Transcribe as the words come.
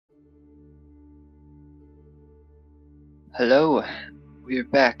Hello, we're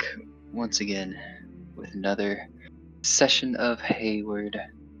back once again with another session of Heyward.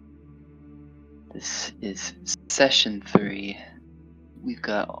 This is session 3. We've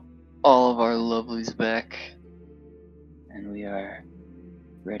got all of our lovelies back, and we are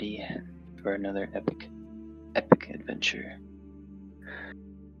ready for another epic adventure.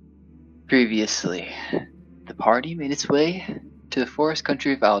 Previously, the party made its way to the forest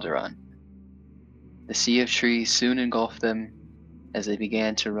country of Alderaan. The sea of trees soon engulfed them as they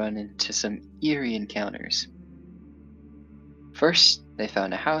began to run into some eerie encounters. First, they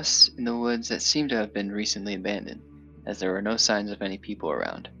found a house in the woods that seemed to have been recently abandoned, as there were no signs of any people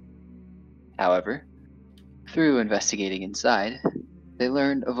around. However, through investigating inside, they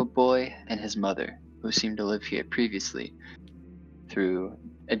learned of a boy and his mother who seemed to live here previously through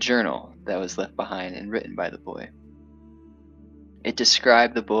a journal that was left behind and written by the boy. It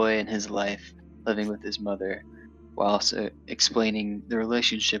described the boy and his life living with his mother, while also explaining the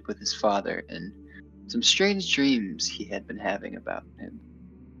relationship with his father and some strange dreams he had been having about him.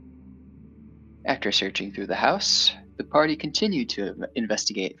 After searching through the house, the party continued to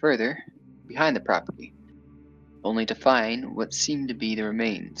investigate further behind the property, only to find what seemed to be the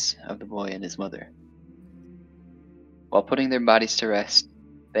remains of the boy and his mother. While putting their bodies to rest,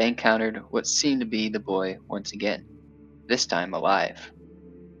 they encountered what seemed to be the boy once again, this time alive.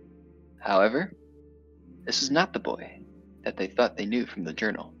 However, this was not the boy that they thought they knew from the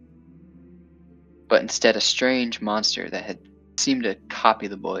journal, but instead a strange monster that had seemed to copy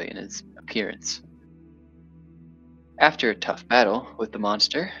the boy in his appearance. After a tough battle with the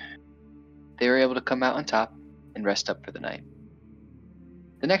monster, they were able to come out on top and rest up for the night.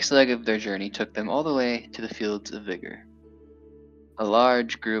 The next leg of their journey took them all the way to the Fields of Vigor. A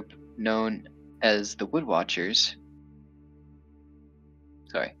large group known as the Woodwatchers,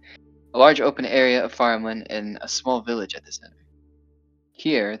 a large open area of farmland and a small village at the center.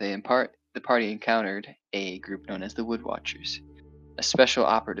 Here, the party encountered a group known as the Woodwatchers, a special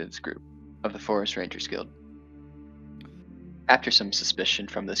operatives group of the Forest Rangers Guild. After some suspicion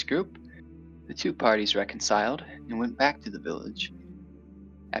from this group, the two parties reconciled and went back to the village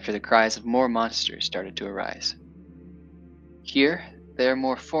after the cries of more monsters started to arise. Here, they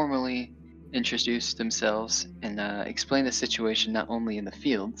more formally introduced themselves and explained the situation not only in the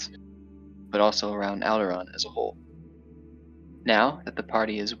fields, but also around Alderaan as a whole. Now that the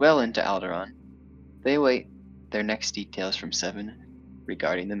party is well into Alderaan, they await their next details from Seven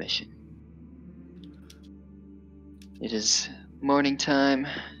regarding the mission. It is morning time,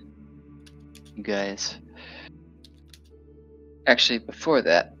 you guys. Actually, before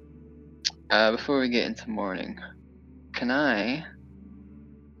that, before we get into morning, can I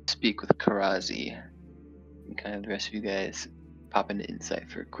speak with Karazi? And kind of the rest of you guys pop into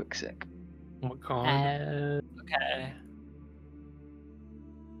insight for a quick sec. Oh my god. Okay.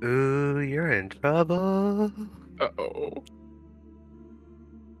 Ooh, you're in trouble. Uh-oh.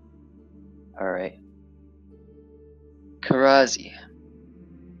 Alright. Karazi,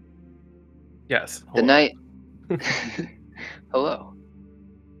 Yes. the hello. night... Hello.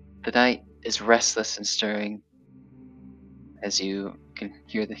 The night is restless and stirring as you can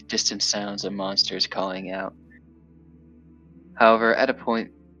hear the distant sounds of monsters calling out. However, at a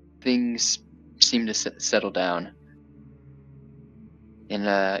point, things seem to settle down.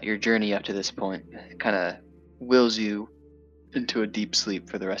 And your journey up to this point kind of wills you into a deep sleep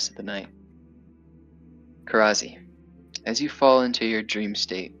for the rest of the night. Karazi, as you fall into your dream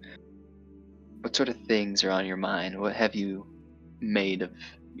state, what sort of things are on your mind? What have you made of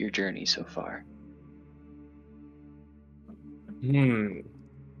your journey so far?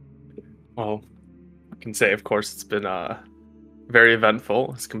 Well, I can say, of course, it's been very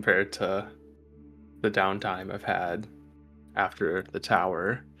eventful as compared to the downtime I've had after the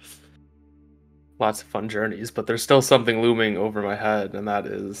tower. Lots of fun journeys, but there's still something looming over my head, and that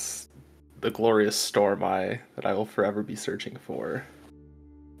is the glorious storm eye that I will forever be searching for.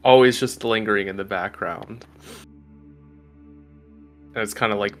 Always just lingering in the background. And it's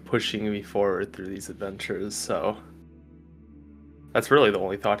kind of like pushing me forward through these adventures, so that's really the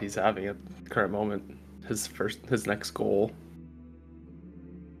only thought he's having at the current moment. His next goal.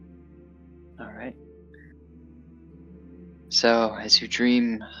 Alright. So, as you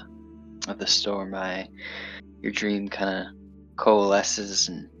dream of the storm eye, your dream kind of coalesces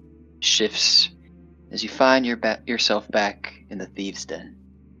and shifts as you find yourself back in the Thieves' Den.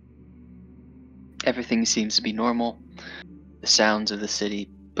 Everything seems to be normal. The sounds of the city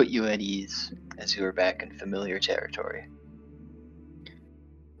put you at ease as you are back in familiar territory.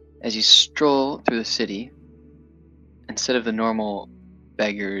 As you stroll through the city, instead of the normal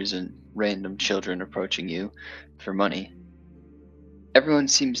beggars and random children approaching you for money, everyone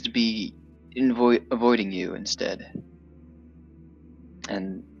seems to be avoiding you instead,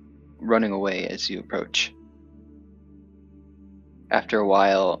 and running away as you approach. After a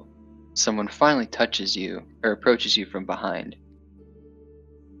while, someone finally touches you, or approaches you from behind.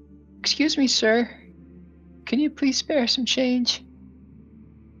 "Excuse me, sir. Can you please spare some change?"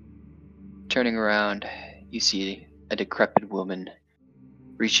 Turning around, you see a decrepit woman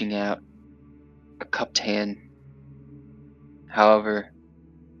reaching out a cupped hand. However,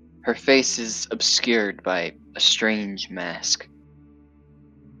 her face is obscured by a strange mask.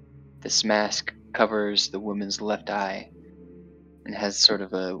 This mask covers the woman's left eye and has sort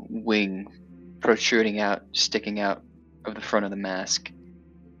of a wing protruding out, sticking out of the front of the mask.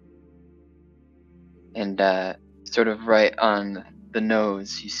 And sort of right on the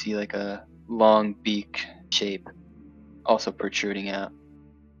nose, you see like a long beak shape also protruding out.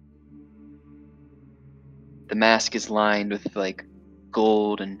 The mask is lined with like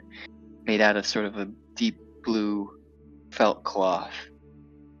gold and made out of sort of a deep blue felt cloth.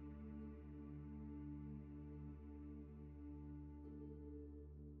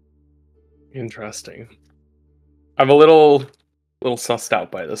 Interesting. I'm a little sussed out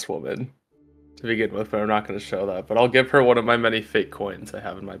by this woman to begin with, but I'm not going to show that. But I'll give her one of my many fake coins I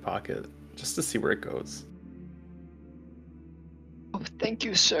have in my pocket just to see where it goes. "Oh, thank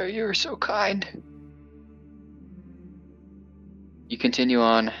you, sir. You are so kind." You continue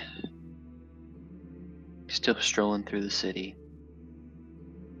on, still strolling through the city.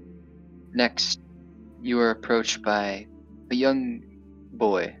 Next, you are approached by a young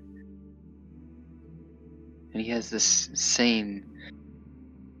boy. And he has this same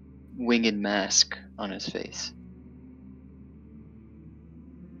winged mask on his face.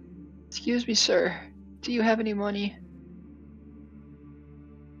 "Excuse me, sir. Do you have any money?"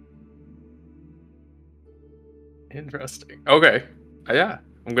 Interesting. Okay. Yeah.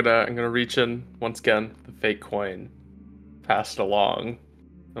 I'm gonna reach in once again, the fake coin. Pass it along.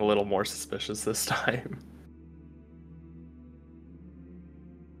 A little more suspicious this time.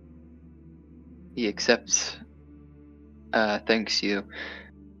 He accepts, thanks you,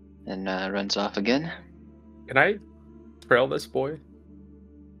 and runs off again. Can I trail this boy?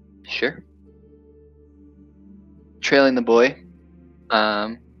 Sure. Trailing the boy,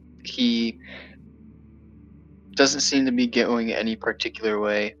 he doesn't seem to be going any particular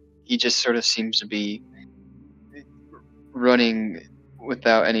way. He just sort of seems to be running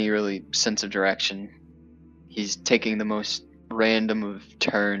without any really sense of direction. He's taking the most random of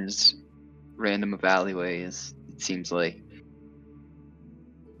turns, random of alleyways, it seems like.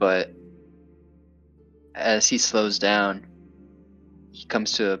 But as he slows down, he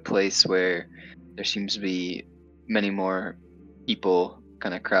comes to a place where there seems to be many more people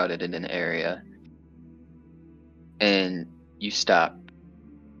kind of crowded in an area. And you stop.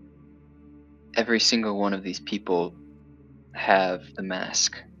 Every single one of these people have the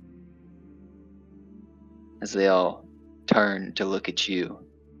mask, as they all turn to look at you.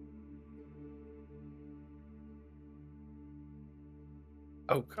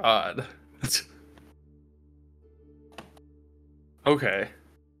 Oh God. Okay.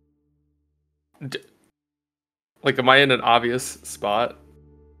 Like, am I in an obvious spot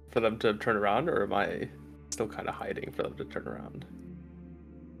for them to turn around, or am I still kind of hiding for them to turn around?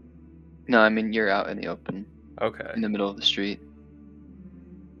 No, I mean, you're out in the open, Okay. in the middle of the street.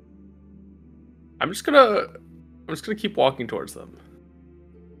 I'm just gonna keep walking towards them.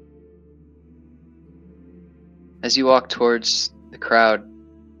 As you walk towards the crowd,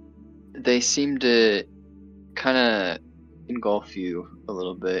 they seem to kind of engulf you a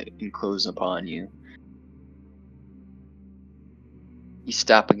little bit and close upon you. You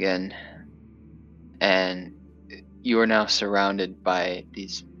stop again, and you are now surrounded by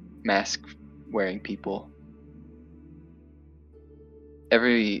these mask-wearing people.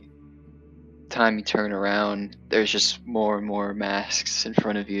 Every time you turn around, there's just more and more masks in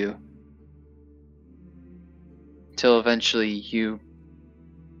front of you. Till eventually you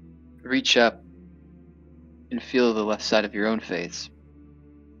reach up and feel the left side of your own face.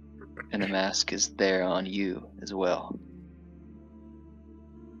 And the mask is there on you as well.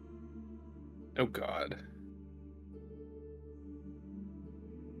 Oh God.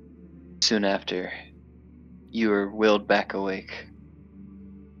 Soon after, you are willed back awake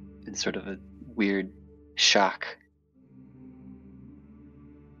in sort of a weird shock.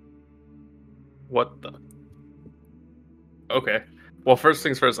 What the? Okay. Well, first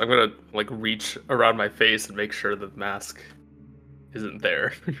things first, I'm gonna like reach around my face and make sure the mask isn't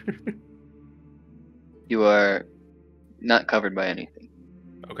there. You are not covered by anything.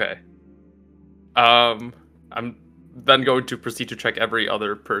 Okay. I'm then going to proceed to check every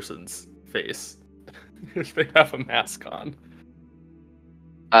other person's face if they have a mask on.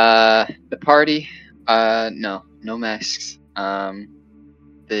 The party, no masks.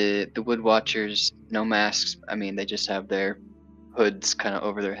 The Wood Watchers, no masks. I mean, they just have their hoods kind of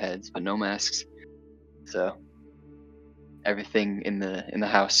over their heads, but no masks. So everything in the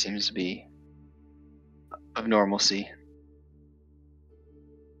house seems to be of normalcy.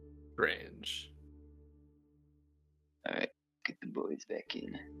 Strange. All right, get the boys back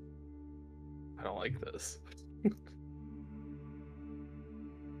in. I don't like this.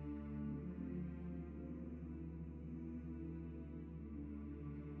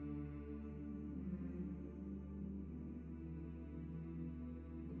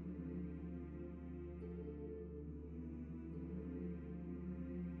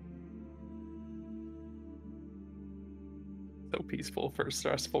 So peaceful for a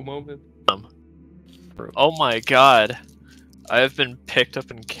stressful moment. Oh my god. I have been picked up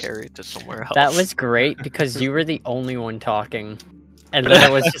and carried to somewhere else. That was great because you were the only one talking. And then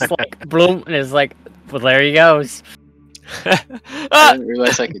it was just like, bloom, and it's like, well, there he goes. I didn't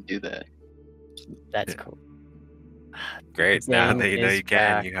realize I could do that. That's cool. Great. Now Zane that you know is you can,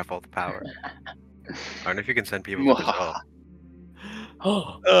 back. you have all the power. I wonder if you can send people as well.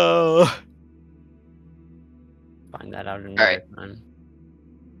 Oh. Find that out another Alright. time.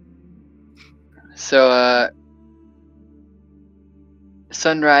 So,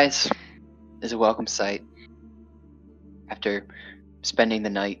 sunrise is a welcome sight. After spending the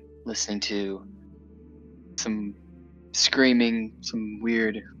night listening to some screaming, some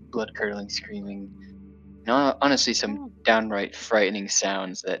weird blood-curdling screaming, and honestly some downright frightening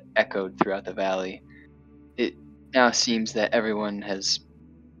sounds that echoed throughout the valley, it now seems that everyone has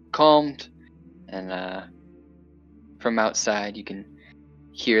calmed, and from outside you can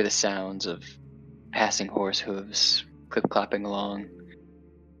hear the sounds of passing horse hooves clip-clopping along,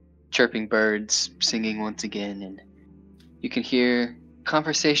 chirping birds singing once again, and you can hear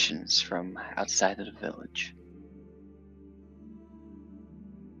conversations from outside of the village.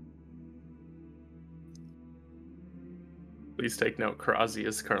 Please take note, Karazi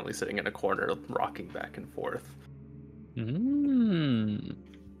is currently sitting in a corner, rocking back and forth. No.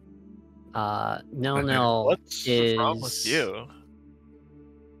 What's wrong with you?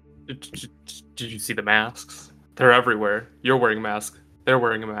 Did you see the masks? They're everywhere. You're wearing a mask. They're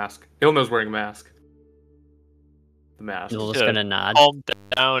wearing a mask. Ilna's wearing a mask. The mask. Noel's Yeah. gonna nod. Calm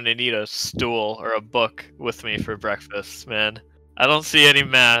down and eat a stool or a book with me for breakfast, man. I don't see any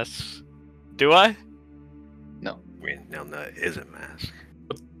masks. Do I? I mean, Nilna is a mask.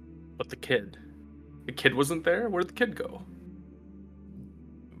 But the kid. The kid wasn't there? Where'd the kid go?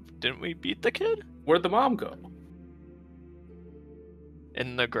 Didn't we beat the kid? Where'd the mom go?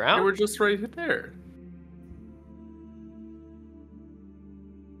 In the They ground? were just right there.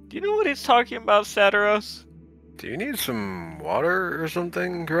 Do you know what he's talking about, Satiros? Do you need some water or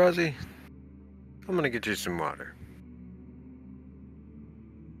something, Karazi? I'm gonna get you some water.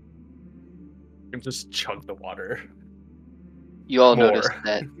 You can just chug the water. You all More. notice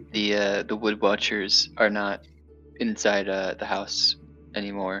that the Wood Watchers are not inside the house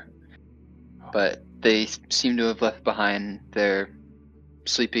anymore, but they seem to have left behind their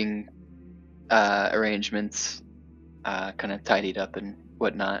sleeping arrangements, kind of tidied up and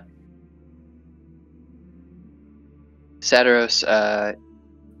whatnot. Satiros,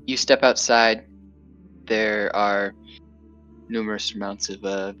 you step outside. There are numerous amounts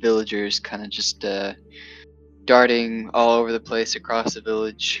of villagers kind of just darting all over the place across the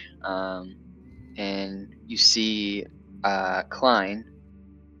village, and you see Klein,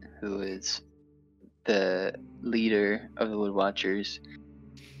 who is the leader of the Wood Watchers,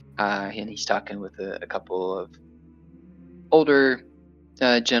 and he's talking with a couple of older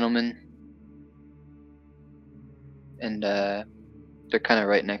gentlemen, and they're kind of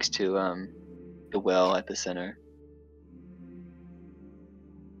right next to the well at the center.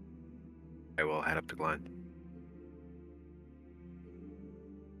 I will head up to Glen.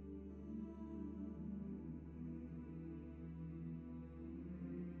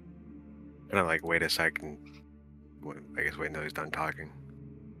 Gonna like wait a second. I guess wait until he's done talking.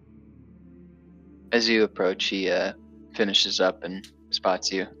 As you approach, he finishes up and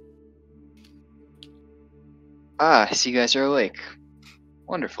spots you. Ah, I see you guys are awake.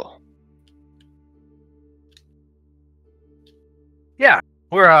 Wonderful. Yeah,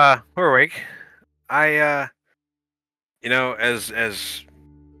 we're awake. I as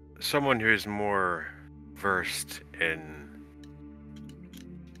someone who's more versed in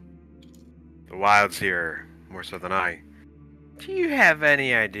the wilds here more so than I, do you have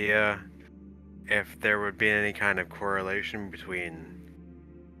any idea if there would be any kind of correlation between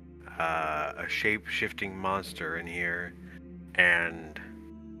a shape-shifting monster in here and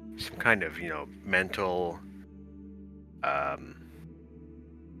some kind of, mental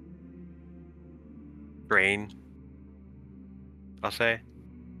drain, I'll say.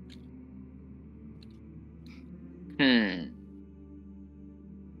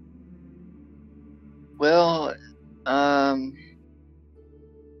 Well, I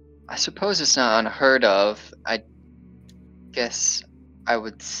suppose it's not unheard of. I guess I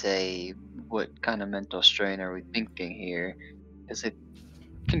would say, what kind of mental strain are we thinking here? Because it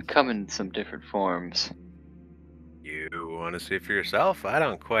can come in some different forms. You want to see for yourself? I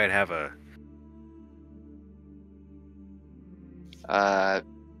don't quite have a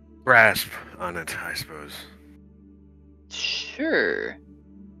grasp on it, I suppose. Sure.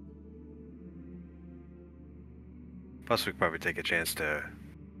 Plus, we could probably take a chance to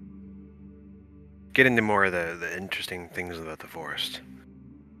get into more of the interesting things about the forest.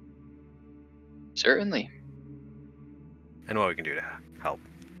 Certainly. And what we can do to help.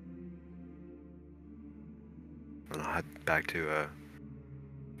 And I'll head back to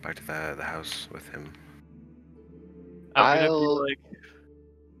the house with him. I'm gonna I'll- be like.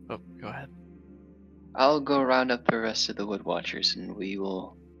 Oh, go ahead. I'll go round up the rest of the Wood Watchers, and we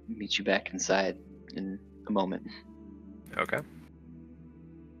will meet you back inside in a moment. Okay.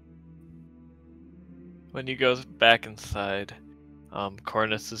 When he goes back inside,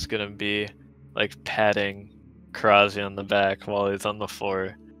 Cornus is gonna be like patting Karazi on the back while he's on the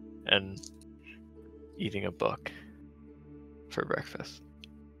floor and eating a book for breakfast.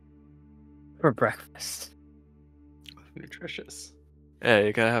 For breakfast. Nutritious. Yeah,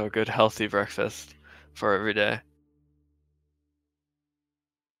 you gotta have a good healthy breakfast for every day.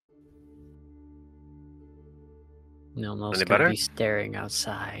 Nilno's Any gonna better? be staring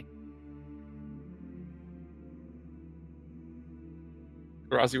outside.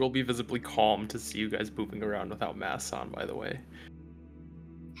 Karazi will be visibly calm to see you guys moving around without masks on, by the way.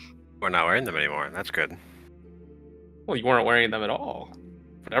 We're not wearing them anymore. That's good. Well, you weren't wearing them at all.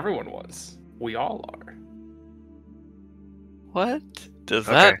 But everyone was. We all are. What does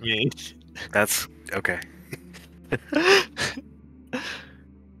that mean? That's okay.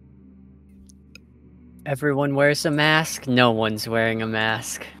 Everyone wears a mask. No one's wearing a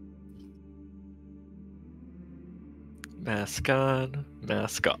mask. Mask on,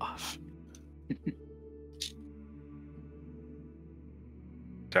 mask off.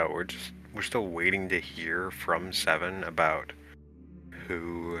 So we're still waiting to hear from Seven about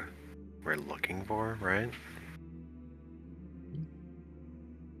who we're looking for, right?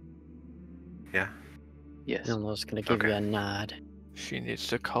 Yeah. Yes. Nilno's gonna give you a nod. She needs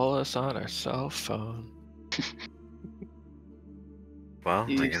to call us on her cell phone. Well,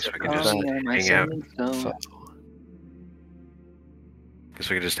 I guess we can call just me on my hang out. cell phone. Guess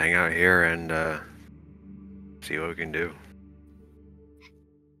we can just hang out here and see what we can do.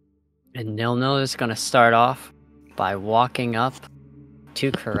 And Nilno is gonna start off by walking up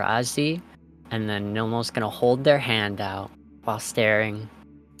to Karazi, and then Nilno's gonna hold their hand out while staring.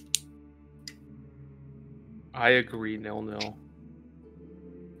 I agree, nil.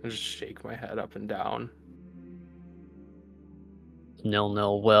 I just shake my head up and down.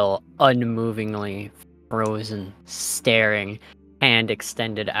 Nilno will unmovingly, frozen, staring, hand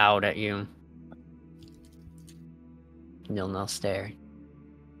extended out at you. Nilno staring.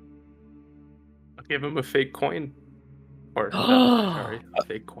 I'll give him a fake coin. Or, no, sorry, a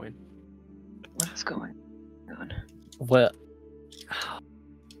fake coin. What's going on? Well,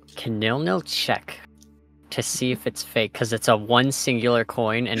 can Nilno check to see if it's fake? Because it's a one singular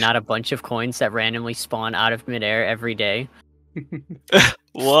coin and not a bunch of coins that randomly spawn out of midair every day.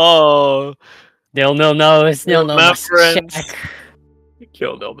 Whoa! Nilno knows. Nilno must reference. check.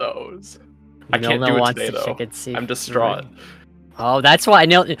 Kill nil knows. I can't Nilno do it wants today, to though. check and see I'm if- distraught. Oh, that's why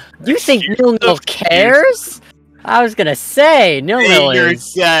Nil. You think Excuse Nilno the- cares? I was gonna say Nilno Your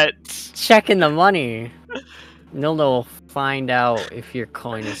is get. checking the money. Nilno will find out if your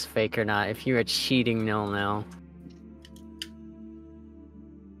coin is fake or not. If you are cheating, Nilno.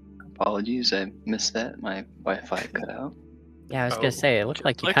 Apologies, I missed that. My Wi-Fi cut out. Yeah, I was Oh, gonna say it looked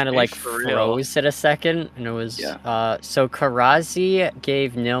like you like kind of me like for real. froze it a second, and it was Yeah. So Karazi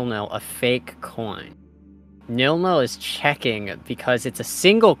gave Nilno a fake coin. Nilno is checking because it's a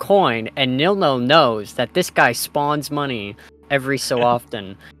single coin, and Nilno knows that this guy spawns money every so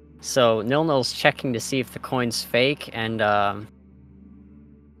often. So Nilno's checking to see if the coin's fake and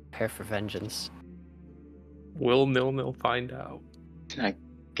prepare for vengeance. Will nil find out? I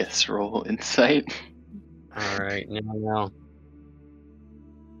guess roll insight. All right, Nilno.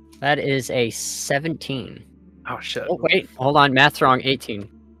 That is a 17. Oh shit. Oh, wait. Hold on. Math's wrong. 18.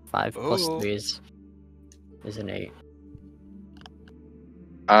 5 plus Oh. 3 is an 8.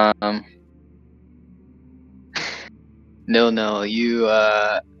 No, you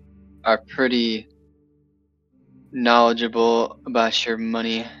are pretty knowledgeable about your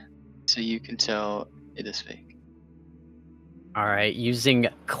money, so you can tell it is fake. Alright, using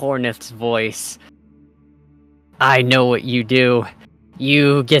Cornith's voice. I know what you do.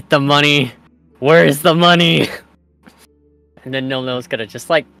 You get the money. Where's the money? And then Nilno's gonna just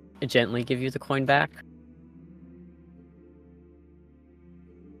like gently give you the coin back.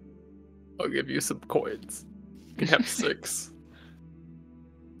 I'll give you some coins. You can have 6.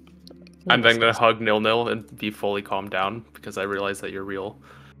 I'm then gonna hug Nil and be fully calmed down because I realize that you're real.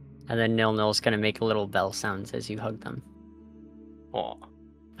 And then Nilno's gonna make little bell sounds as you hug them. Aw.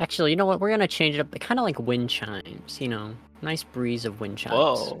 Actually, you know what? We're gonna change it up. Kind of like wind chimes, you know? Nice breeze of wind chimes.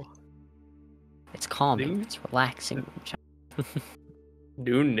 Whoa. It's calming. Ding. It's relaxing wind chimes.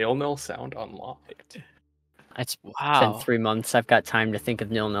 New Nil sound unlocked. It's Wow. been 3 months. I've got time to think of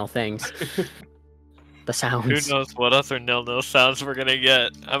Nil things. The sounds. Who knows what other nil sounds we're gonna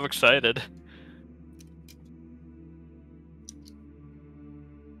get? I'm excited.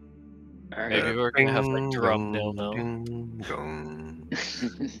 Maybe we're gonna have like drum nil.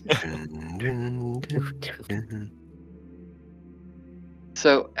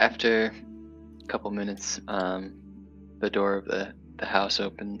 So after a couple minutes, the door of the house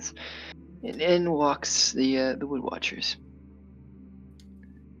opens, and in walks the Wood Watchers.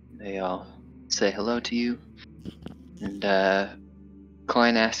 They all say hello to you, and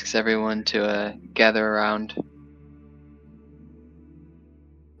Klein asks everyone to gather around.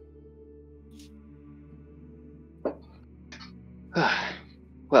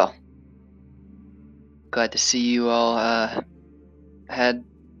 Well, glad to see you all had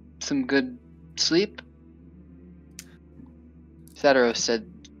some good sleep. Sadaros said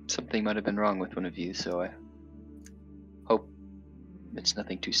something might have been wrong with one of you, so I hope it's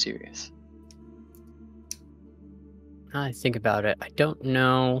nothing too serious. I think about it. I don't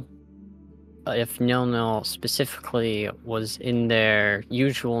know if Nil specifically was in their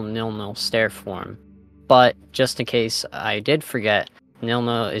usual Nil stare form, but just in case I did forget,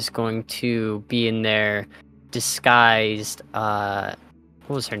 Nil is going to be in their disguised, what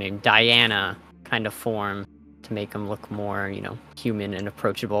was her name? Diana kind of form to make them look more, you know, human and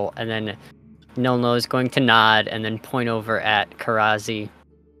approachable. And then Nil is going to nod and then point over at Karazi.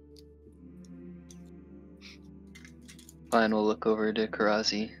 Klein will look over to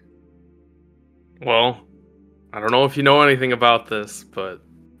Karazi. Well, I don't know if you know anything about this, but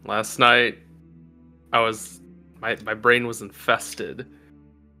last night my brain was infested.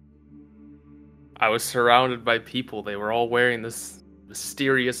 I was surrounded by people. They were all wearing this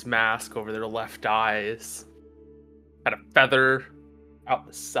mysterious mask over their left eyes. Had a feather out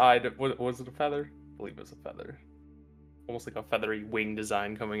the side of, was it a feather? I believe it was a feather. Almost like a feathery wing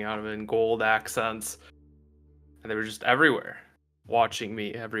design coming out of it in gold accents. And they were just everywhere, watching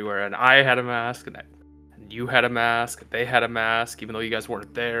me everywhere. And I had a mask, and you had a mask, they had a mask, even though you guys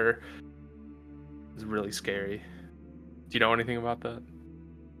weren't there. It was really scary. Do you know anything about that?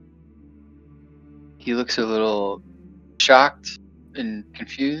 He looks a little shocked and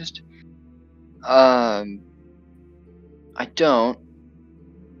confused. I don't.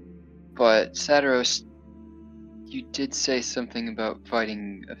 But Sadaros, you did say something about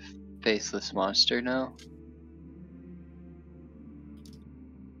fighting a faceless monster, no?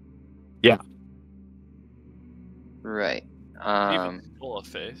 Yeah. Right. Even full of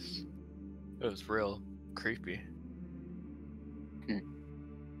face. It was real creepy.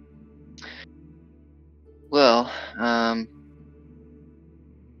 Well, I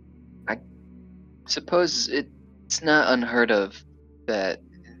suppose it's not unheard of that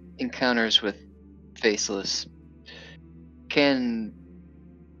encounters with faceless can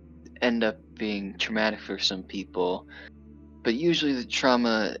end up being traumatic for some people, but usually the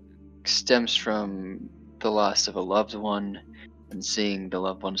trauma stems from the loss of a loved one and seeing the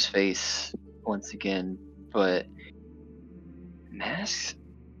loved one's face once again. But masks,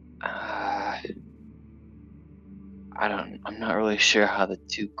 I'm not really sure how the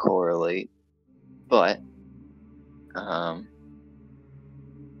two correlate, but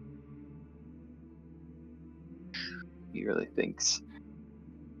he really thinks.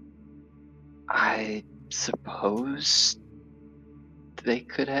 I suppose they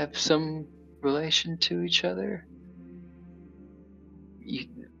could have some relation to each other. You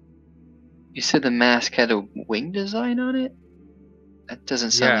said the mask had a wing design on it? That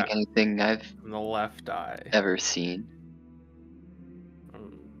doesn't sound like anything I've On the left eye. ever seen.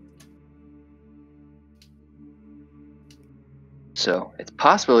 So it's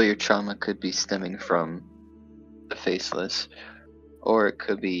possible your trauma could be stemming from the Faceless, or it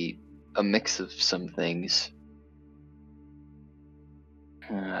could be a mix of some things.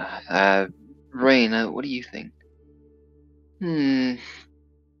 Rain, what do you think? I'm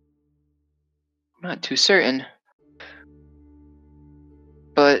not too certain,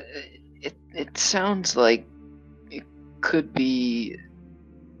 but it sounds like it could be,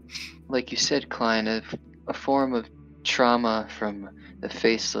 like you said, Klein, a form of trauma from the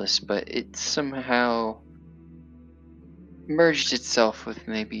Faceless, but it somehow merged itself with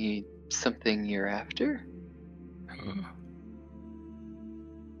maybe something you're after?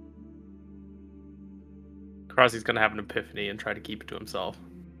 Krasi's gonna have an epiphany and try to keep it to himself.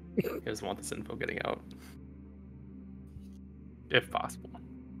 He doesn't want this info getting out. If possible.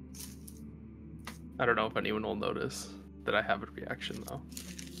 I don't know if anyone will notice that I have a reaction, though.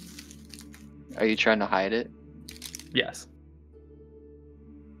 Are you trying to hide it? Yes.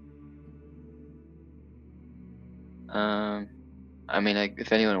 I mean,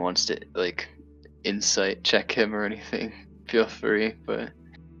 if anyone wants to, like, insight check him or anything, feel free, but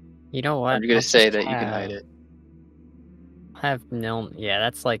You know what? I'm gonna I'll say just that you can hide it. Have nil. Yeah,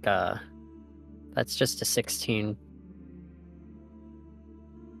 that's like that's just a 16.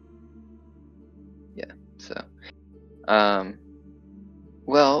 Yeah, so.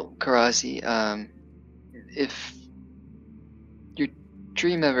 Well, Karazi, if your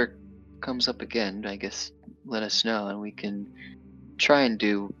dream ever comes up again, I guess let us know and we can try and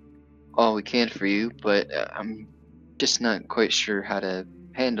do all we can for you, but I'm just not quite sure how to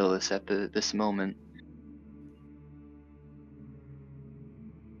handle this at this moment.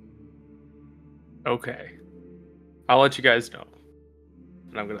 Okay. I'll let you guys know.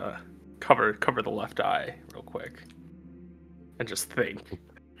 And I'm gonna cover the left eye real quick. And just think.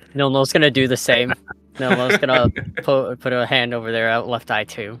 Nilno's gonna do the same. Nilno's gonna put a hand over their left eye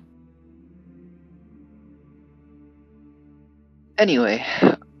too. Anyway,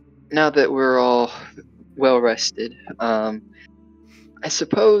 now that we're all well rested, I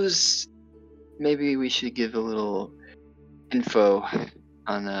suppose maybe we should give a little info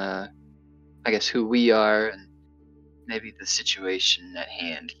on, I guess, who we are and maybe the situation at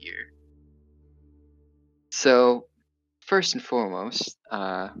hand here. So, first and foremost,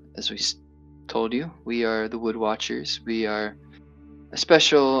 as we told you, we are the Wood Watchers. We are a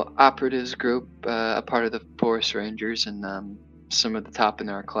special operatives group, a part of the Forest Rangers, and some of the top in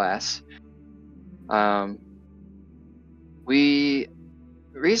our class. We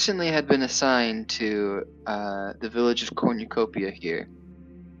recently had been assigned to the village of Cornucopia here.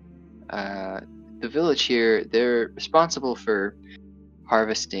 The village here, they're responsible for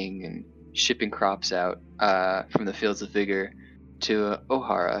harvesting and shipping crops out from the fields of vigor to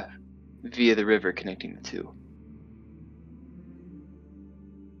Ohara via the river connecting the two.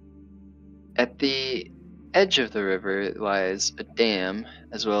 At the edge of the river lies a dam,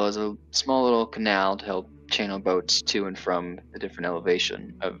 as well as a small little canal to help channel boats to and from the different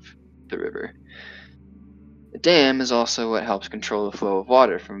elevation of the river. The dam is also what helps control the flow of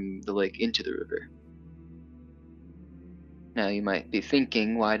water from the lake into the river. Now you might be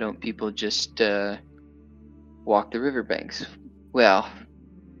thinking, why don't people just walk the riverbanks? Well,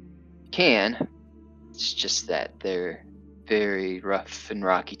 you can. It's just that they're very rough and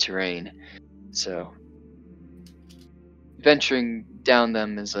rocky terrain, so venturing down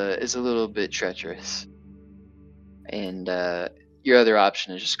them is a little bit treacherous. And your other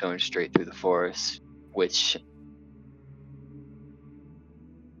option is just going straight through the forest, which,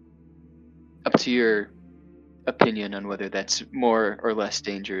 up to your opinion on whether that's more or less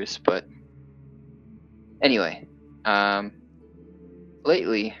dangerous. But anyway,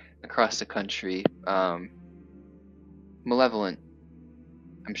 lately across the country, Malevolent,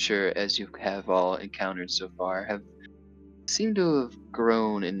 I'm sure as you have all encountered so far, have seemed to have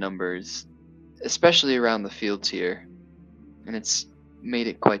grown in numbers, especially around the fields here, and it's made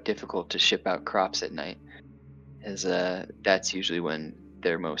it quite difficult to ship out crops at night, as that's usually when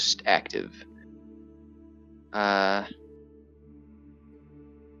they're most active.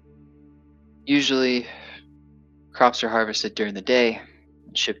 Usually crops are harvested during the day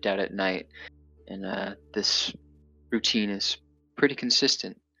and shipped out at night, and this routine is pretty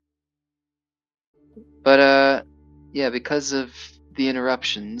consistent. But yeah, because of the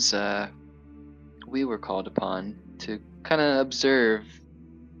interruptions, we were called upon to kind of observe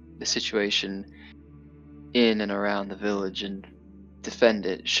the situation in and around the village and defend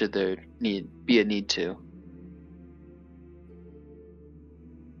it should there be a need to.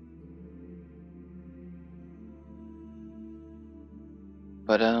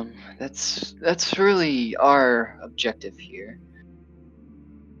 But that's really our objective here.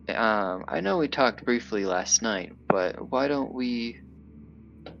 I know we talked briefly last night, but why don't we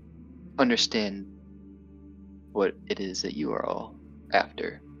understand what it is that you are all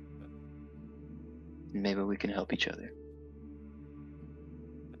after? Maybe we can help each other.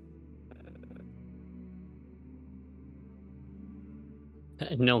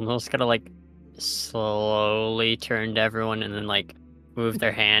 Nil's gonna like slowly turn to everyone and then like move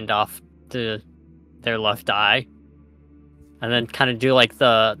their hand off to their left eye, and then kind of do like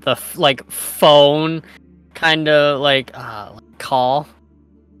the like phone kind of like call.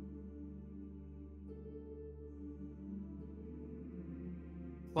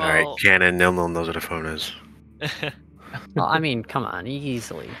 Well, All right, Cannon, Nil knows what a phone is. Well, I mean, come on,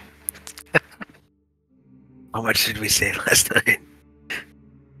 easily. How much did we say last night?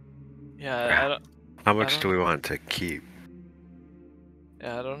 yeah, I don't. How much don't- do we want to keep?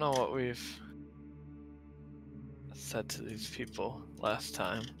 Yeah, I don't know what we've said to these people last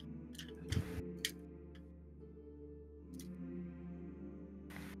time.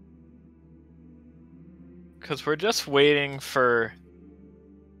 Because we're just waiting for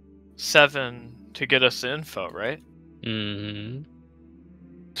 7 to get us info, right? Mm-hmm.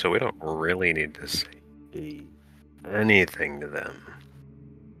 So we don't really need to say anything to them.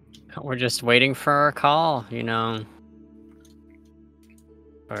 We're just waiting for a call, you know.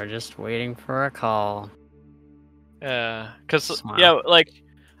 We're just waiting for a call. Yeah, because Smile. yeah, like,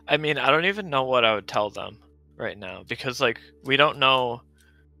 I mean, I don't even know what I would tell them right now because like we don't know.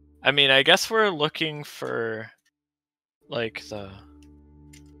 I mean, I guess we're looking for like the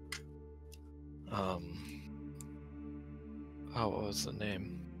oh, what was the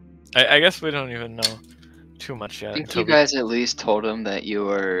name? I guess we don't even know too much yet. I think until you guys at least told him that you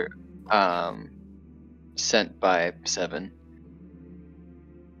were sent by 7.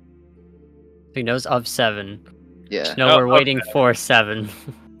 He knows of 7. Yeah. No, Oh, we're waiting for 7.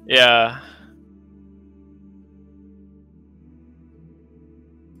 Yeah.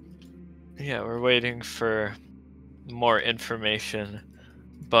 Yeah, we're waiting for more information,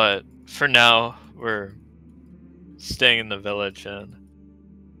 but for now we're staying in the village and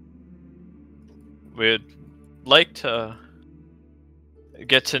we'd like to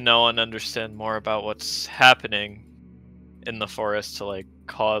get to know and understand more about what's happening in the forest to like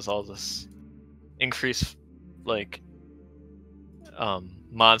cause all this increased like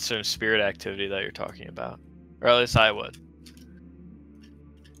monster and spirit activity that you're talking about, or at least I would.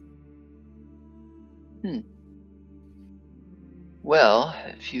 Well,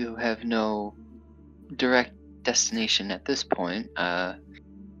 if you have no direct destination at this point, I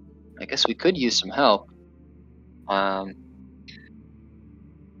guess we could use some help. How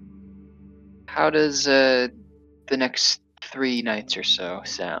does the next 3 nights or so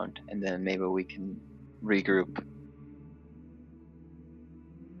sound? And then maybe we can regroup.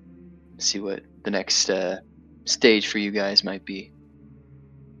 See what the next stage for you guys might be.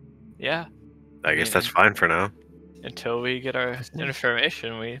 Yeah, I guess Yeah. that's fine for now. until we get our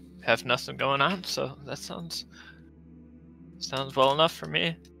information, we have nothing going on. So that sounds well enough for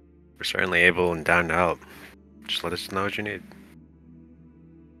me. We're certainly able and down to help. Just let us know what you need.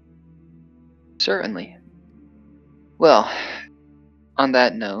 Certainly. Well, on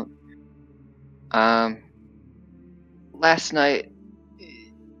that note, last night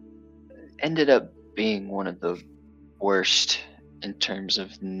ended up being one of the worst in terms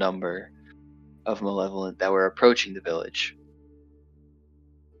of number of malevolent that were approaching the village.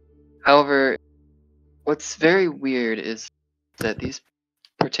 However, what's very weird is that these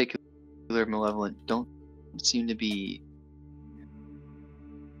particular malevolent don't seem to be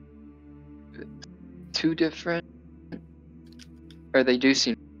too different, or they do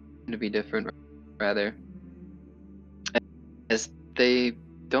seem to be different, rather, as they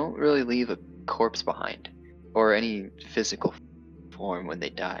don't really leave a corpse behind or any physical form when they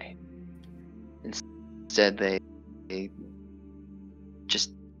die. Instead, they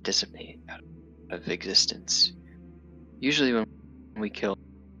just dissipate out of existence. Usually when we kill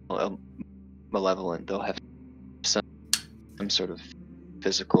a malevolent, they'll have some sort of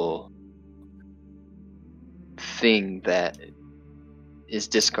physical thing that is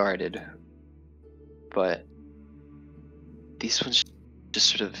discarded, but these ones just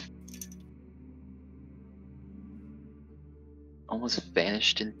sort of almost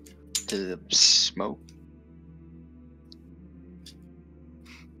vanished into the smoke.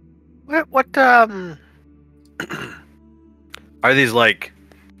 What are these like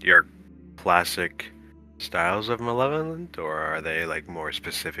your classic styles of malevolent, or are they like more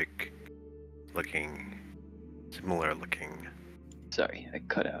specific looking, similar looking? Sorry, I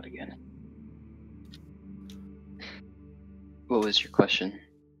cut out again. What was your question?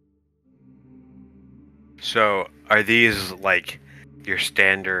 So, are these like your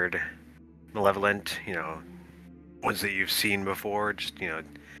standard malevolent, ones that you've seen before? Just,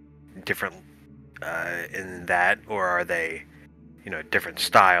 different in that? Or are they, different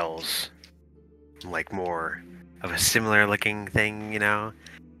styles? Like more of a similar looking thing,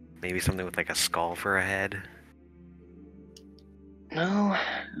 Maybe something with like a skull for a head? No,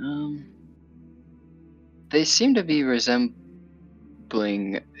 they seem to be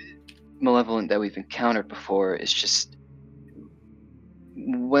resembling malevolent that we've encountered before. It's just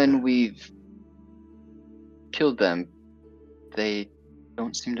when we've killed them, they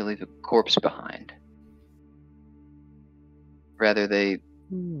don't seem to leave a corpse behind. Rather, they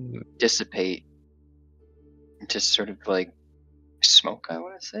dissipate into sort of like smoke, I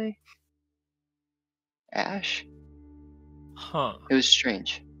want to say. Ash? Huh. It was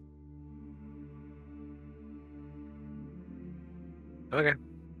strange. Okay,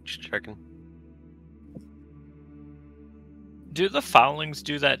 just checking. Do the foulings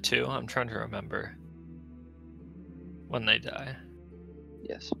do that too? I'm trying to remember. When they die.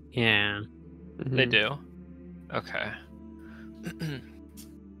 Yes. Yeah. They do? Okay.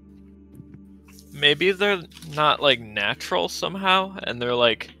 Maybe they're not like natural somehow, and they're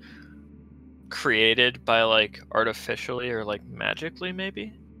like created by like artificially or like magically,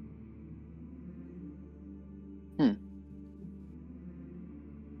 maybe?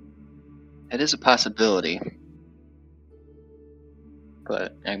 It is a possibility.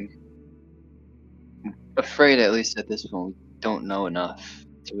 But I'm afraid, at least at this point, we don't know enough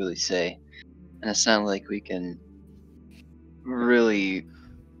to really say. And it's not like we can really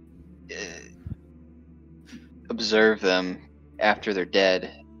observe them after they're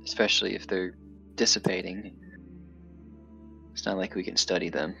dead, especially if they're dissipating. It's not like we can study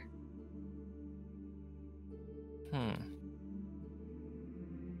them.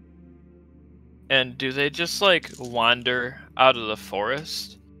 And do they just like wander out of the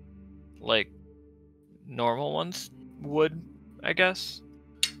forest like normal ones would, I guess?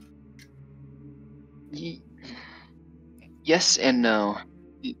 Yes and no.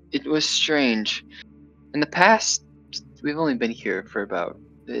 It was strange. In the past, we've only been here for about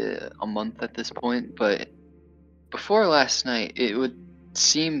a month at this point, but before last night, it would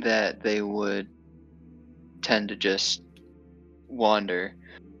seem that they would tend to just wander.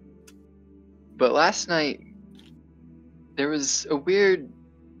 But last night, there was a weird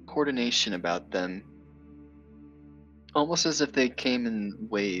coordination about them. Almost as if they came in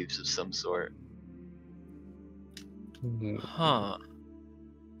waves of some sort. Huh.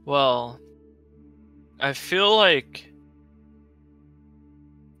 Well, I feel like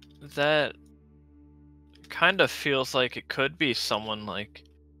that kind of feels like it could be someone like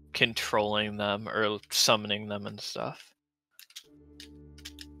controlling them or summoning them and stuff.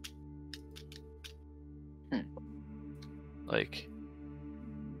 Like,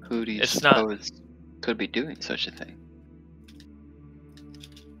 Who do you It's not- suppose could be doing such a thing?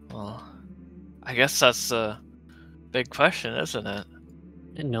 well, I guess that's the big question, isn't it?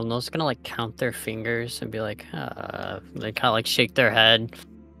 And Nilno's gonna like count their fingers and be like, they kind of like shake their head.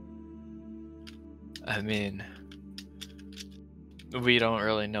 I mean, we don't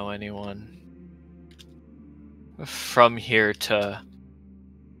really know anyone from here to,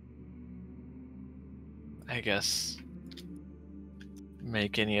 I guess,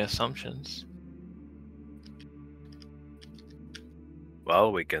 make any assumptions.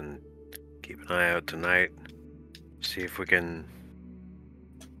 Well, we can keep an eye out tonight. See if we can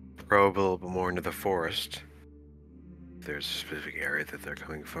probe a little bit more into the forest. If there's a specific area that they're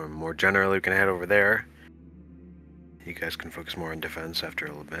coming from. More generally, we can head over there. You guys can focus more on defense after a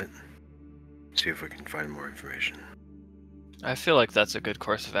little bit. See if we can find more information. I feel like that's a good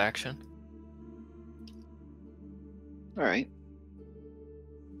course of action. Alright.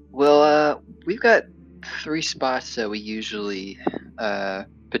 Well, we've got 3 spots that we usually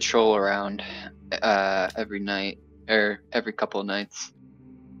patrol around every night, or every couple of nights.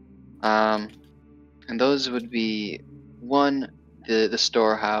 And those would be 1, the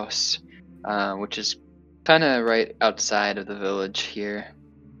storehouse, which is kind of right outside of the village here.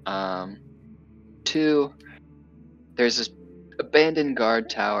 2, there's this abandoned guard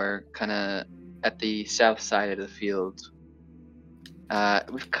tower kind of at the south side of the field.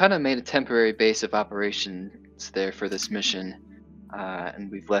 We've kind of made a temporary base of operations there for this mission, and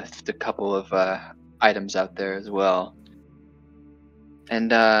we've left a couple of items out there as well.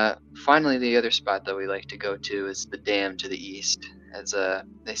 And finally, the other spot that we like to go to is the dam to the east, as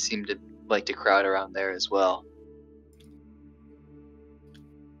they seem to like to crowd around there as well.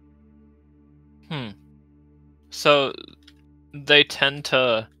 So they tend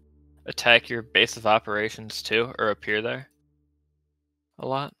to attack your base of operations too, or appear there a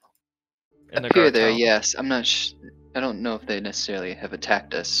lot? In the Appear guard there, tower? yes. I'm not. I don't know if they necessarily have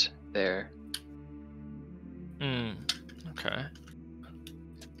attacked us there. Hmm. Okay.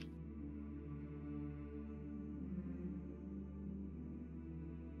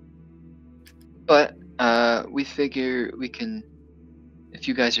 But we figure we can. If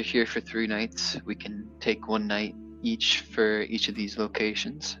you guys are here for 3 nights, we can take 1 night each for each of these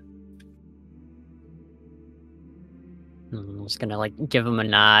locations. I'm just gonna like give him a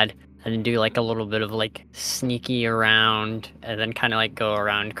nod and then do like a little bit of like sneaky around, and then kind of like go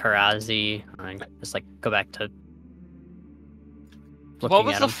around Karazi and just like go back to What looking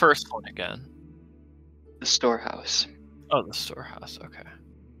was at the him. first one again? The storehouse. Oh, the storehouse. Okay.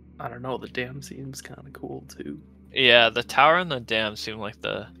 I don't know. The dam seems kind of cool too. Yeah, the tower and the dam seem like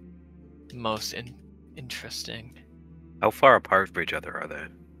the most interesting. How far apart from each other are they?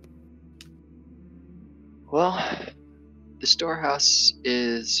 Well, the storehouse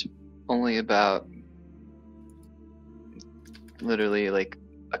is only about literally like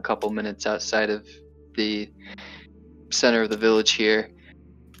a couple minutes outside of the center of the village here.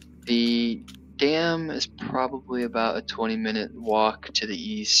 The dam is probably about a 20-minute walk to the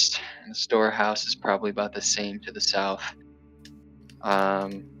east, and the storehouse is probably about the same to the south.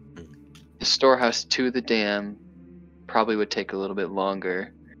 The storehouse to the dam probably would take a little bit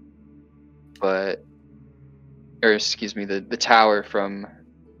longer, or excuse me, the tower from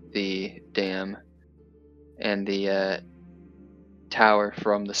the dam and the tower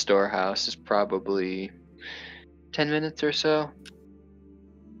from the storehouse is probably 10 minutes or so.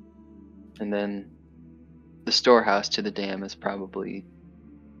 And then the storehouse to the dam is probably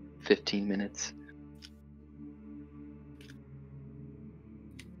 15 minutes.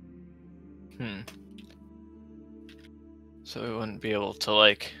 So we wouldn't be able to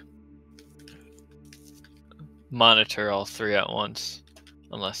like monitor all 3 at once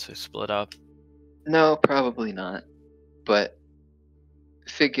unless we split up. No, probably not. But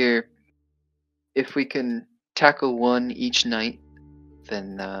figure if we can tackle 1 each night,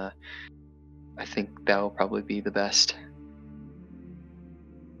 then I think that will probably be the best.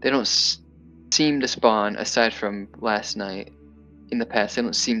 They don't seem to spawn, aside from last night. In the past, they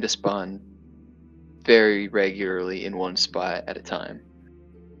don't seem to spawn very regularly in one spot at a time.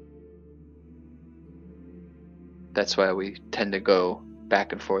 That's why we tend to go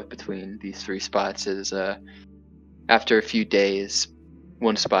back and forth between these 3 spots. Is after a few days,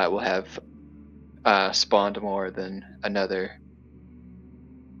 one spot will have spawned more than another.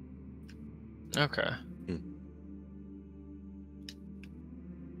 Okay.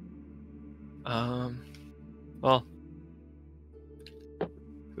 Well,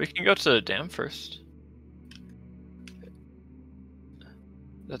 we can go to the dam first.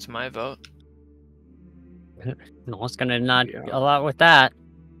 That's my vote. No one's gonna nod Yeah. a lot with that.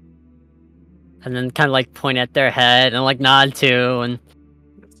 And then kind of like point at their head and like nod too and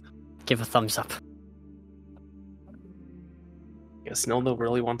give a thumbs up. Guess Nilda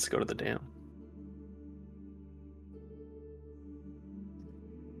really wants to go to the dam.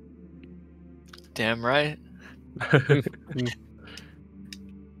 Damn right.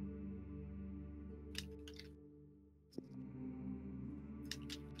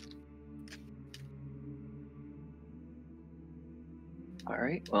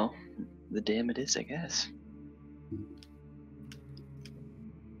 Alright, well, the dam it is, I guess.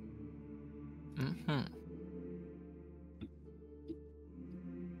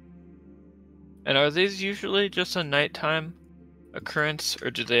 And are these usually just a nighttime occurrence,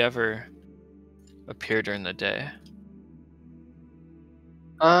 or do they ever appear during the day?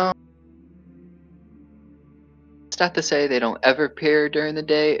 It's not to say they don't ever appear during the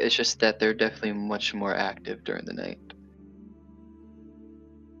day, it's just that they're definitely much more active during the night.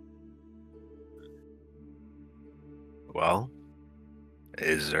 Well,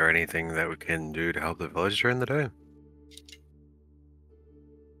 is there anything that we can do to help the village during the day?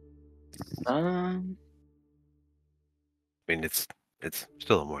 Um, I mean, it's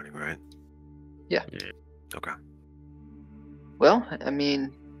still the morning, right? Yeah. Okay. well, I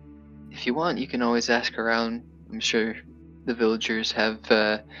mean, if you want, you can always ask around. I'm sure the villagers have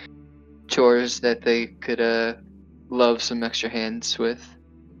chores that they could love some extra hands with.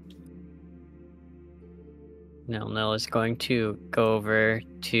 Nil is going to go over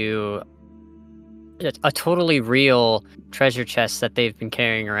to a totally real treasure chest that they've been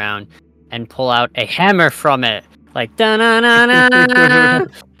carrying around and pull out a hammer from it. Like, da-na-na-na-na,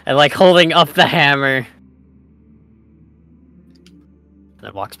 and like holding up the hammer. And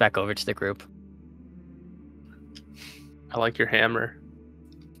then walks back over to the group. I like your hammer.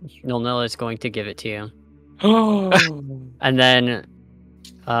 Nilnil is going to give it to you. Oh. And then,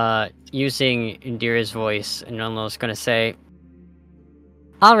 using Indira's voice, Nilnil is going to say,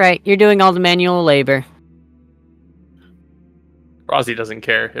 "Alright, you're doing all the manual labor." Rossi doesn't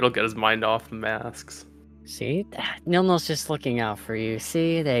care. It'll get his mind off the masks. See? Nilnil's just looking out for you.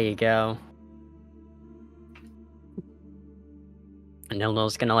 See? There you go. And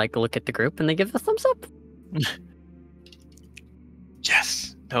Nilnil's gonna, like, look at the group and they give a thumbs up.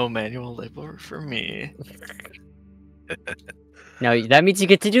 Yes, no manual labor for me. No, that means you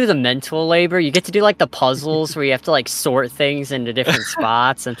get to do the mental labor. You get to do, like, the puzzles where you have to, like, sort things into different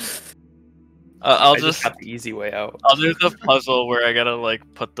spots. And I'll I just got the easy way out. I'll do the puzzle where I gotta like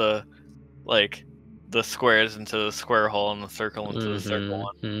put the squares into the square hole and the circle into the circle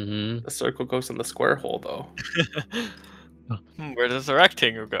one. Mm-hmm. The circle goes in the square hole, though. Where does the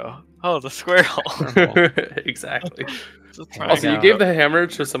rectangle go? Oh, the square hole. Exactly. It's a Oh my triangle. Also, you God. gave the hammer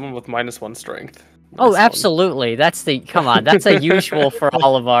to someone with -1 strength. Oh, Nice one. absolutely. That's the come on. That's a usual for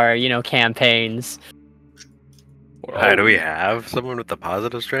all of our, campaigns. Or, Do we have someone with the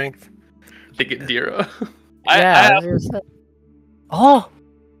positive strength? They get Dira. Yeah. Oh,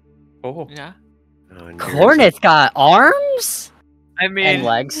 Oh. Yeah. Oh, and Corneth got arms I and mean,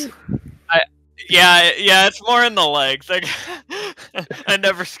 legs. yeah, it's more in the legs. Like, I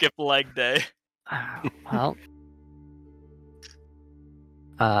never skip leg day. Well,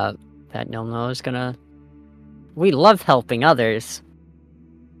 that Nilno is gonna. We love helping others.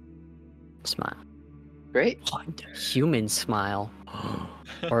 Smile. Great. Human smile.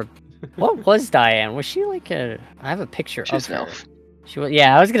 Or what was Diane? Was she like a? I have a picture She's of an her. elf. She was.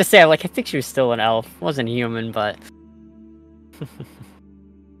 Yeah, I was gonna say. I think she was still an elf. Wasn't human, but.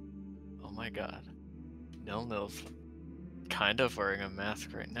 Oh my god. Nilnil's kind of wearing a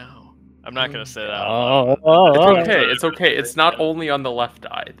mask right now. I'm not gonna say that. out loud. It's okay. It's okay. It's not only on the left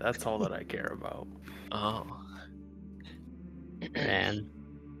eye. That's all that I care about. Oh. Man.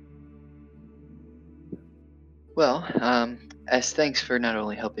 Well, as thanks for not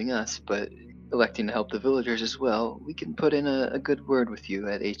only helping us, but electing to help the villagers as well, we can put in a good word with you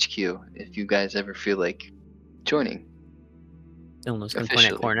at HQ if you guys ever feel like joining. Nilno's gonna point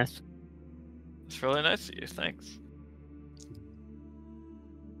at Officially. Corneth. It's really nice of you. Thanks.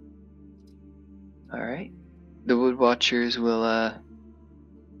 All right. The Wood Watchers will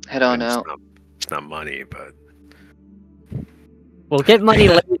head on out. It's not money, but We'll get money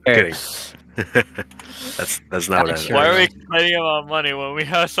later. kidding. that's not what I Sure. Why are we complaining about money when we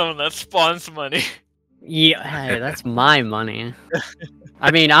have someone that spawns money? Yeah, hey, that's my money.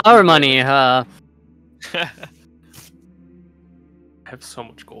 I mean, our money. I have so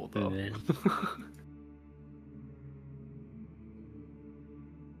much gold, though.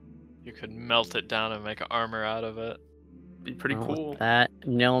 You could melt it down and make armor out of it. Be pretty Well, with cool. That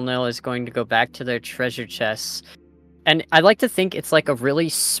Nil is going to go back to their treasure chests. And I like to think it's like a really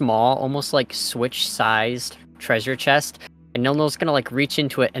small, almost like Switch-sized treasure chest. And Nil's gonna like reach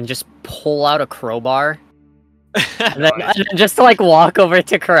into it and just pull out a crowbar. And then just to like walk over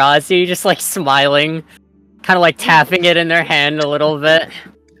to Karazi, just like smiling. Kind of like tapping it in their hand a little bit.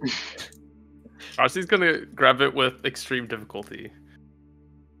 Rossi's gonna grab it with extreme difficulty.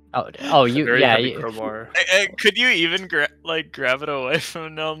 Oh, It's a very yeah, heavy crowbar. Could you even grab it away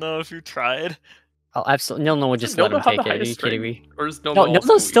from Nilno if you tried? Oh, absolutely. Nilno would just let him take it. Are you kidding me? Or is No,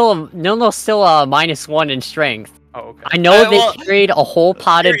 Nilno Nilno's still -1 in strength. Oh, okay. I know Well, they carried a whole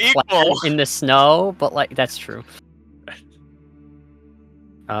potted you're plant equal. in the snow, but like that's true.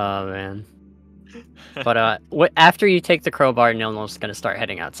 Oh man. But after you take the crowbar, Nilno's gonna start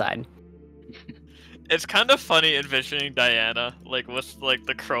heading outside. It's kind of funny envisioning Diana like with like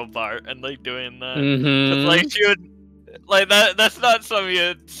the crowbar and like doing that. 'Cause, Mm-hmm. like she would like that. That's not something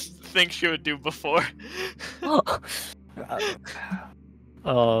you'd think she would do before.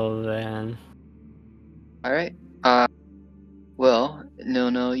 Oh man. All right. Well,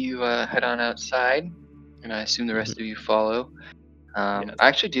 no, you head on outside, and I assume the rest of you follow. Yes. I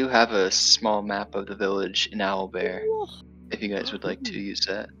actually do have a small map of the village in Owlbear, if you guys would like to use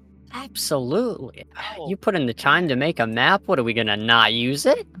that. Absolutely. You put in the time to make a map. What are we gonna not use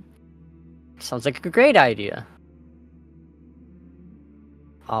it? Sounds like a great idea.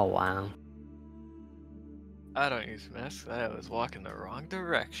 Oh wow. I don't use masks. I was walking the wrong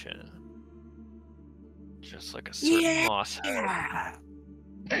direction. Just like a certain moss head.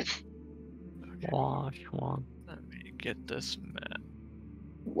 Okay, Wash one. let me get this map.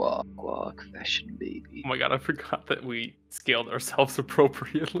 Walk, fashion baby. Oh my god, I forgot that we scaled ourselves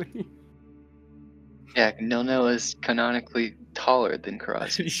appropriately. Yeah, no is canonically taller than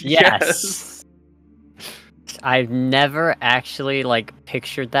Karazi. Yes. I've never actually like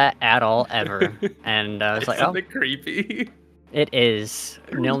pictured that at all ever, and I was like, Isn't oh, it creepy? it is.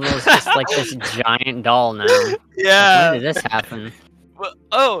 Nilno's just like this giant doll now. Like, Yeah. when did this happen? Well,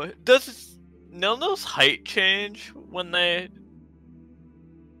 oh, does Nilno's height change when they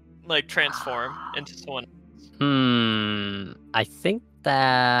like transform into someone? I think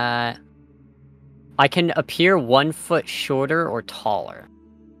that I can appear 1 foot shorter or taller.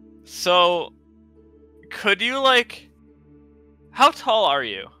 So, could you like? How tall are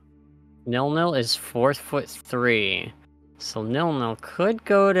you? Nilno is 4'3", so Nilno could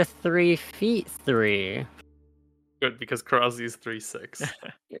go to 3 feet 3. Good, because Krosi's 3'6".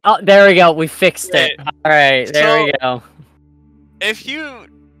 Oh, there we go. We fixed it. Wait, All right, there we go. If you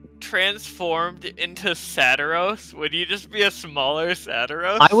transformed into Satiros, would you just be a smaller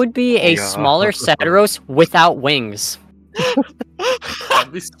Satiros? I would be a Yeah. smaller Satiros without wings.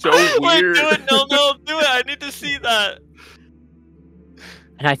 That'd be so Wait, weird. do it! No, do it! I need to see that.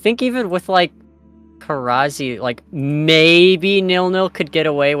 And I think even with like Karazi, like maybe Nilnil could get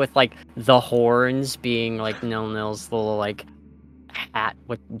away with like the horns being like Nilnil's little like hat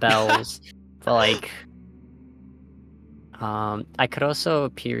with bells. But like I could also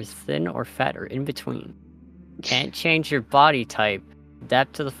appear thin or fat or in between. Can't change your body type.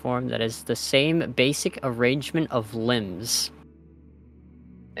 Adapt to the form that is the same basic arrangement of limbs.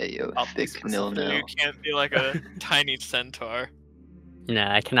 Hey yo, I'll be thick specific. nil You no. can't be like a tiny centaur.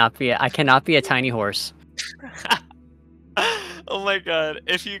 Nah, I cannot be a tiny horse. Oh my god!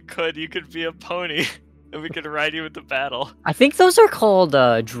 If you could be a pony, and we could ride you into battle. I think those are called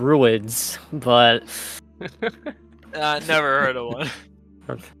druids, but Never heard of one.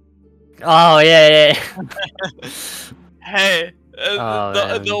 oh yeah. Hey, Oh,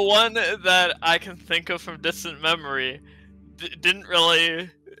 man. the one that I can think of from distant memory didn't really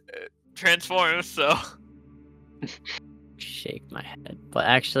transform, so. Shake my head. But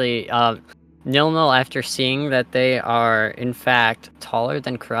actually, Nilnil, after seeing that they are in fact taller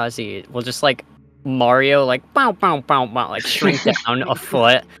than Karazi, will just like Mario, like bow, like shrink down a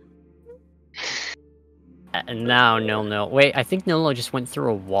foot. And now Nilnil. Wait, I think Nilnil just went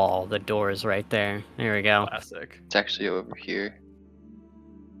through a wall. The door is right there. There we go. Classic. It's actually over here.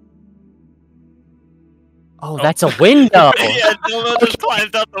 Oh, that's a window. Yeah, Nilma just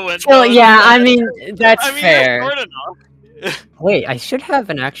climbs out the window. Well, yeah, I mean that's I mean, fair. you're short enough. Wait, I should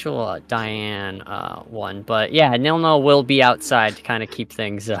have an actual Diane one, but yeah, Nilno will be outside to kind of keep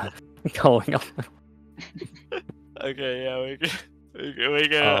things going on. Okay, yeah, we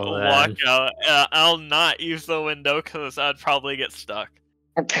can Oh, walk man. out. I'll not use the window because I'd probably get stuck.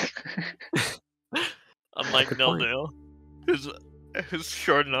 Unlike Good point. Nil, who's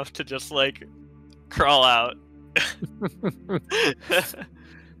short enough to just like crawl out.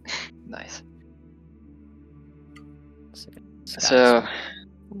 Nice. Scott. So,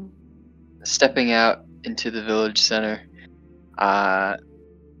 stepping out into the village center,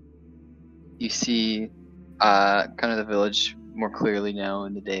 you see kind of the village more clearly now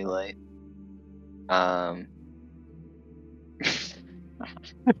in the daylight.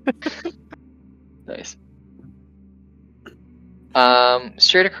 Nice.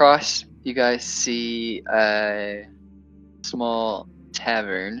 Straight across, you guys see a small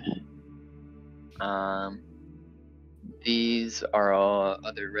tavern. These are all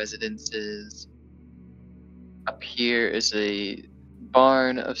other residences. Up here is a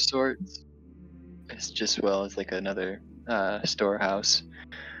barn of sorts. It's just well as like another storehouse.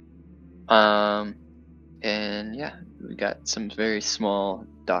 And yeah, we got some very small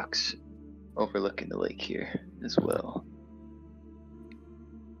docks overlooking the lake here as well.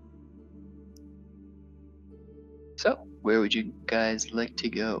 So, where would you guys like to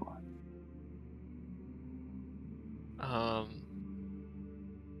go? Well,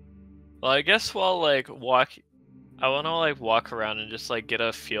 I guess while like I want to like walk around and just like get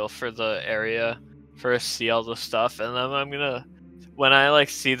a feel for the area, first see all the stuff, and then I'm gonna, when I like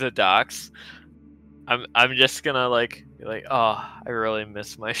see the docks, I'm just gonna like be like, oh, I really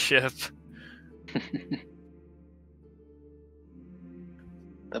miss my ship.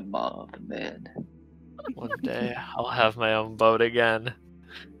 The Maw of the Man. One day I'll have my own boat again.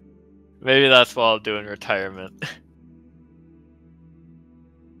 Maybe that's what I'll do in retirement.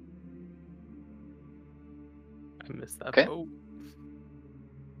 I missed that Okay. boat.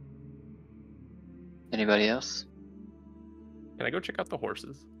 Anybody else? Can I go check out the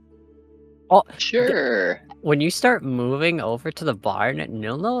horses? Oh, Sure. when you start moving over to the barn,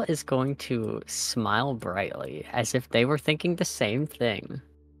 Nilno is going to smile brightly, as if they were thinking the same thing.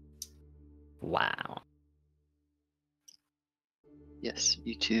 Wow. Yes,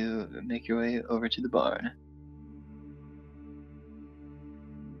 you two make your way over to the barn.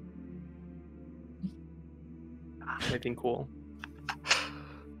 Anything cool?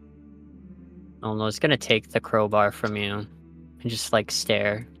 Oh no, it's gonna take the crowbar from you and just like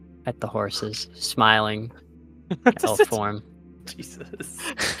stare at the horses, smiling elf form. Jesus.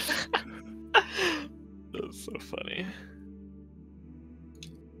 That's so funny.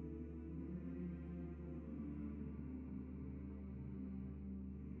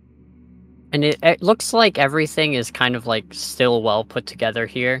 And it looks like everything is kind of like still well put together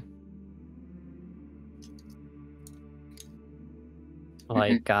here.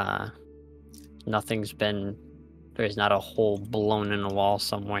 Like, nothing's been... There's not a hole blown in the wall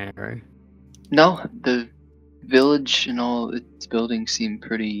somewhere. No, the village and all its buildings seem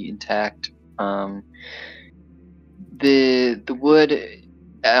pretty intact. The wood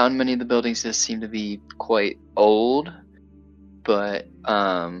on many of the buildings does seem to be quite old, but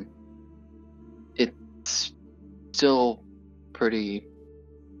it's still pretty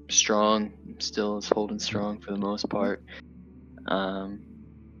strong. Still is holding strong for the most part.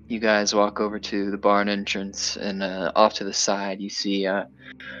 You guys walk over to the barn entrance, and off to the side you see a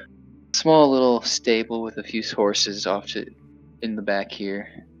small little stable with a few horses in the back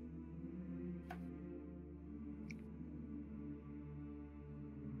here.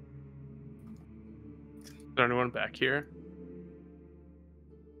 Is there anyone back here?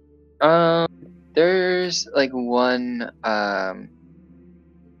 There's like one guy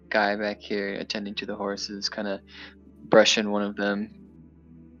back here attending to the horses, kind of brushing one of them.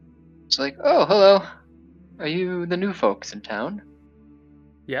 It's like, oh, hello. Are you the new folks in town?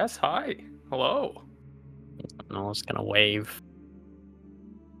 Yes, hi. Hello. No one's gonna wave.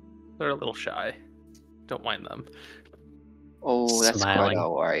 They're a little shy. Don't mind them. Oh, that's Smiling. quite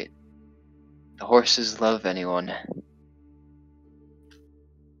alright. The horses love anyone.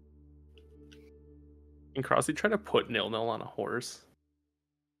 Can Crosby try to put Nil-Nil on a horse?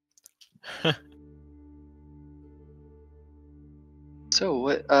 So,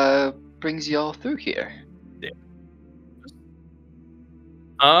 what brings you all through here? We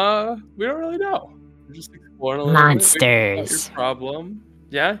don't really know. We're just exploring a little bit. Monsters. Your problem.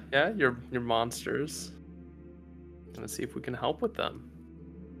 Yeah, your monsters. Gonna see if we can help with them.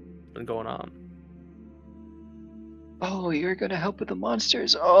 What's been going on? Oh, you're gonna help with the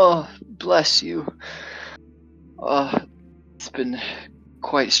monsters? Oh, bless you. Oh, it's been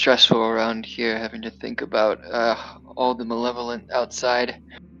quite stressful around here having to think about all the malevolent outside.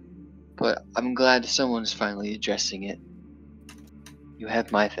 But I'm glad someone's finally addressing it. You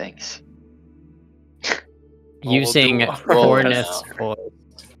have my thanks. Using Well, Corneth's voice.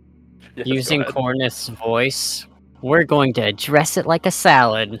 Yes, Using go ahead. Corneth's voice, we're going to dress it like a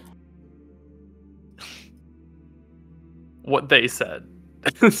salad. What they said.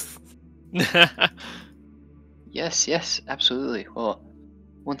 Yes, absolutely. Well,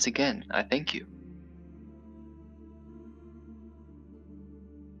 once again, I thank you.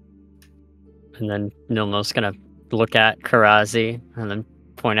 And then Nilno's gonna look at Karazi and then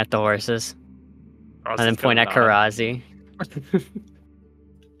point at the horses. And then point at Karazi.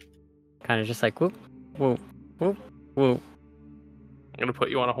 Kind of just like whoop, whoop, whoop, whoop. I'm gonna put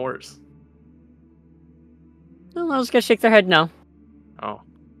you on a horse. Nilno's gonna shake their head no. Oh.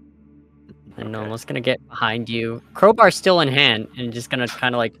 And Okay. Nilno's gonna get behind you. Crowbar's still in hand and just gonna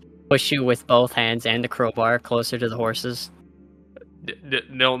kind of like push you with both hands and the crowbar closer to the horses.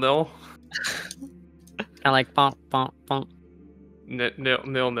 Nil-Nil. Kind of like bump, bump, bump.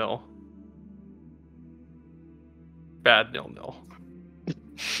 Nil-Nil. Bad Nil-Nil.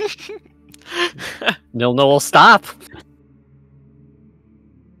 Nilno will stop.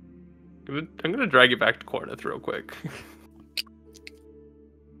 I'm gonna drag you back to Corneth real quick.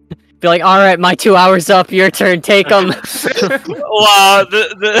 Be like, all right, my 2 hours up. Your turn. Take them. Wow,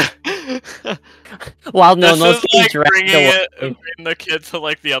 While this Nilno's is getting like dragged away. bringing the kid to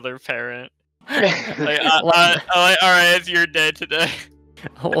like the other parent. Like, all right, it's your day today.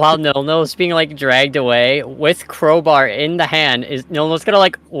 While Nilno's being like dragged away with crowbar in the hand, is Nilno's gonna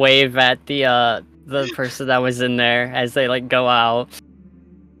like wave at the person that was in there as they like go out.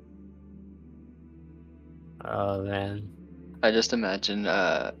 Oh man. I just imagine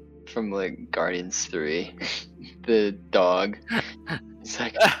from like Guardians 3, the dog. It's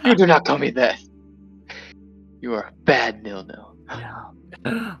like, you do not call me that. You are bad, Nil-Nil.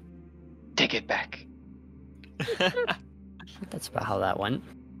 No. Take it back. That's about how that went.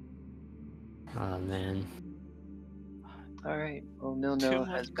 Oh man. Alright, well, Too Nil-Nil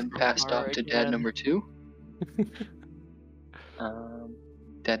much has been passed crowbar off to again. dad number 2.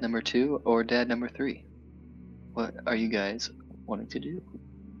 Dad number 2 or dad number 3? What are you guys wanting to do?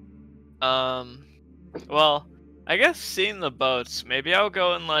 Well, I guess seeing the boats, maybe I'll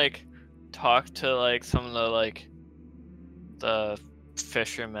go and like talk to like some of the like the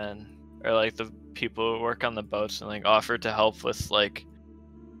fishermen or like the people who work on the boats and like offer to help with like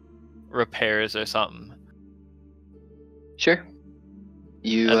repairs or something. Sure.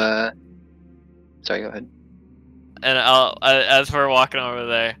 You, And- sorry, go ahead. And as we're walking over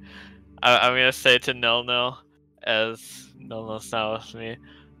there, I'm gonna say to Nil Nil, as Nil Nil's not with me,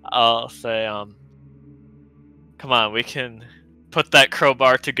 I'll say, come on, we can put that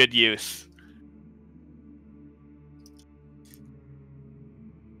crowbar to good use.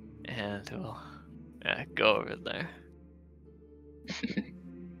 And we'll go over there.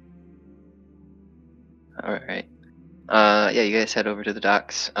 Alright. Yeah, you guys head over to the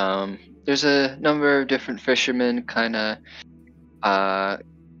docks. There's a number of different fishermen kind of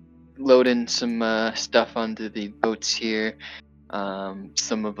loading some stuff onto the boats here.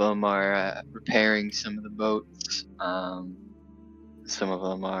 Some of them are repairing some of the boats. Some of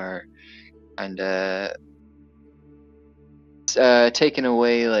them are kind of taking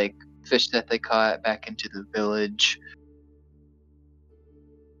away like fish that they caught back into the village.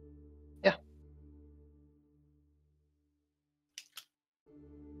 Yeah.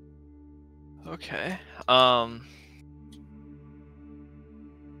 Okay. I'm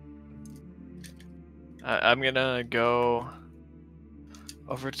gonna go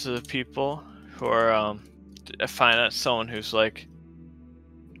over to the people who are find out someone who's like,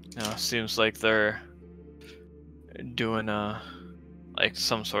 seems like they're doing like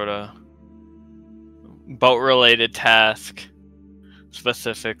some sort of boat related task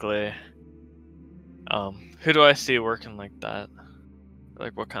specifically. Who do I see working like that?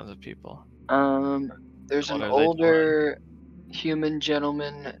 Like what kinds of people? There's What an are they older human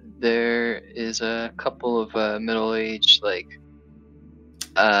gentleman. There is a couple of middle-aged like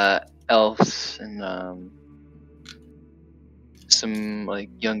elves and some like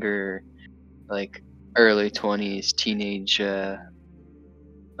younger, like early 20s teenage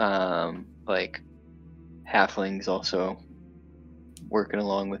like halflings also working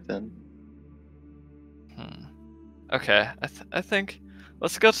along with them. Okay, I think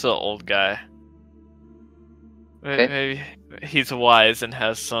let's go to the old guy. Okay. Maybe he's wise and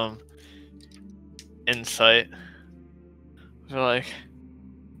has some insight. We're like,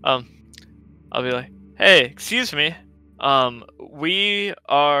 I'll be like, hey, excuse me, we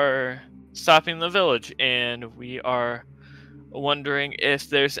are stopping the village and we are wondering if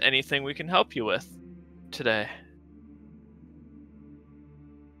there's anything we can help you with today.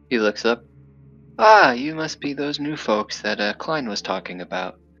 He looks up. Ah, you must be those new folks that Klein was talking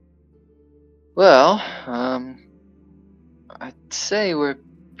about. Well, I'd say we're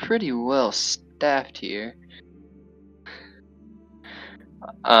pretty well staffed here.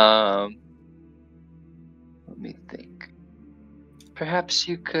 Let me think. Perhaps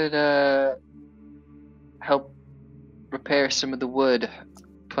you could help repair some of the wood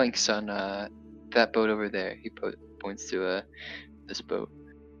planks on that boat over there. He points to this boat.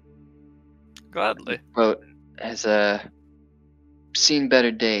 Gladly. Boat has seen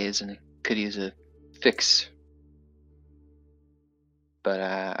better days and it could use a fix. But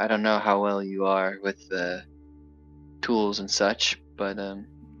I don't know how well you are with tools and such. But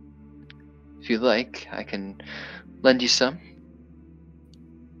if you like, I can lend you some.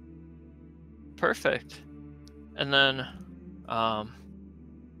 Perfect. And then, a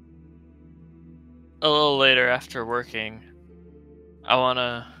little later after working, I want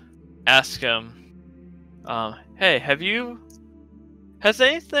to ask him, hey, has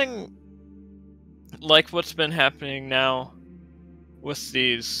anything like what's been happening now with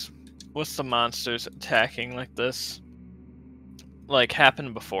the monsters attacking like this, like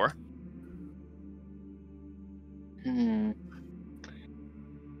happened before?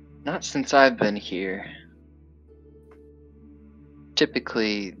 Not since I've been here.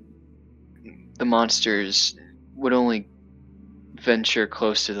 Typically, the monsters would only venture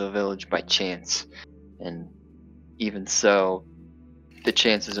close to the village by chance, and even so, the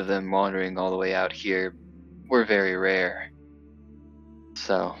chances of them wandering all the way out here were very rare.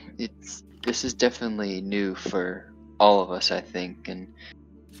 So this is definitely new for all of us, I think, and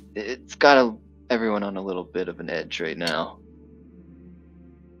it's got everyone on a little bit of an edge right now.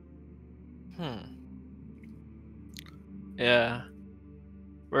 Yeah.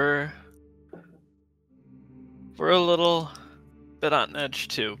 We're a little bit on edge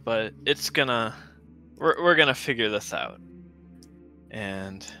too, but we're gonna figure this out.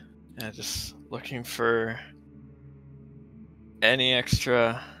 And just looking for any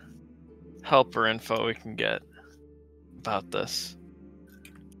extra help or info we can get about this.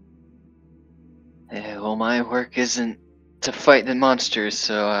 Yeah, well, my work isn't to fight the monsters,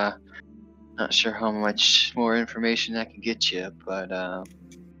 so Not sure how much more information I can get you, but I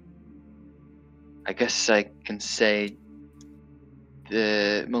guess I can say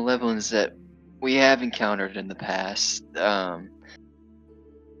the malevolence that we have encountered in the past,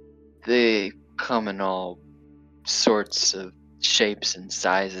 they come in all sorts of shapes and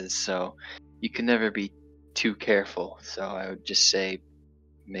sizes, so you can never be too careful. So I would just say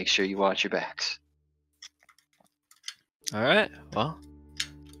make sure you watch your backs. All right. Well,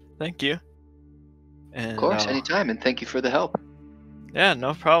 thank you. And Of course, anytime, and thank you for the help. yeah,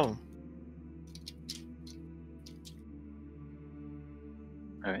 no problem.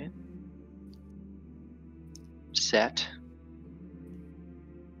 All right. Set.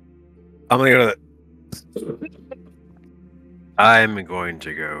 I'm gonna go to I'm going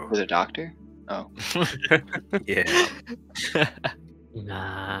to go. For the doctor? Oh. Yeah.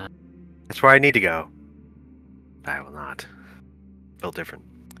 Nah. That's where I need to go. I will not. Built different.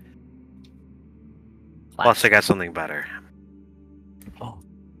 Plus, I got something better. Oh.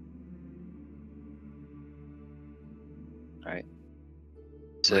 Alright.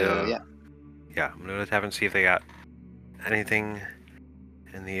 So, yeah. Yeah, I'm gonna go to the tavern and see if they got anything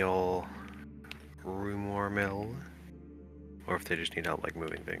in the old rumor mill. Or if they just need help, like,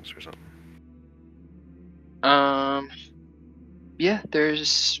 moving things or something. Yeah,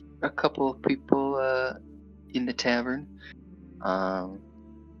 there's a couple of people, in the tavern.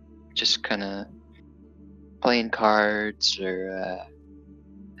 Just kind of playing cards or,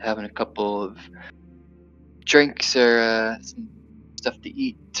 having a couple of drinks or, some stuff to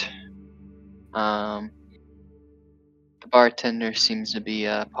eat. The bartender seems to be,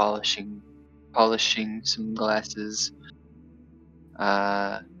 polishing some glasses.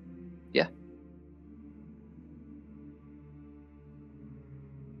 Yeah.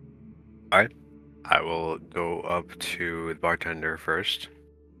 Alright. I will go up to the bartender first.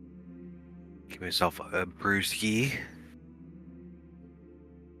 Give myself a brewski.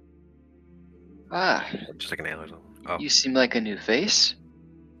 Just like an ale or something. Oh. You seem like a new face.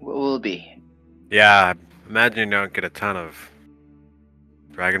 What will it be? Yeah, imagine you don't get a ton of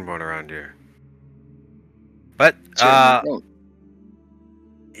Dragonborn around here. But, Certainly don't.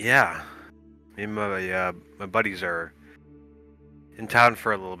 yeah. Me and my buddies are in town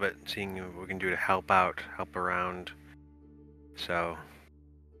for a little bit, seeing what we can do to help around. So,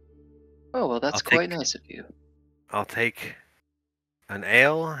 Oh, well, that's I'll quite take- nice of you. I'll take an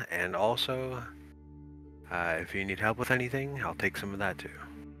ale, and also, if you need help with anything, I'll take some of that too.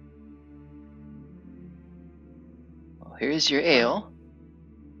 Well, here's your ale.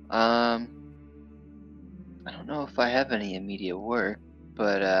 I don't know if I have any immediate work,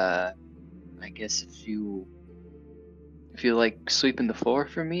 but I guess if you like sweeping the floor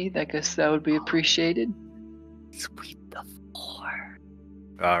for me, I guess that would be appreciated. Sweep the floor.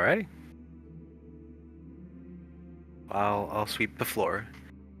 Alrighty. I'll sweep the floor,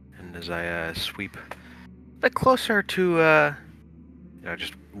 and as I sweep a bit closer to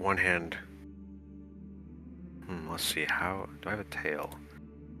just one hand. Let's see, how do I have a tail?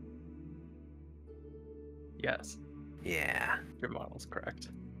 Yes, Yeah. your model's correct.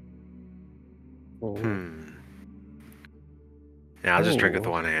 Yeah, I'll just drink with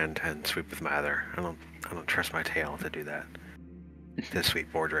Ooh. one hand and sweep with my other. I don't trust my tail to do that. To sweep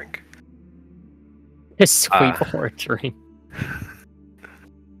or drink. Sweep or drink.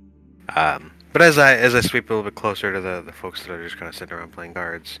 But as I sweep a little bit closer to the folks that are just kind of sitting around playing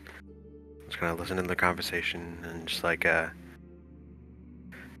cards, just kind of listening to the conversation and just like howdy.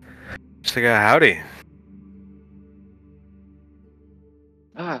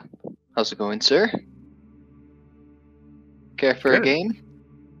 How's it going, sir? Care for a Good. game?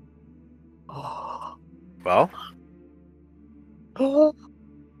 Well,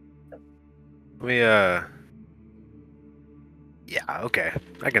 we yeah, okay,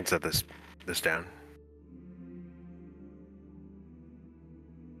 I can set this down.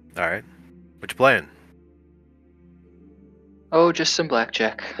 All right, what you playing? Oh, just some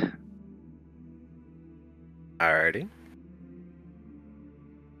blackjack. Alrighty.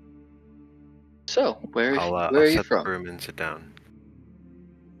 So, where I'll are you set from? the room and sit down.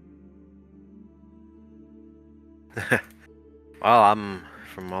 Well, I'm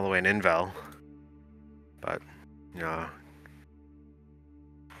from all the way in Invel, but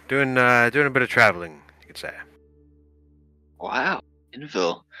doing a bit of traveling, you could say. Wow,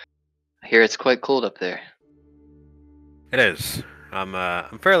 Inville. I hear it's quite cold up there. It is. I'm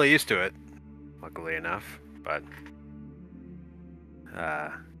fairly used to it, luckily enough, but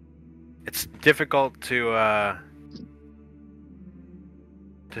it's difficult to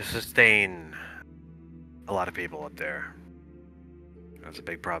sustain a lot of people up there. That's a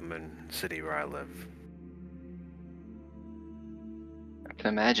big problem in the city where I live. I can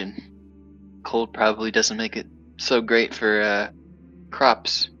imagine. Cold probably doesn't make it so great for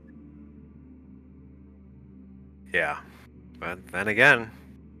crops. Yeah, but then again,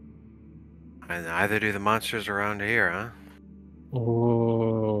 and neither do the monsters around here, huh?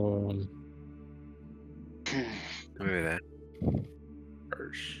 Oh. Maybe that.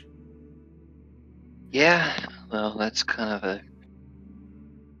 Harsh. Yeah, well, that's kind of a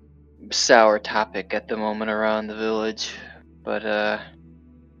sour topic at the moment around the village. But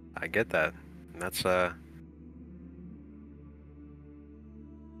I get that. And that's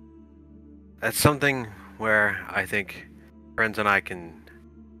something where I think friends and I can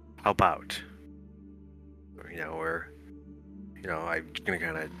help out. I'm gonna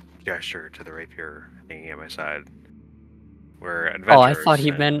kind of gesture to the rapier hanging at my side. We're adventurers. Oh, I thought he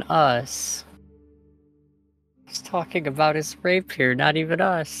and- meant us. He's talking about his rapier, not even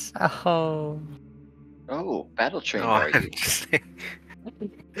us. Oh. oh, battle trained No, are you? I'm just saying.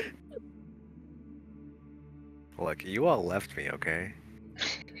 Look, you all left me, okay?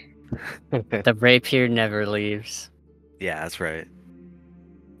 The rapier never leaves. Yeah, that's right.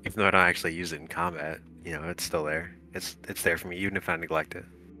 Even though I don't actually use it in combat, it's still there. It's there for me, even if I neglect it.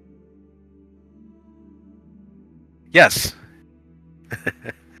 Yes.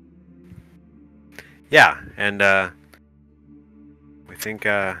 Yeah, and we think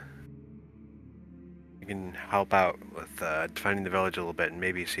we can help out with finding the village a little bit, and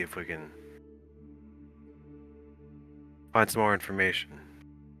maybe see if we can find some more information,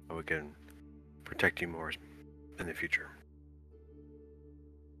 so we can protect you more in the future.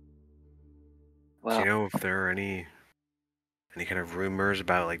 Do Well, you know if there are any kind of rumors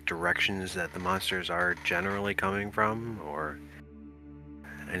about like directions that the monsters are generally coming from, or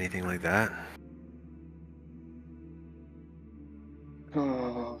anything like that?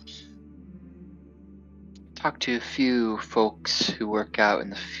 oh, talked to a few folks who work out in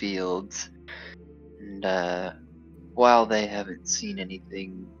the fields, and while they haven't seen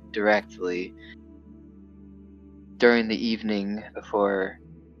anything directly, during the evening before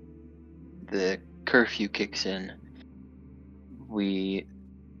the curfew kicks in,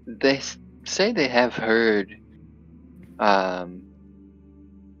 they say they have heard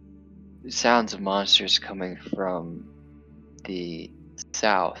sounds of monsters coming from the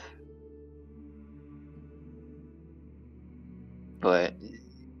south, but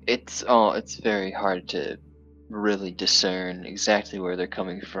it's very hard to really discern exactly where they're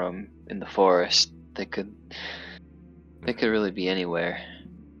coming from in the forest. They could really be anywhere,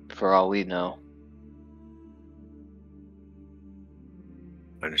 for all we know.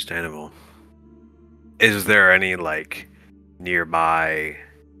 Understandable. Is there any like nearby,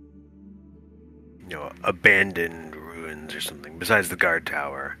 abandoned ruins or something besides the guard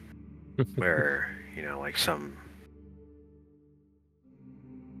tower, where like something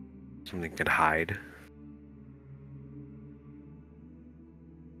could hide?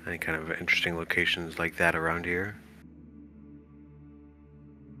 Any kind of interesting locations like that around here?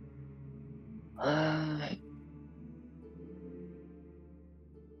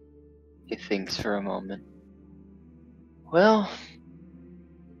 He thinks for a moment. Well,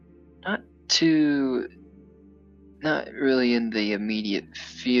 not really in the immediate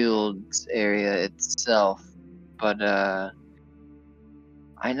fields area itself, but I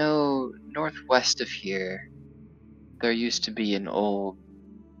know northwest of here there used to be an old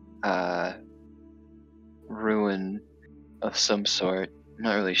ruin of some sort. I'm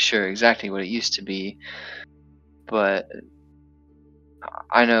not really sure exactly what it used to be, but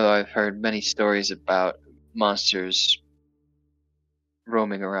I know I've heard many stories about monsters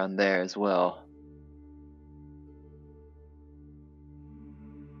roaming around there as well.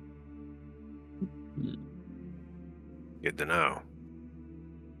 Good to know.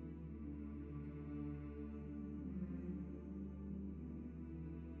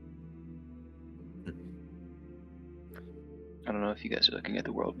 I don't know if you guys are looking at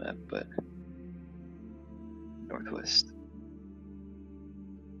the world map, but northwest.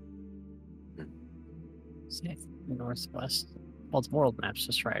 See, northwest. Well, the world map's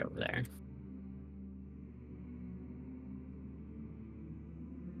just right over there.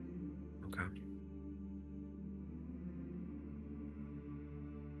 Okay.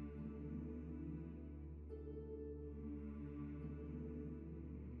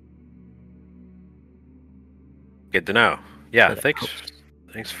 Good to know. Yeah, Good.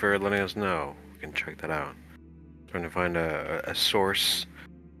 thanks for letting us know. We can check that out. Trying to find a source,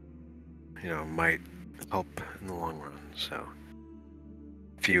 might help in the long run. So,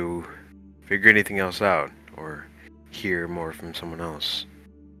 if you figure anything else out, or hear more from someone else,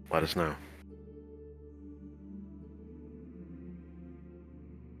 let us know.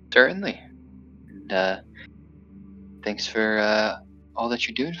 Certainly. And thanks for all that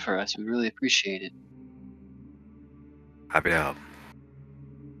you're doing for us. We really appreciate it. Happy to help.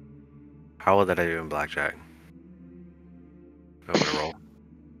 How well did I do in blackjack? I'm gonna roll.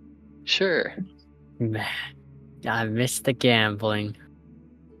 Sure. Man, I missed the gambling.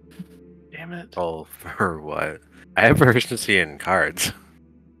 Damn it. Roll for what? I have proficiency in cards.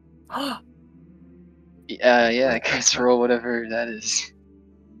 Yeah, I guess roll whatever that is.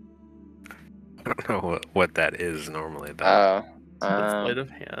 I don't know what that is normally, though. Oh. That's sleight of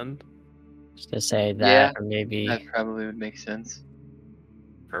hand. Just to say that, Yeah, or maybe. that probably would make sense.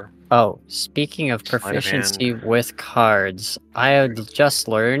 Sure. Oh, speaking of Sleight of proficiency hand. with cards, I had just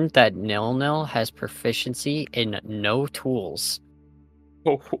learned that Nil has proficiency in no tools.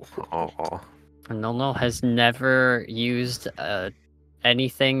 Oh. Nil has never used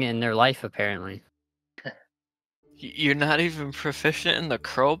anything in their life, apparently. You're not even proficient in the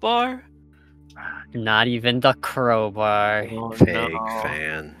crowbar? Not even the crowbar. Oh, Fake no.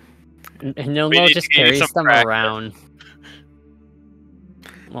 fan. Nil We need just to give you carries some them practice. around.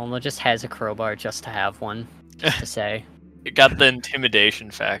 Nil just has a crowbar just to have one, just to say. It got the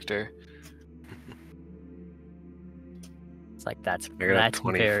intimidation factor. It's like that's I got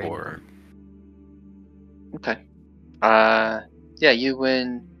a very 24. Okay. Yeah, you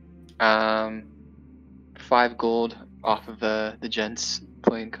win 5 gold off of the gents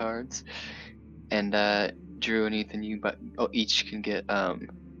playing cards, and Drew and Ethan, you each can get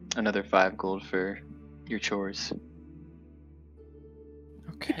another 5 gold for your chores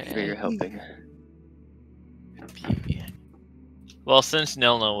for your Okay. helping. Well, since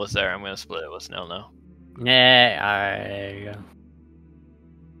Nilno was there, I'm gonna split it with Nilno. Yeah,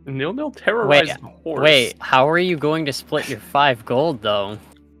 Nil terrorized the horse. Wait, how are you going to split your 5 gold though?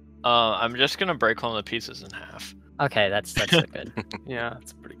 I'm just gonna break one of the pieces in half. Okay, that's a good. Yeah,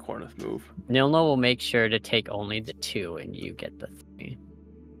 it's a pretty Corneth move. Nilno will make sure to take only the 2 and you get the 3.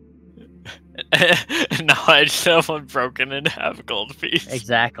 Now I just have one broken in half gold piece.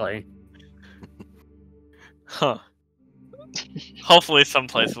 Exactly. Huh. Hopefully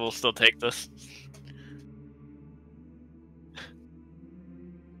someplace will still take this.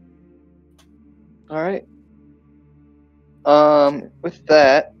 All right. With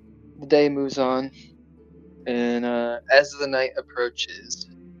that, the day moves on, and as the night approaches,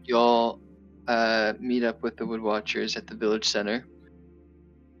 you all meet up with the Wood Watchers at the village center,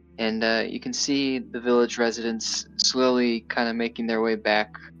 and you can see the village residents slowly kind of making their way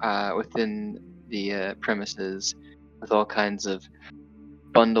back within the premises with all kinds of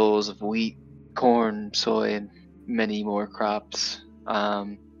bundles of wheat, corn, soy, and many more crops.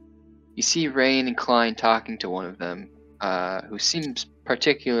 You see Rain and Klein talking to one of them, who seems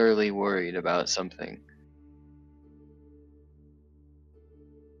particularly worried about something.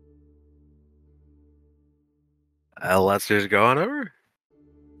 Let's just go on over.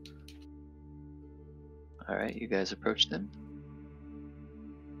 Alright, you guys approach them.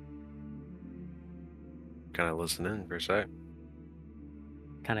 Kind of listen in for a sec.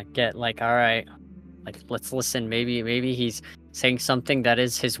 Kind of get like, all right, like let's listen. Maybe he's saying something that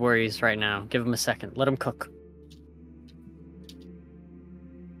is his worries right now. Give him a second. Let him cook.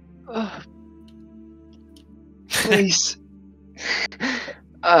 Please.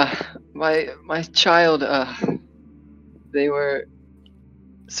 My child, they were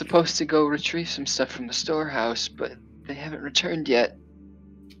supposed to go retrieve some stuff from the storehouse, but they haven't returned yet.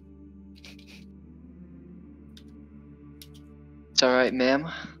 It's alright, ma'am.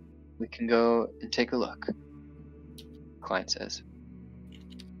 We can go and take a look, Klein says.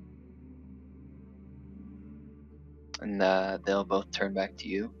 And they'll both turn back to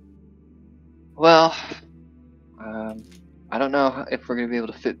you. Well, I don't know if we're going to be able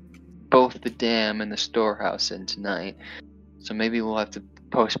to fit both the dam and the storehouse in tonight. So maybe we'll have to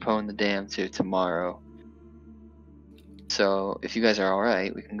postpone the dam to tomorrow. So if you guys are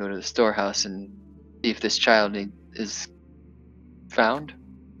alright, we can go to the storehouse and see if this child is found.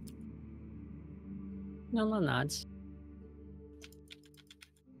 No nods.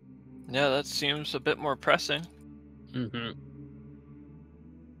 Yeah, that seems a bit more pressing. Mm-hmm.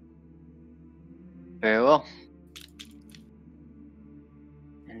 Very well.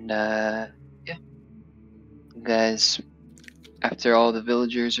 And yeah, you guys, after all the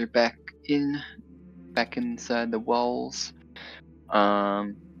villagers are back inside the walls,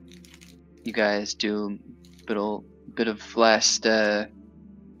 you guys do a bit of last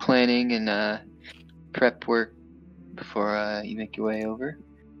planning and prep work before you make your way over.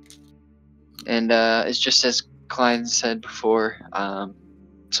 And it's just as Klein said before,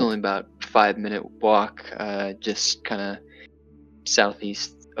 it's only about a 5-minute walk, just kind of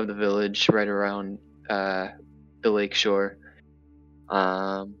southeast of the village, right around the lake shore.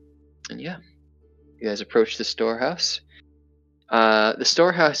 And yeah, you guys approach the storehouse. The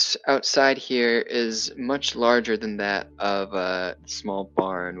storehouse outside here is much larger than that of a small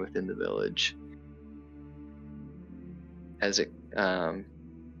barn within the village, as it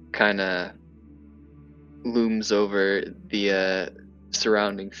kind of looms over the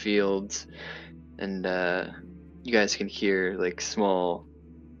surrounding fields, and you guys can hear like small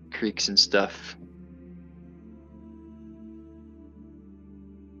creaks and stuff.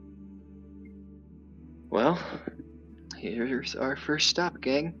 Well, here's our first stop,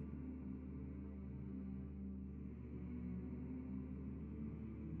 gang.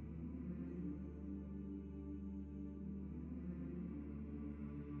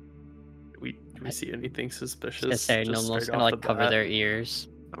 Do we see anything suspicious? Just say just Nomlo's straight gonna off like the cover bat? their ears.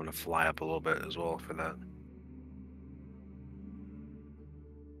 I'm gonna fly up a little bit as well for that.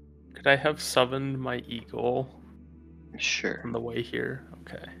 Could I have summoned my eagle Sure. on the way here?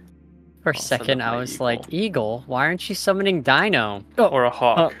 Okay. For a I'll send second, up I my was eagle. like, Eagle? Why aren't you summoning Dino? Oh, Or a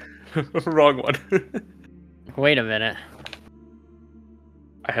hawk. Wrong one. wait a minute.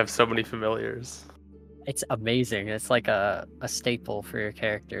 I have so many familiars. It's amazing. It's like a staple for your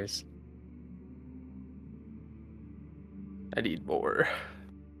characters. I need more.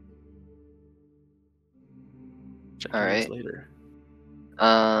 Check All these right. later.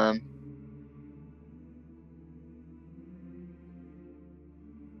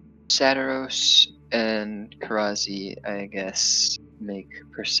 Satiros and Karazi, I guess, make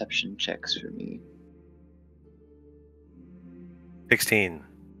perception checks for me. 16.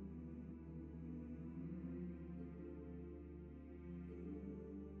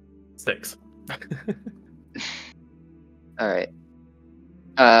 Six. All right.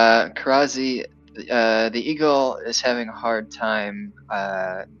 Karazi, the eagle is having a hard time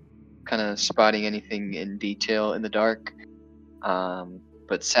kind of spotting anything in detail in the dark.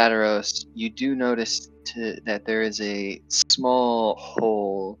 But Satiros, you do notice that there is a small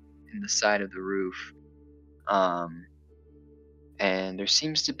hole in the side of the roof. And there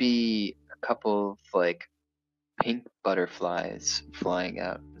seems to be a couple of like pink butterflies flying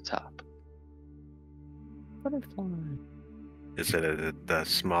out the top. Butterfly. Is it the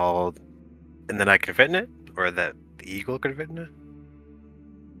small, and then I can fit in it, or that the eagle could fit in it?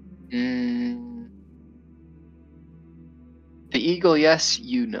 The eagle, yes,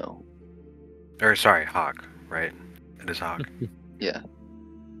 you know. Or sorry, hawk, right? It is hawk. Yeah.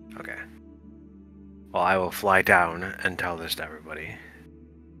 Okay. Well, I will fly down and tell this to everybody,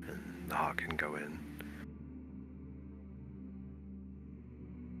 and the hawk can go in.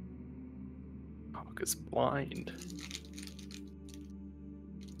 Hawk is blind.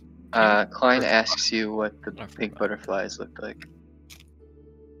 Klein asks you what the I pink forgot. butterflies look like.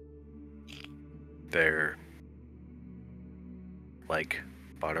 They're like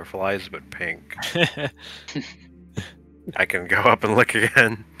butterflies, but pink. I can go up and look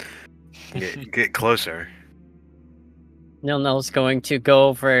again. Get closer. Nilno's going to go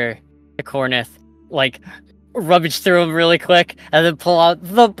over to Cornith, like, rummage through him really quick, and then pull out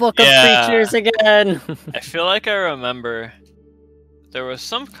the Book of Yeah. Creatures again. I feel like I remember there was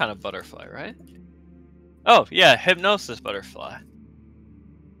some kind of butterfly, right? Oh, yeah, hypnosis butterfly.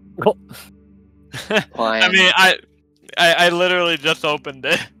 Oh, Klein, I mean, I literally just opened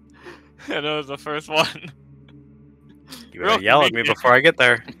it, and it was the first one. You better yell at me before I get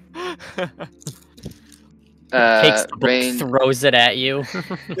there. takes the book, Rain, throws it at you.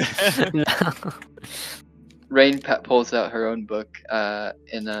 Rain pulls out her own book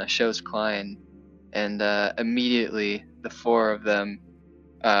and shows Klein, and immediately the four of them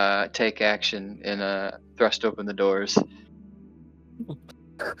take action and thrust open the doors.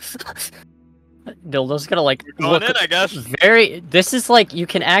 Dildo's gonna like Going look in, I guess. very. This is like you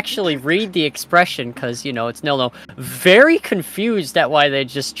can actually read the expression because you know it's Nilno. Very confused at why they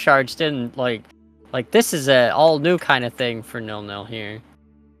just charged in. Like this is a all new kind of thing for Nilno here.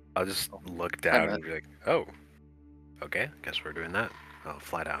 I'll just look down and be like, oh, okay, guess we're doing that. I'll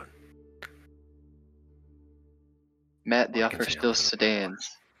fly down. Matt, the I can offer see still how it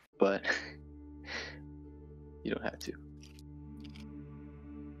stands, but you don't have to.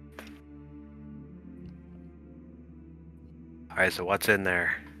 Alright, so what's in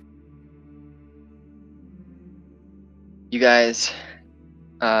there? You guys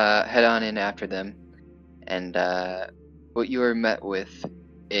head on in after them, and what you are met with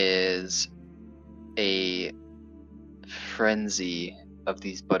is a frenzy of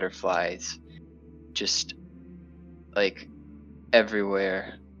these butterflies just like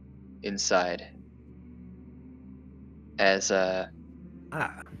everywhere inside. As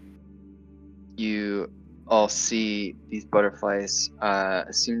you all see these butterflies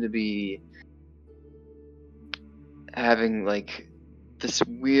seem to be having like this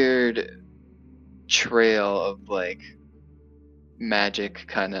weird trail of like magic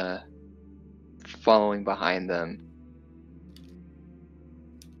kind of following behind them.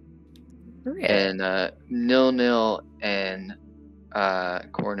 Really? And Nil and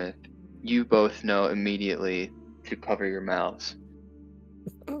Cornith, you both know immediately to cover your mouths.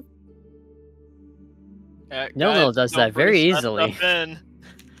 Nil does that very easily.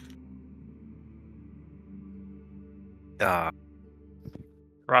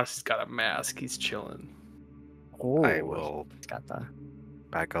 Rossi's got a mask. He's chilling. Oh, I will it's got the.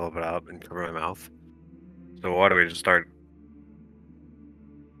 back a little bit up and cover my mouth. So why do we just start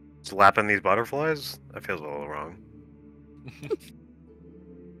slapping these butterflies? That feels a little wrong.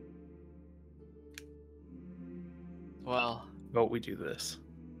 Well, But we do this.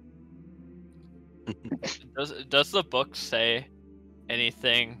 does the book say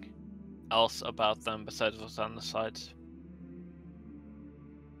anything else about them besides what's on the sides?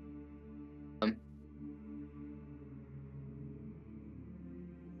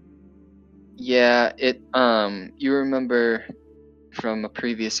 Yeah, it you remember from a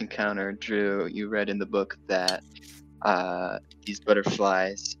previous encounter, Drew, you read in the book that these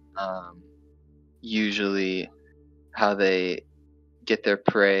butterflies usually how they get their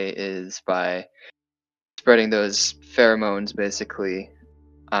prey is by spreading those pheromones basically,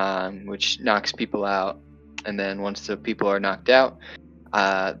 which knocks people out, and then once the people are knocked out,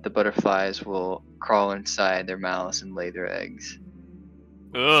 the butterflies will crawl inside their mouths and lay their eggs.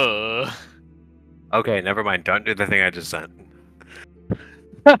 Ugh. Okay, never mind. Don't do the thing I just sent.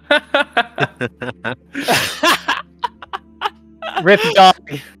 Rip dog.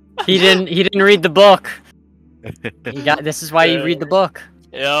 He didn't read the book. This is why you read the book.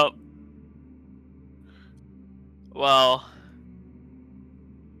 Yep. Well,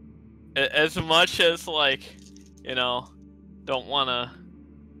 as much as like, don't want to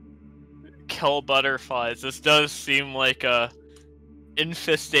kill butterflies, this does seem like a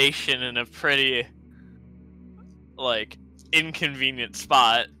infestation in a pretty like inconvenient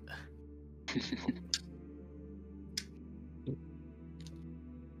spot.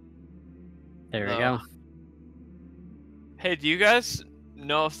 There we go. Hey, do you guys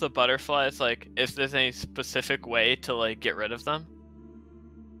know if the butterflies, like, if there's any specific way to, like, get rid of them?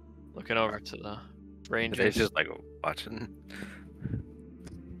 Looking over to the rangers. It's just like watching.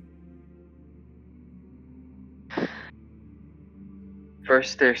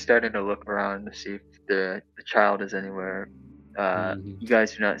 First, they're starting to look around to see if the child is anywhere. You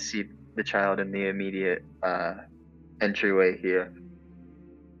guys do not see the child in the immediate entryway here.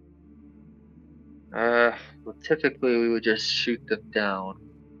 Well, typically we would just shoot them down,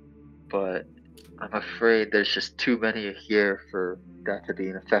 but I'm afraid there's just too many here for that to be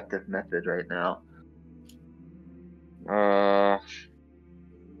an effective method right now.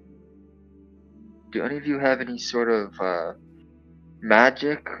 Do any of you have any sort of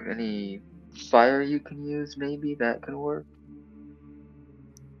magic? Any fire you can use, maybe, that can work?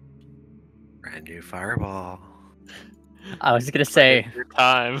 Brand new fireball. I was gonna say Your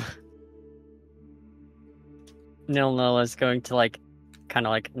time. Nil is going to kind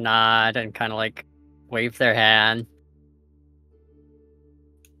of nod and kind of wave their hand.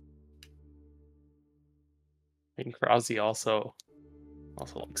 And Krasi also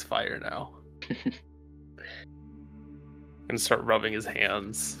likes fire now. And start rubbing his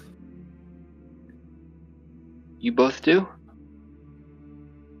hands. You both do?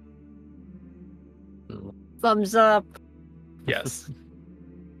 Thumbs up. Yes.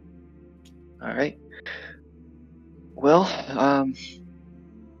 All right. Well,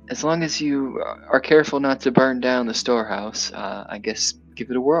 as long as you are careful not to burn down the storehouse, I guess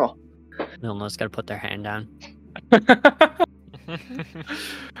give it a whirl. Milno's got to put their hand down.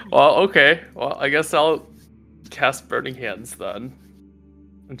 Well, okay. Well, I guess I'll cast Burning Hands then.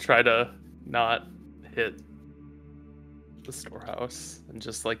 And try to not hit the storehouse. And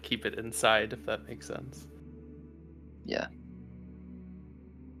just, keep it inside, if that makes sense. Yeah.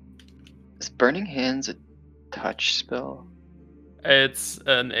 Is Burning Hands a touch spell? It's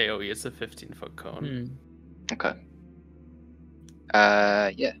an AoE. It's a 15-foot cone. Okay.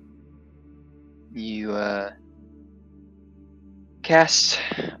 Yeah. You, cast,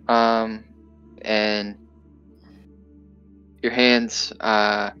 and your hands,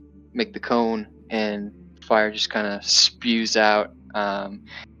 make the cone, and fire just kind of spews out, and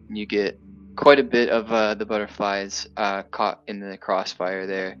you get quite a bit of the butterflies caught in the crossfire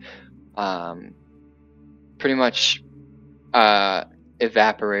there. Pretty much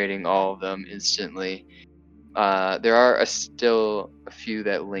evaporating all of them instantly. There are still a few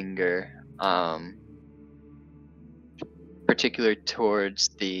that linger, particularly towards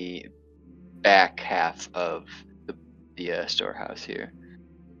the back half of the storehouse here.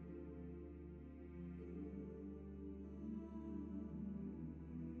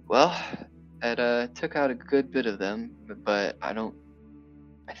 Well, that took out a good bit of them, but I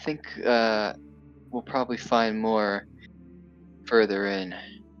think we'll probably find more further in.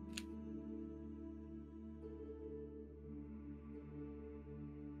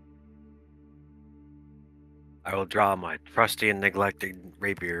 I will draw my trusty and neglected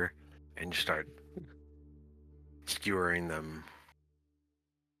rapier and start skewering them.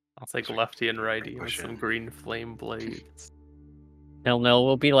 I'll take lefty and righty with Push some in. green flame blades. Nil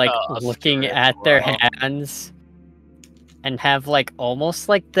will be like I'll looking skewer it at as their well. hands and have like almost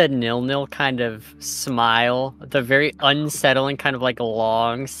like the Nil kind of smile, the very unsettling kind of like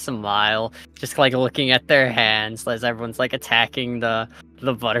long smile, just like looking at their hands as everyone's like attacking the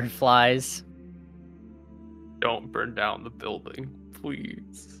butterflies. Don't burn down the building,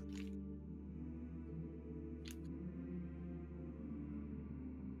 please.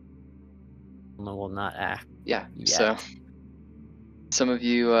 Nil will not act. Yeah, Yeah. so some of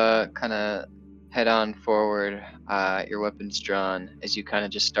you kind of head on forward, your weapons drawn, as you kind of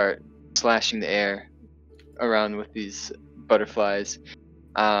just start slashing the air around with these butterflies.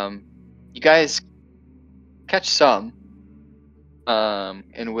 You guys catch some,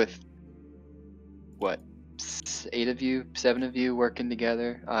 and with what, 7 of you working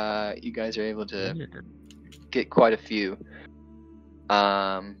together, you guys are able to get quite a few.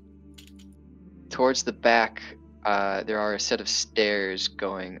 Towards the back, there are a set of stairs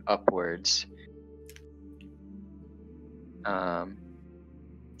going upwards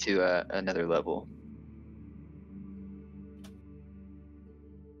to another level.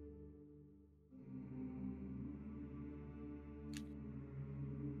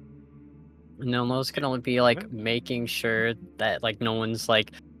 Nil's gonna be like making sure that like no one's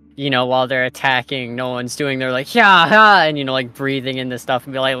like, while they're attacking, no one's doing their like yeah, and like breathing in this stuff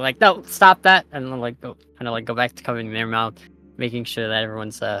and be like no, stop that, and then like go back to covering their mouth, making sure that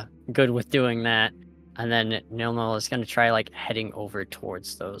everyone's good with doing that, and then Nil is gonna try like heading over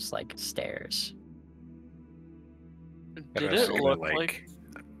towards those like stairs. Did it look like?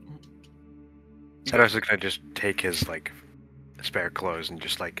 Sadov's gonna just take his like spare clothes and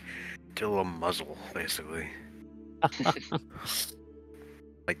just like do a little muzzle, basically.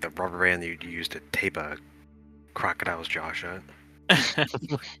 Like the rubber band that you'd use to tape a crocodile's jaw shut.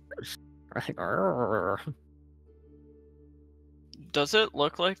 Does it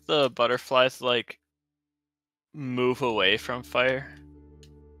look like the butterflies like move away from fire?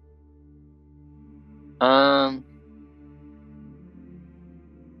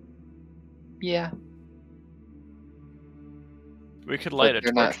 Yeah, We could light a but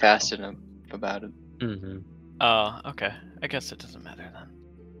they're torch. not fast enough about it. Mm-hmm. Oh, okay. I guess it doesn't matter then.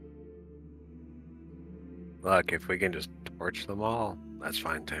 Look, if we can just torch them all, that's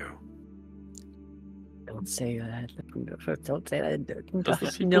fine too. Don't say that. Don't say that. Does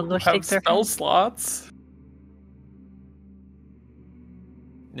the people who have spell slots?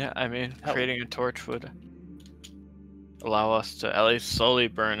 Yeah, I mean, Hell. creating a torch would allow us to at least slowly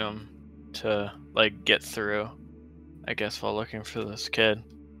burn them to like get through. I guess while looking for this kid.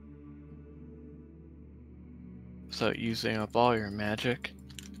 So using up all your magic.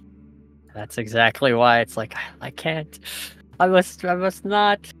 That's exactly why it's like I can't. I must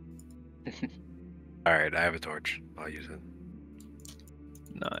not. Alright, I have a torch. I'll use it.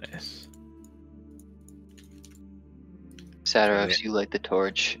 Nice. Sadarovs, you light the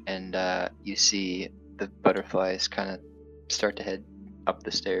torch, and you see the butterflies kind of start to head up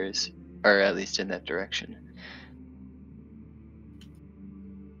the stairs, or at least in that direction.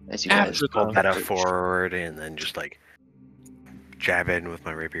 As you guys Just pull that up forward and then just like jab in with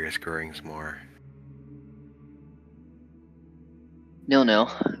my rapier skewering some more.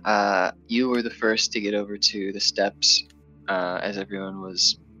 Nil. You were the first to get over to the steps as everyone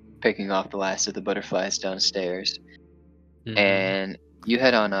was picking off the last of the butterflies downstairs. Mhm. And you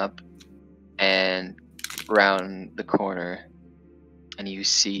head on up and round the corner, and you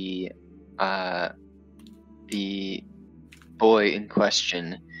see the boy in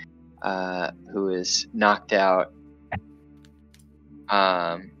question who is knocked out.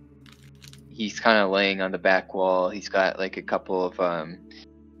 He's kind of laying on the back wall. He's got like a couple of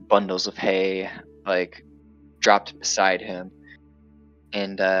bundles of hay like dropped beside him,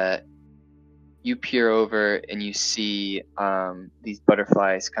 and you peer over and you see these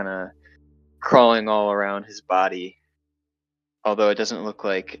butterflies kind of crawling all around his body, although it doesn't look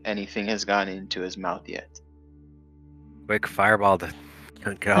like anything has gone into his mouth yet. Quick fireball to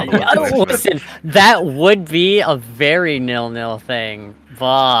get all the I don't ones. listen. That would be a very nil thing,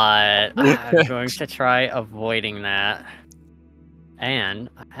 but I'm going to try avoiding that. And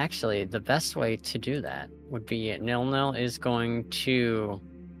actually, the best way to do that would be nil is going to,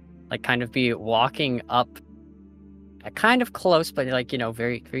 like, kind of be walking up, kind of close, but like, you know,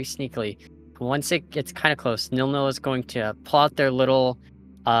 very very sneakily. Once it gets kind of close, nil is going to pull out their little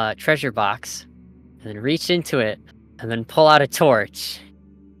treasure box, and then reach into it, and then pull out a torch.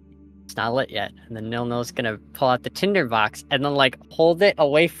 It's not lit yet. And then nil's gonna pull out the tinder box and then like hold it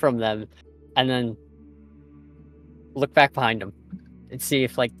away from them, and then look back behind them and see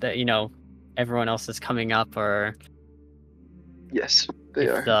if like the everyone else is coming up, or Yes, they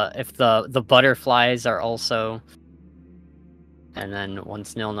are. if the butterflies are also. And then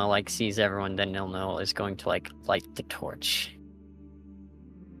once Nil like sees everyone, then Nil is going to like light the torch.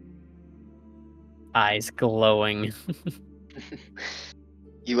 Eyes glowing.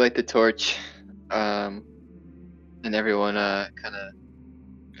 You light the torch, and everyone kind of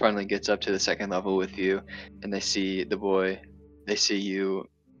finally gets up to the second level with you, and they see the boy, they see you.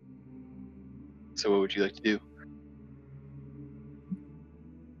 So what would you like to do?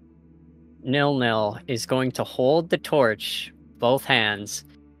 Nil is going to hold the torch, both hands,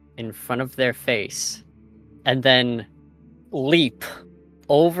 in front of their face, and then leap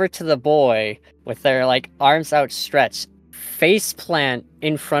over to the boy with their like arms outstretched, face plant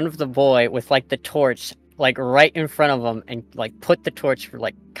in front of the boy with like the torch like right in front of him, and like put the torch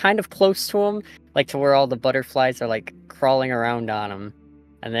like kind of close to him, like to where all the butterflies are like crawling around on him,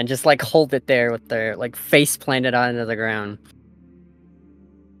 and then just like hold it there with their like face planted onto the ground.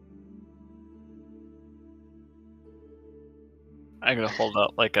 I'm gonna hold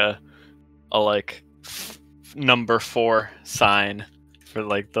up like a like number 4 sign for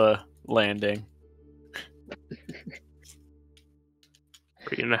like the landing.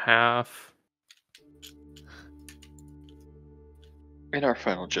 3.5. And our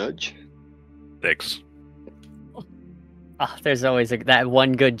final judge. 6. There's always that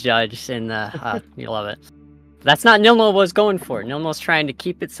one good judge in the. You love it. That's not Nilmo was going for. Nilmo's trying to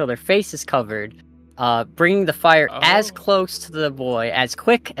keep it so their face is covered, bringing the fire as close to the boy as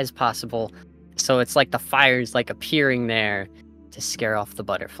quick as possible, so it's like the fire's like appearing there to scare off the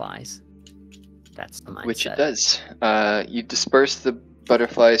butterflies. That's the mindset. Which it does. You disperse the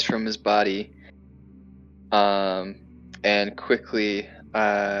butterflies from his body, and quickly,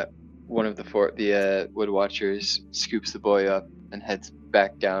 one of the Wood Watchers scoops the boy up and heads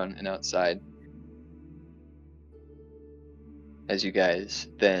back down and outside. As you guys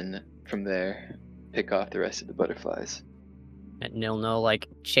then, from there, pick off the rest of the butterflies. And Nilno like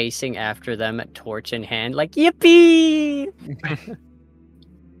chasing after them, torch in hand, like yippee!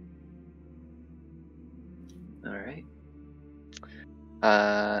 All right.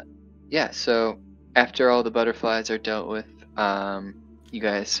 Yeah. So after all the butterflies are dealt with, you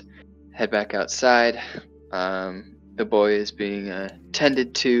guys head back outside. The boy is being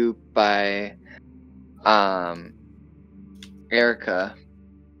tended to by Erica.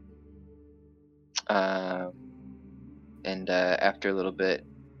 And after a little bit,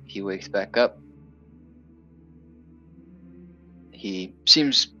 he wakes back up. He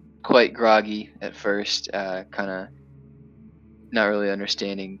seems quite groggy at first, kind of not really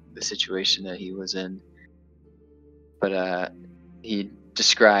understanding the situation that he was in. But he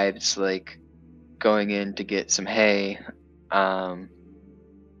describes like going in to get some hay,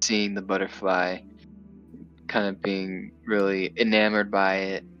 seeing the butterfly, kind of being really enamored by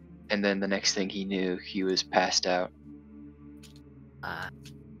it, and then the next thing he knew, he was passed out.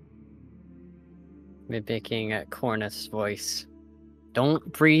 Mimicking Corneth's voice.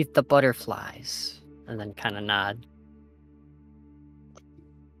 Don't breathe the butterflies. And then kind of nod.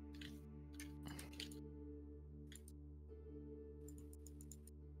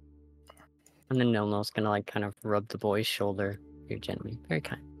 And then Nilno's gonna like kind of rub the boy's shoulder very gently. Very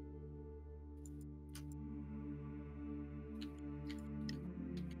kind.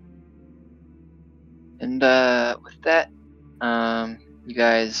 And with that, you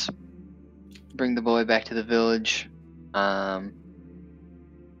guys bring the boy back to the village, and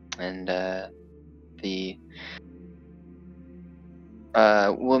the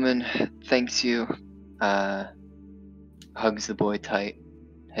woman thanks you, hugs the boy tight,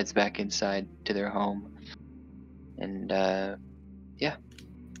 heads back inside to their home, and yeah,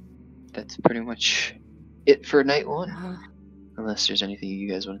 that's pretty much it for night 1, unless there's anything you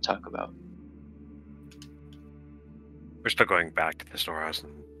guys want to talk about. We're still going back to the storehouse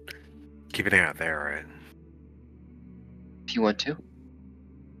and keeping it out there, right? If you want to.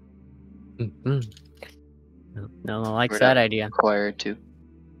 No one likes We're that not idea. required to.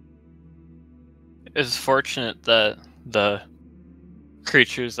 It's fortunate that the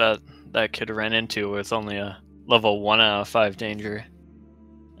creatures that kid ran into was only a level 1 out of 5 danger,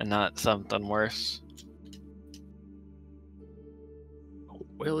 and not something worse.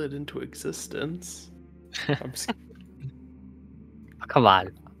 Will it into existence? Come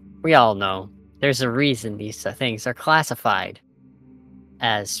on. We all know. There's a reason these things are classified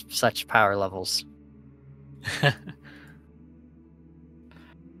as such power levels.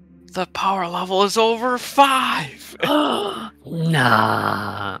 The power level is over 5!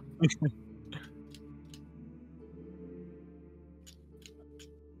 Nah.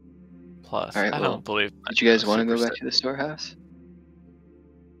 Plus, Alright, I well, don't believe. Did you guys want to go Super back to the storehouse?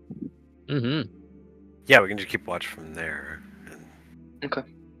 Yeah, we can just keep watch from there. And, Okay.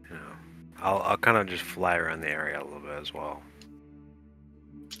 you know, I'll kind of just fly around the area a little bit as well,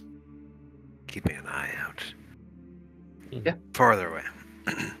 keeping an eye out. Yeah. Farther away.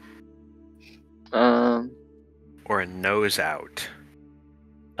 Or a nose out.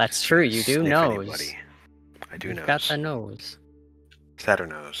 That's true. You do Sniff nose. anybody. I do You've nose. got the nose. Saturn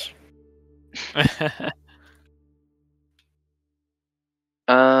nose.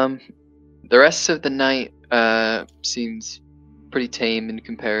 The rest of the night seems pretty tame in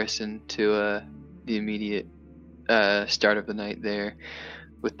comparison to the immediate start of the night there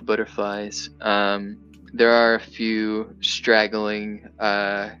with the butterflies. There are a few straggling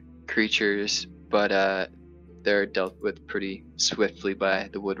creatures, but they're dealt with pretty swiftly by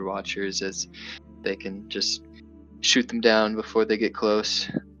the Wood Watchers, as they can just shoot them down before they get close.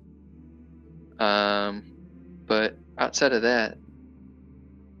 But outside of that,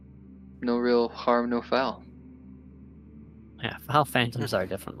 no real harm, no foul. Yeah, foul phantoms are a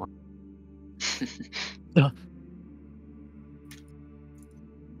different one. No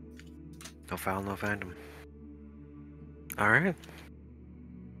foul, no phantom. Alright.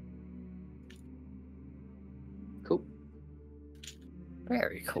 Cool.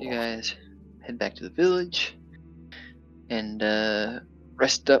 Very cool. You guys head back to the village and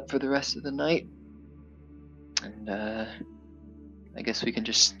rest up for the rest of the night. And I guess we can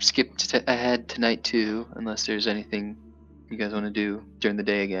just skip ahead to night 2, unless there's anything you guys want to do during the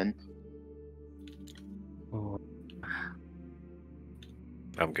day again.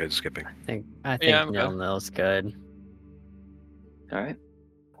 I'm good skipping. I think Yeah, I'm good. nil-nil's good. All right.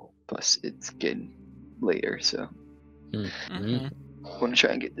 Plus, it's getting later, so Mhm. want to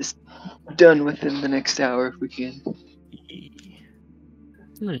try and get this done within the next hour if we can.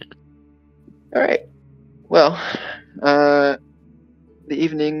 Yeah. All right. Well, the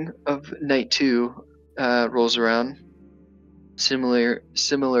evening of night 2 rolls around.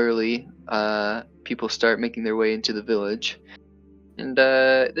 Similarly, people start making their way into the village, and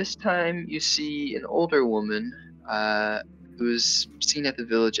this time you see an older woman who's seen at the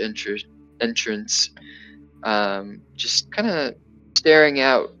village entrance, just kind of staring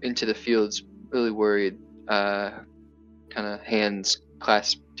out into the fields, really worried, kind of hands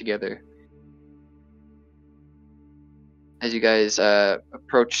clasped together. As you guys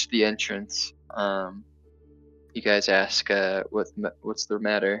approach the entrance, you guys ask what's the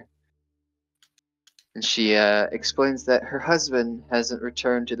matter, and she explains that her husband hasn't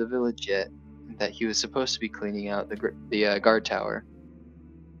returned to the village yet, and that he was supposed to be cleaning out the guard tower.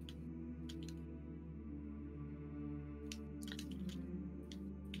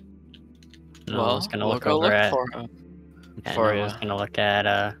 No, I was gonna we'll look go over look at. for him. Yeah, for no, I was ya. gonna look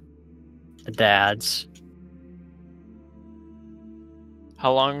at the dad's.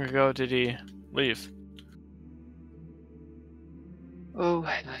 How long ago did he leave? Oh,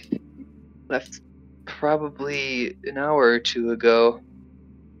 I left probably an hour or 2 ago.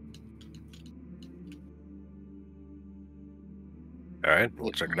 Alright,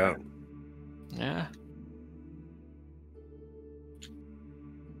 we'll check it out. Yeah.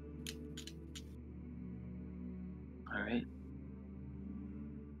 All right.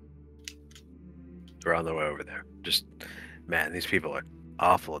 We're on the way over there. Just, man, these people are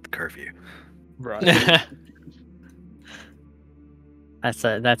awful at the curfew. Right.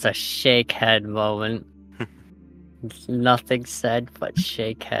 That's a shake head moment. It's nothing said but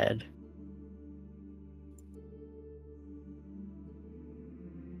shake head.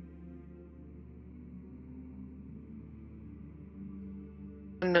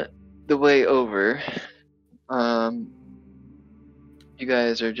 On the way over, you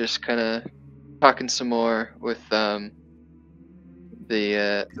guys are just kind of talking some more with the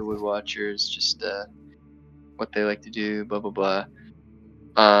Wood Watchers, just what they like to do, blah blah blah.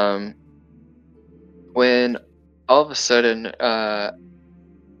 When all of a sudden,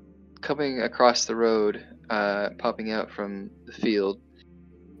 coming across the road, popping out from the field,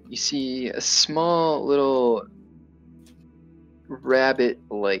 you see a small little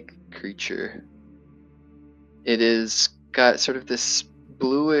rabbit-like creature. It is got sort of this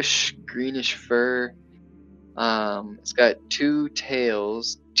bluish greenish fur. It's got two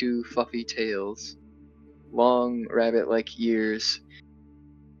tails, two fluffy tails, long rabbit-like ears.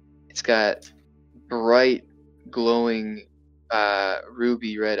 It's got bright, glowing,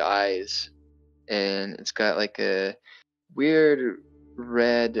 ruby red eyes, and it's got like a weird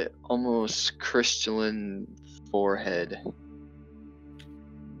red, almost crystalline forehead.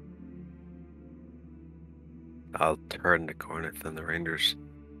 I'll turn to Corneth and the Rangers.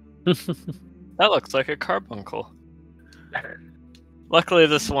 That looks like a carbuncle. Luckily,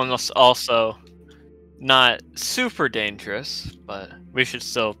 this one was also not super dangerous, but we should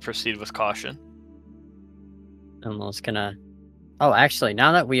still proceed with caution. Almost gonna. Oh, actually,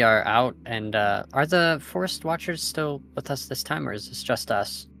 now that we are out, and are the Forest Watchers still with us this time, or is this just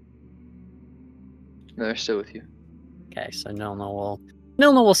us? No, they're still with you. Okay, so Nilno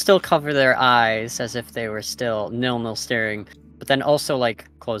will still cover their eyes as if they were still Nilno staring, but then also like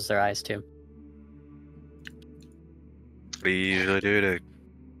close their eyes too. What do you usually do to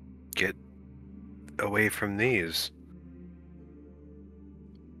get away from these?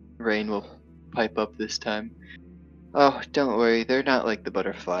 Rain will pipe up this time. Oh, don't worry, they're not like the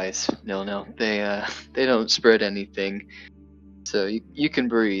butterflies. No, they don't spread anything, so you can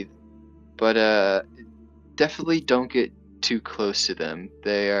breathe. But definitely don't get too close to them.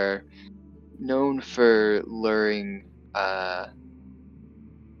 They are known for luring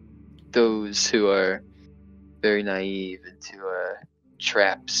those who are very naive into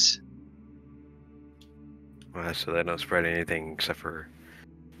traps. Well, so they don't spread anything except for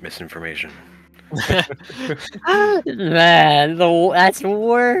misinformation. Man, that's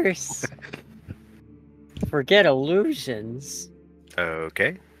worse. Forget illusions.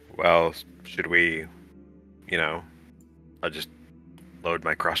 Okay. Well, should we, I'll just load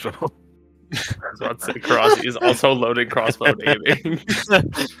my crossbow. I was about to say Crossy is also loading crossbow aiming.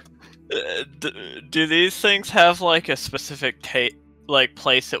 Do these things have like a specific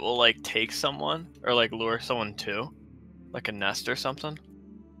place it will like take someone or like lure someone to, like a nest or something?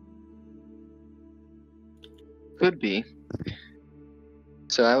 Could be.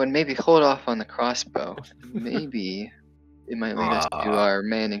 So I would maybe hold off on the crossbow. Maybe it might lead us to our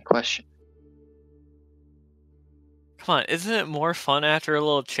man in question. Come on, isn't it more fun after a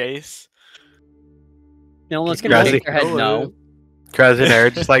little chase? Nilno's gonna shake their head no. Krause and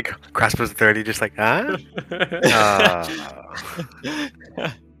Eric just like crossbows 30, just like, huh?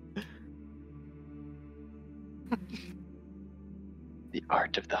 The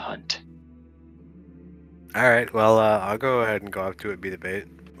art of the hunt. Alright, well, I'll go ahead and go up to it, be the bait.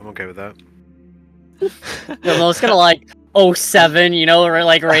 I'm okay with that. Nilno's gonna like 07, or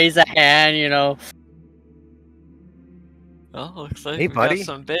like raise a hand, Oh, looks like Hey, we buddy. got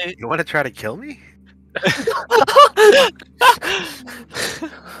some bait. You want to try to kill me?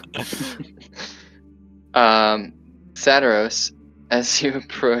 Satiros, as you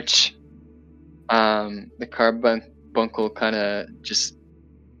approach, the carbuncle kind of just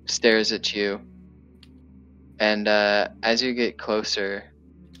stares at you, and as you get closer,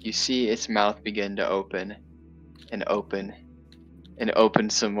 you see its mouth begin to open, and open, and open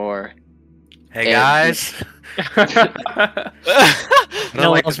some more. Hey, And- guys. I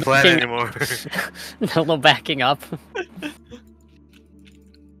don't like this plan backing- anymore. Nilno backing up.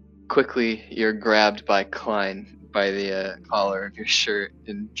 Quickly, you're grabbed by Klein by the collar of your shirt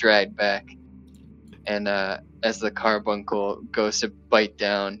and dragged back. And as the carbuncle goes to bite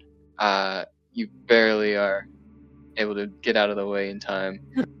down, you barely are able to get out of the way in time.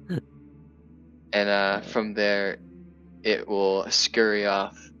 And from there, it will scurry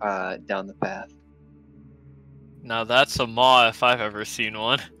off down the path. Now that's a maw if I've ever seen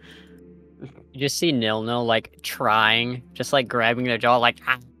one. You just see Nilno like trying, just like grabbing their jaw, like.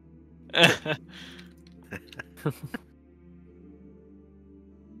 Ah.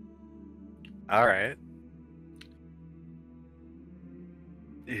 All right.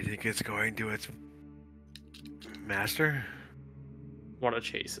 Do you think it's going to its master? Want to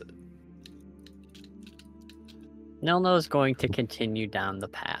chase it. Nilno's going to continue down the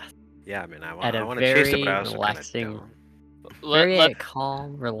path. Yeah, I mean, I At a want to chase it, very but I also relaxing- kind of Very Let,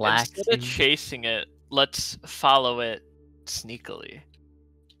 calm, instead relaxing. of chasing it, let's follow it sneakily.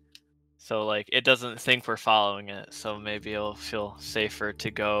 So like it doesn't think we're following it, so maybe it'll feel safer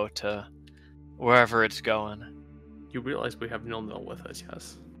to go to wherever it's going. You realize we have Nil with us,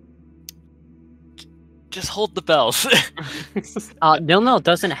 yes? Just hold the bells. Nil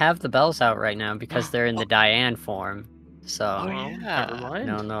doesn't have the bells out right now because they're in the Diane form. So Oh, yeah. Never mind.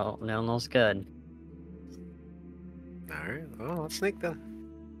 Nil's good. All right. Well, let's sneak then.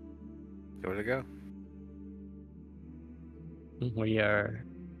 Where to go? We are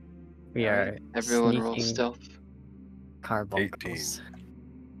Alright, everyone roll sneaking stealth. carbuncles.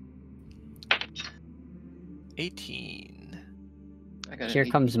 18. I got an Here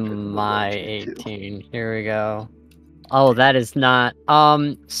 18 comes for the my roll, too. 18. Here we go. Oh, that is not.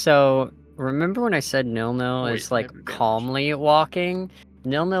 So remember when I said Nil Wait, is I like have advantage. calmly walking?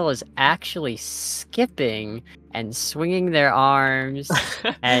 Nil is actually skipping and swinging their arms,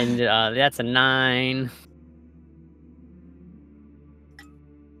 and that's a 9.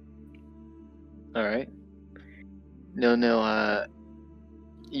 Alright. No,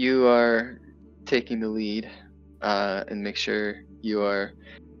 you are taking the lead, and make sure you are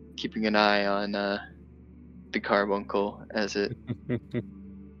keeping an eye on the carbuncle as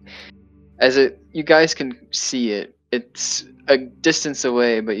you guys can see it. It's a distance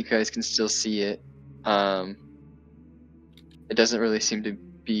away, but you guys can still see it. It doesn't really seem to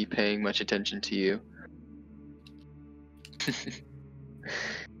be paying much attention to you.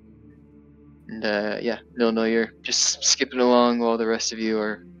 And yeah, no, you're just skipping along while the rest of you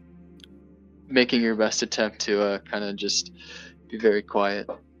are making your best attempt to kind of just be very quiet.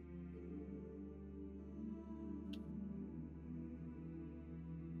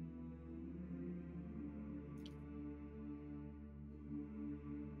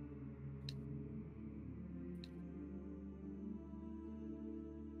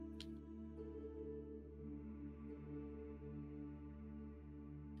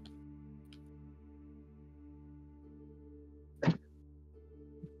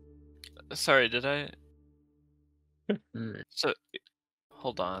 Sorry, did I? Mm. So,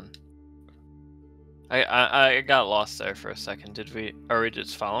 hold on. I got lost there for a second. Are we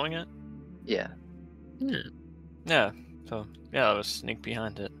just following it? Yeah. Yeah. So yeah, I was sneak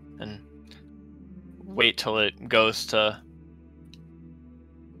behind it and wait till it goes to,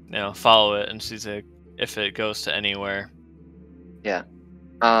 follow it and sees if it goes to anywhere. Yeah.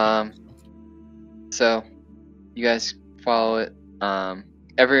 So you guys follow it.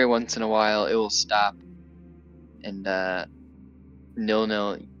 Every once in a while it will stop, and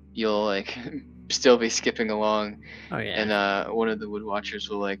Nil, you'll like still be skipping along, Oh yeah. and one of the wood watchers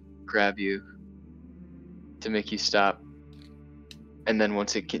will like grab you to make you stop, and then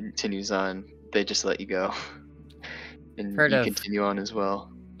once it continues on, they just let you go, and Heard you of- continue on as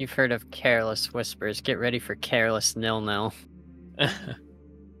well. You've heard of careless whispers. Get ready for careless Nil.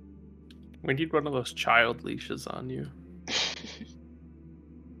 We need one of those child leashes on you.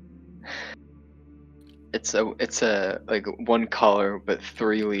 It's a like one collar but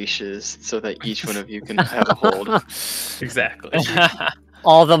 3 leashes so that each one of you can have a hold. Exactly.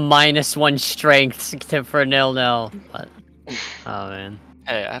 All the -1 strength for Nil. But, oh man.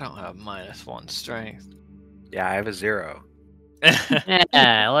 Hey, I don't have -1 strength. Yeah, I have a 0.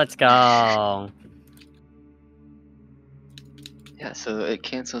 Yeah, let's go. Yeah, so it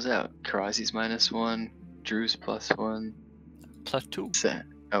cancels out. Karazi's -1, Drew's +1. +2.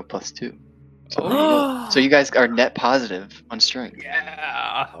 +2. So there you go. So you guys are net positive on strength.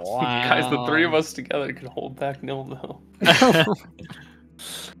 Yeah. Wow. Guys, the 3 of us together can hold back Nil.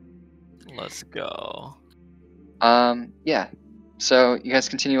 Let's go. Yeah. So you guys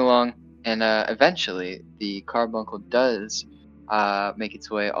continue along, and eventually the carbuncle does make its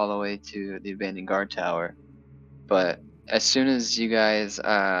way all the way to the abandoned guard tower. But as soon as you guys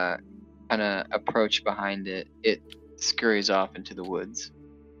kind of approach behind it, it scurries off into the woods.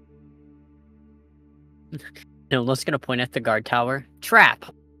 Nil's gonna point at the guard tower. Trap.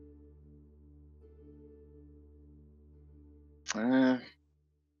 I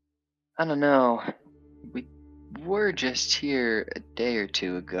don't know. We were just here a day or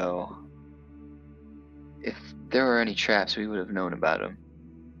two ago. If there were any traps, we would have known about them.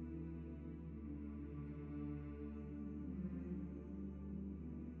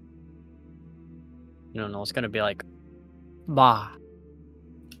 Nil's gonna be like, bah.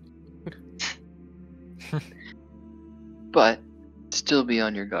 But still be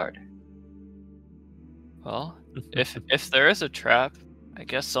on your guard. Well, if there is a trap, I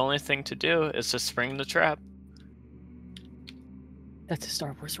guess the only thing to do is to spring the trap. That's a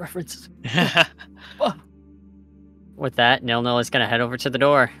Star Wars reference. With that, Nil is gonna head over to the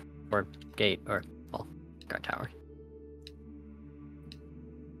door. Or gate, or, well, guard tower.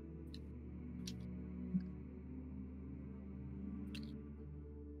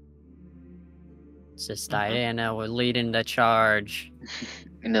 Sis Diana, we're leading the charge.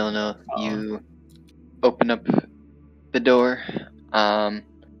 No, you open up the door, and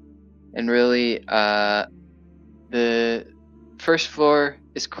really, the first floor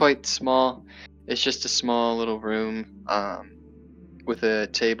is quite small. It's just a small little room, with a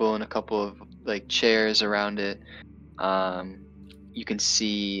table and a couple of like chairs around it. You can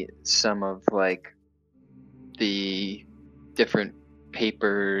see some of like the different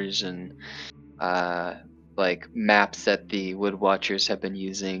papers and like maps that the Wood Watchers have been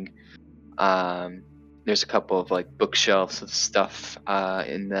using. There's a couple of like bookshelves of stuff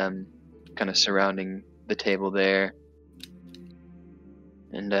in them, kind of surrounding the table there.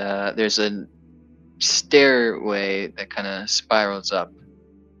 And there's a stairway that kind of spirals up.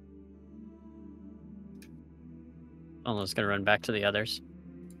 Almost gonna run back to the others.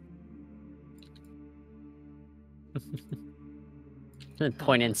 And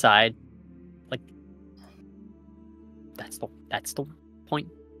point inside. Like that's the point.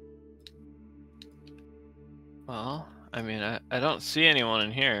 Well, I mean, I don't see anyone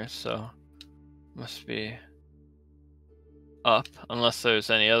in here, so must be up, unless there's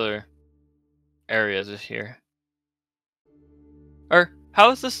any other areas of here. Or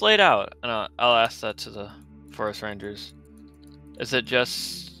how is this laid out? And I'll ask that to the forest rangers. Is it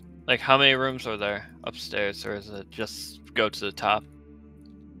just like how many rooms are there upstairs, or is it just go to the top?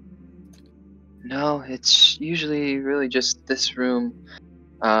 No, it's usually really just this room,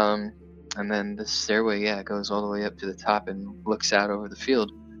 and then the stairway, yeah, goes all the way up to the top and looks out over the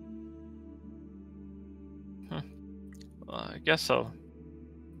field. Well, I guess I'll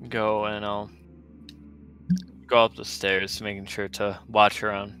go and I'll go up the stairs, making sure to watch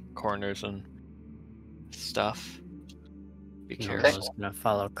around corners and stuff. Be careful. I'm just gonna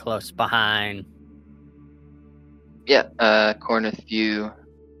follow close behind. Yeah, Corneth, you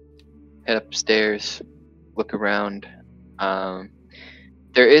head upstairs, look around.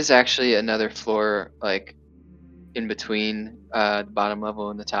 There is actually another floor, like, in between the bottom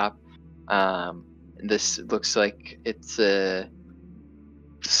level and the top. This looks like it's a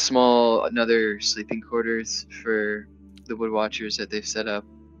small, another sleeping quarters for the Wood Watchers that they've set up.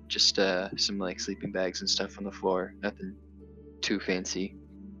 Just some, like, sleeping bags and stuff on the floor. Nothing too fancy.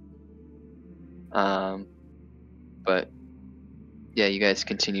 But, yeah, you guys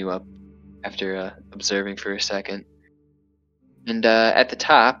continue up after observing for a second. And at the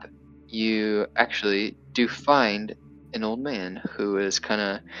top, you actually do find an old man who is kind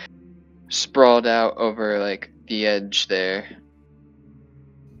of sprawled out over like the edge there,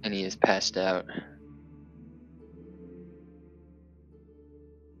 and he is passed out.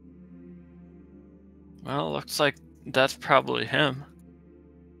 Well, looks like that's probably him.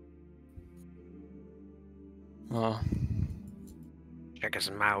 Well, Check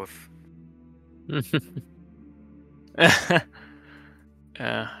his mouth.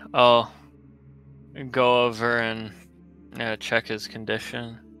 yeah, I'll go over and check his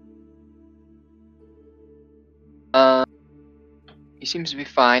condition. He seems to be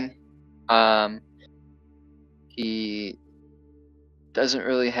fine. He doesn't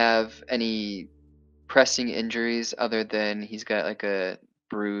really have any pressing injuries other than he's got like a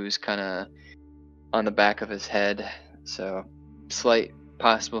bruise kind of on the back of his head. So slight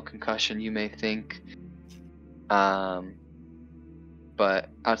possible concussion, you may think. But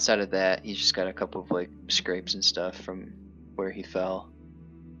outside of that, he's just got a couple of like scrapes and stuff from where he fell.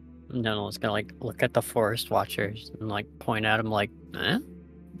 Nonal's gonna like look at the forest watchers and like point at him like, eh?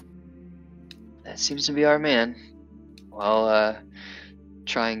 That seems to be our man. I'll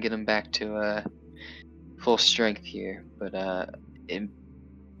try and get him back to full strength here, but it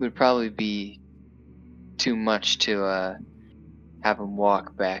would probably be too much to have him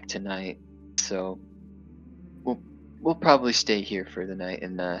walk back tonight. So we'll probably stay here for the night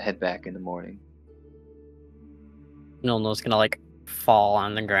and head back in the morning. Nonal's gonna like fall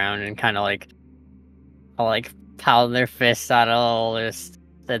on the ground and kind of like pound their fists out of all this,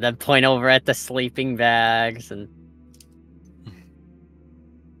 and then point over at the sleeping bags and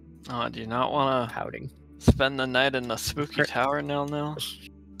Oh, do you not want to pouting. spend the night in the spooky tower, Nil?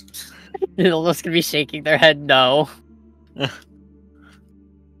 Nonal's gonna be shaking their head no.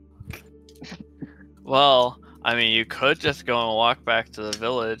 Well, I mean, you could just go and walk back to the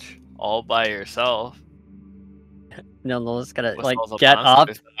village all by yourself. Nonal's gonna with like all the get up.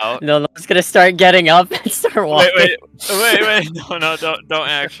 monsters out. Nonal's gonna start getting up and start walking. Wait! No, don't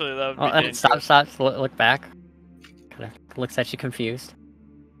actually. That would be dangerous. Stop! Look back. Kind of looks at you confused.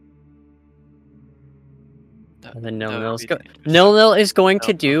 And then Nil is going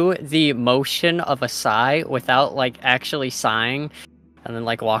to do the motion of a sigh without like actually sighing, and then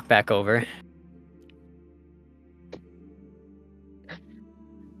like walk back over.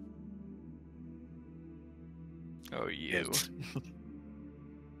 you.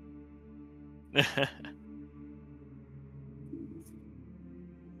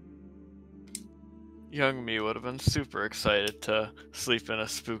 Young me would have been super excited to sleep in a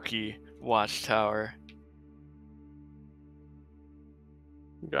spooky watchtower.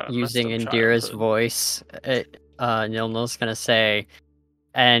 You got a Using messed up Indira's childhood. voice, Nilnil's gonna say,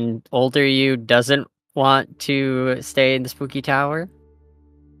 and older you doesn't want to stay in the spooky tower?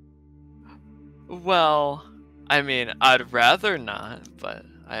 Well, I mean, I'd rather not, but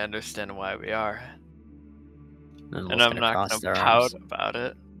I understand why we are. And Nilnil's I'm gonna not cross gonna their pout arms. about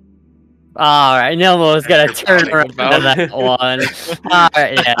it. Alright, Nilnil's gonna You're turn pouting around to about that it. one.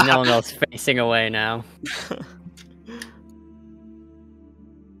 Alright, yeah, Nilnil's facing away now.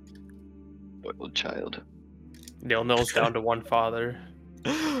 Spoiled child. Nil's down to one father.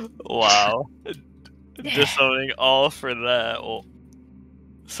 Wow. Disowning all for that. Oh,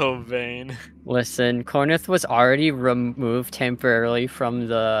 so vain. Listen, Cornith was already removed temporarily from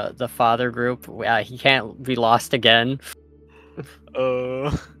the father group. He can't be lost again.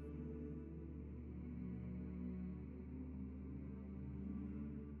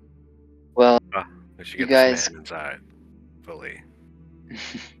 Well, We should You get this guys- man inside fully,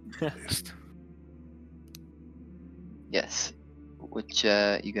 at least. yes. Which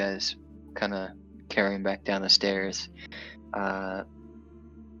you guys kind of carry him back down the stairs, and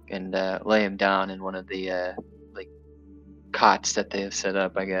lay him down in one of the like cots that they have set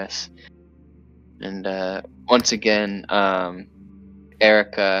up, I guess. And once again,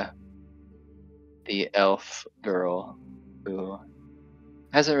 Erica, the elf girl, who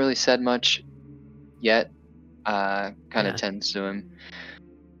hasn't really said much yet, kind of Yeah. tends to him.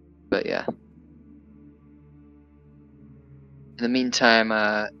 But yeah. In the meantime,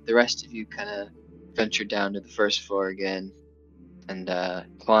 the rest of you kind of venture down to the first floor again, and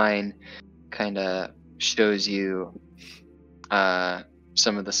Klein kind of shows you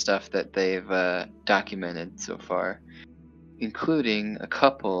some of the stuff that they've documented so far, including a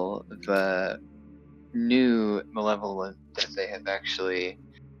couple of new malevolent that they have actually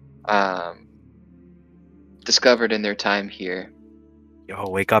discovered in their time here. Yo,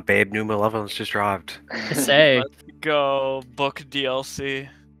 wake up, babe. New Malevolence just dropped. Say, Let's go. Book DLC.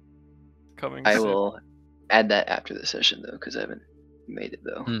 Coming I soon. will add that after the session though, because I haven't made it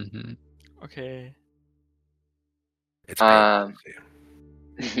though. mhm. Okay. It's paid.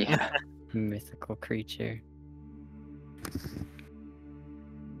 Yeah. Mythical creature.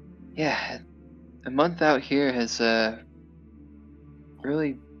 Yeah, a month out here has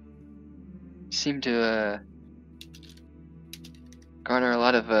really seemed to garner a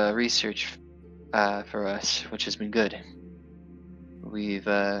lot of research for us, which has been good. We've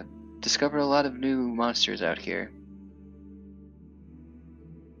discovered a lot of new monsters out here.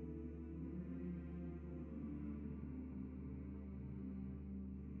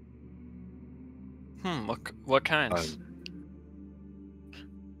 What kinds?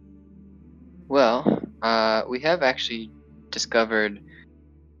 Well, we have actually discovered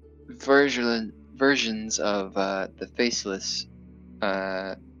versions of the Faceless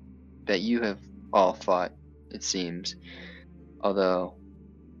that you have all fought, it seems. Although,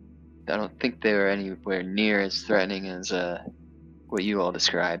 I don't think they were anywhere near as threatening as what you all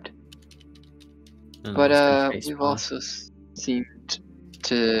described. But Nilnil's gonna face we've palm. also seemed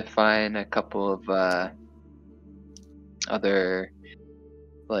to find a couple of other,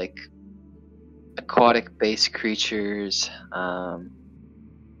 like, aquatic-based creatures.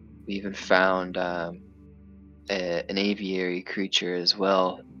 We even found an aviary creature as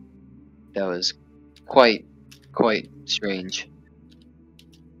well. That was quite strange.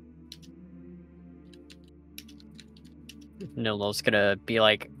 Nilnil's gonna be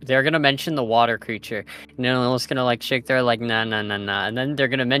like, they're gonna mention the water creature. Nilnil's gonna like shake their like nah, and then they're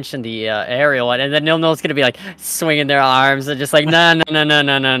gonna mention the aerial one, and then Nilnil's gonna be like swinging their arms and just like no.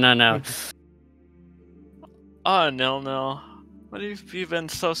 Oh, no. What have you been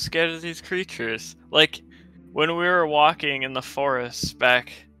so scared of these creatures? Like, when we were walking in the forest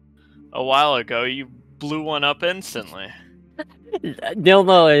back a while ago, you blew one up instantly.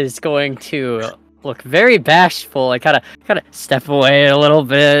 Nilnil is going to look very bashful and kind of step away a little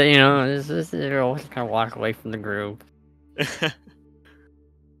bit, you know, just kind of walk away from the group.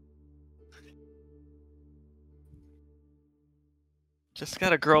 Just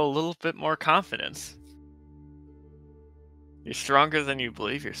gotta grow a little bit more confidence. You're stronger than you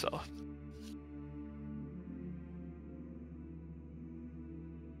believe yourself.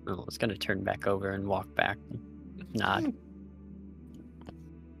 Nilnil's gonna turn back over and walk back. Nod.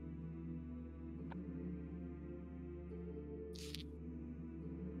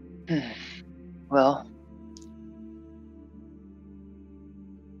 Well,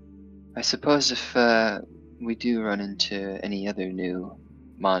 I suppose if we do run into any other new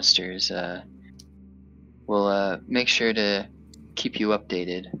monsters, we'll make sure to keep you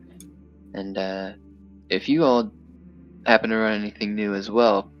updated. And if you all happen to run anything new as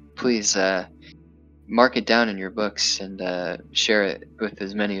well, please mark it down in your books and share it with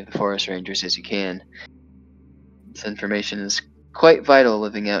as many of the forest rangers as you can. This information is quite vital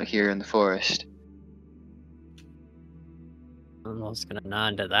living out here in the forest. I'm just gonna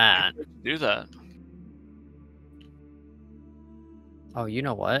nod to that. Do that. Oh, you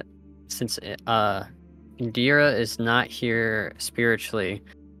know what? Since Indira is not here spiritually,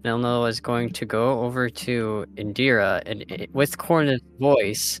 Nelno is going to go over to Indira and with Corna's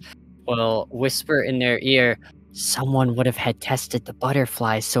voice will whisper in their ear, "Someone would have had tested the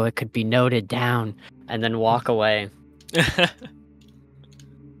butterflies so it could be noted down," and then walk away.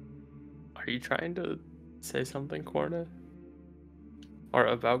 Are you trying to say something, Corneth? Or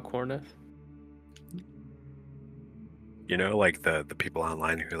about Corneth? You know, like the people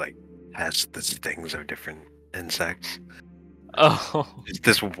online who like test the stings of different insects. Oh. It's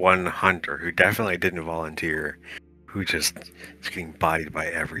this one hunter who definitely didn't volunteer, who just is getting bodied by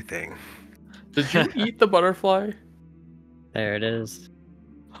everything. Did you eat the butterfly? There it is.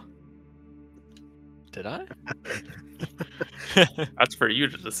 Did I? That's for you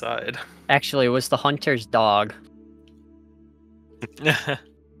to decide. Actually, it was the hunter's dog.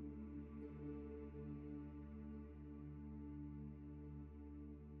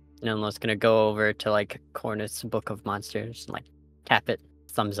 Nelno's gonna go over to like Corneth's Book of Monsters and like tap it,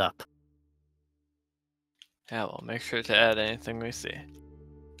 thumbs up. Yeah, we'll make sure to add anything we see.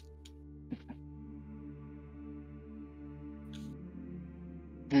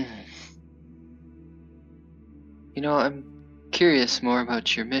 You know, I'm curious more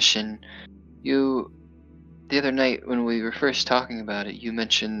about your mission. The other night when we were first talking about it, you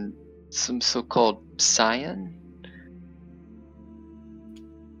mentioned some so-called scion?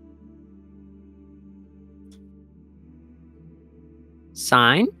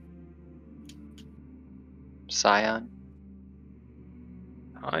 Sign? Scion?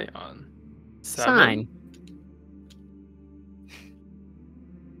 Ion. Sign.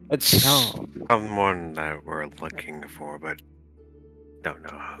 It's No. someone that we're looking for, but don't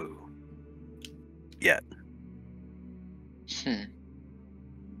know who yet.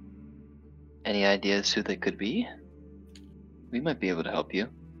 Any ideas who they could be? We might be able to help you.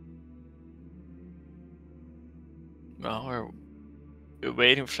 Well, we're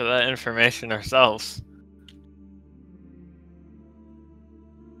waiting for that information ourselves.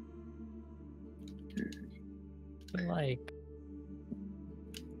 Like,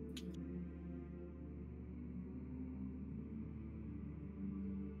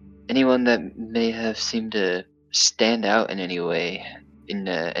 Anyone that may have seemed to stand out in any way in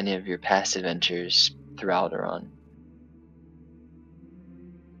any of your past adventures through Alderaan?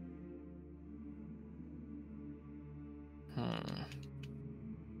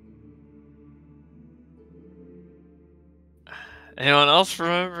 Anyone else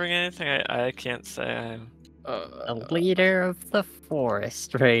remembering anything? I can't say I'm. the leader of the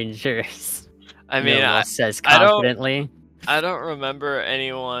forest rangers. I mean, Nelno says I don't- confidently. I don't remember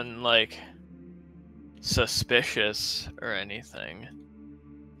anyone like suspicious or anything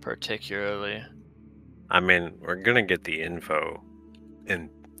particularly. I mean, we're gonna get the info in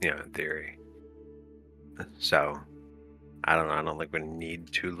theory. So I don't know, I don't think we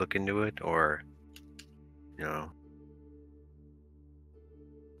need to look into it or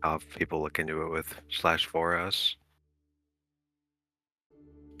have people look into it with /for us.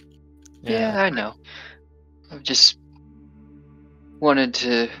 Yeah, I know. I've just wanted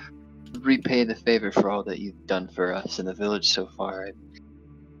to repay the favor for all that you've done for us in the village so far. I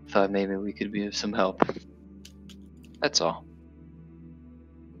thought maybe we could be of some help. That's all.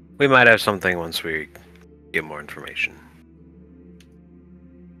 We might have something once we get more information.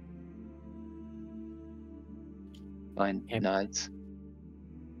 Fine, Yep. nods.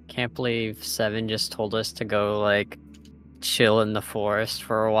 Can't believe Seven just told us to go like chill in the forest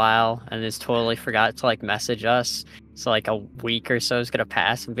for a while and has totally forgot to like message us. So like a week or so is gonna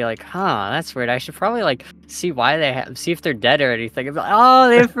pass and be like, huh, that's weird. I should probably like see why see if they're dead or anything. And be like, oh,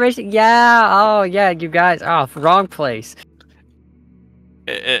 the information, yeah, oh yeah, you guys, oh, wrong place.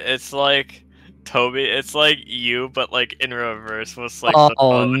 It's like Toby. It's like you, but like in reverse. Was like Oh the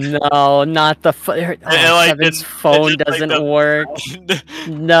phone. no, not the phone. like, Seven's it phone just, like, doesn't the work.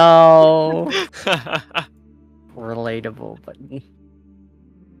 phone. No. Relatable, but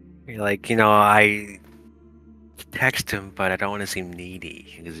You're like, I text him, but I don't want to seem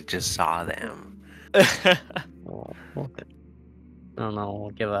needy because I just saw them. oh, okay. We'll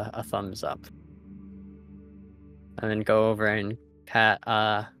give a thumbs up. And then go over and pat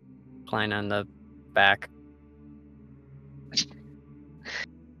Klein on the back.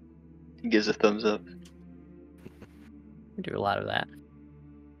 He gives a thumbs up. We do a lot of that.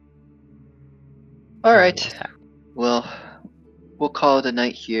 All right. Well, we'll call it a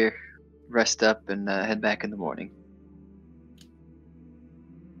night here. Rest up and head back in the morning.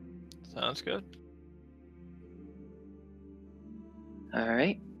 Sounds good. All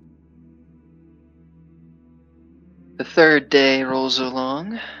right. The third day rolls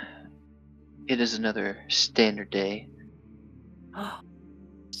along. It is another standard day.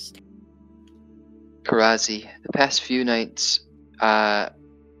 Karazi, the past few nights,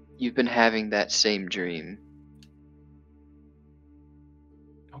 you've been having that same dream.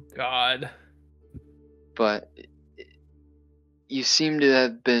 Oh God. But you seem to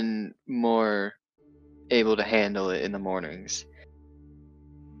have been more able to handle it in the mornings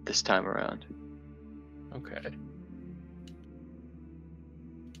this time around. Okay.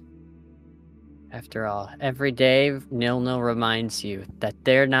 After all, every day Nil reminds you that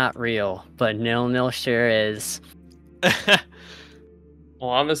they're not real, but Nil sure is. Well,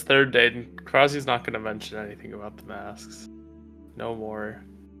 on this third day, Krazi's not going to mention anything about the masks. No more.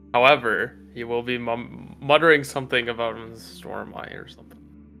 However, he will be muttering something about a storm eye or something.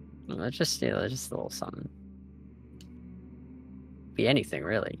 Just a little something. Be anything,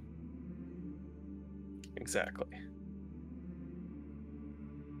 really. Exactly.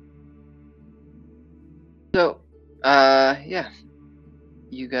 So, yeah.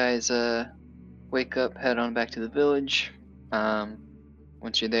 You guys, wake up, head on back to the village.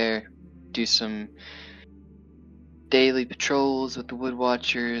 Once you're there, do some daily patrols with the Wood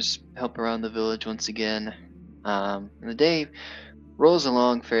Watchers, help around the village once again. And the day rolls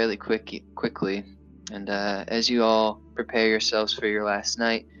along fairly quickly. And, as you all prepare yourselves for your last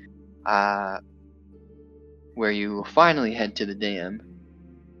night, where you will finally head to the dam,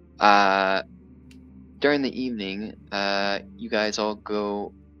 during the evening, you guys all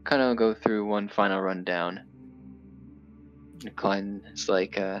go through one final rundown. Klein's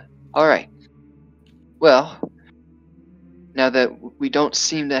like, alright. Well, now that we don't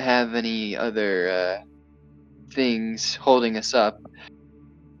seem to have any other things holding us up,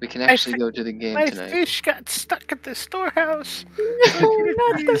 we can actually go to the game My tonight. fish got stuck at the storehouse. No,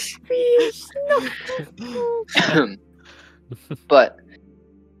 not the fish. But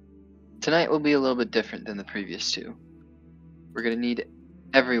tonight will be a little bit different than the previous two. We're going to need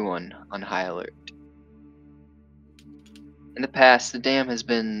everyone on high alert. In the past, the dam has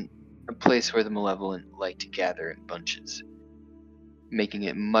been a place where the malevolent like to gather in bunches, making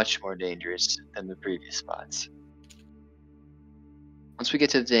it much more dangerous than the previous spots. Once we get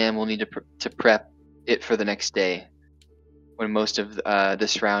to the dam, we'll need to prep it for the next day, when most of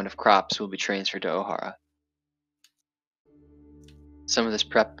this round of crops will be transferred to O'Hara. Some of this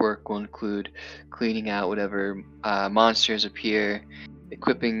prep work will include cleaning out whatever monsters appear,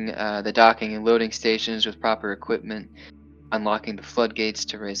 equipping the docking and loading stations with proper equipment, unlocking the floodgates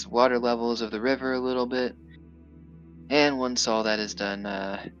to raise the water levels of the river a little bit. And once all that is done,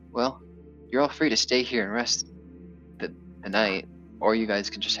 well, you're all free to stay here and rest the night, or you guys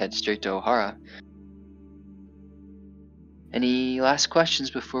can just head straight to O'Hara. Any last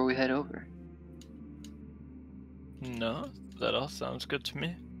questions before we head over? No, that all sounds good to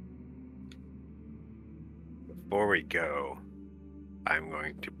me. Before we go, I'm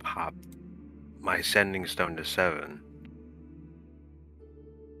going to pop my sending stone to 7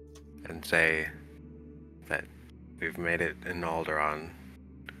 and say that we've made it in Alderaan.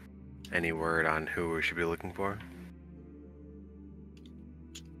 Any word on who we should be looking for?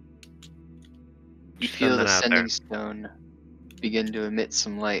 You Just feel send the that out sending there. stone begin to emit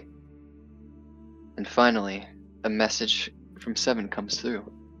some light. And finally, a message from 7 comes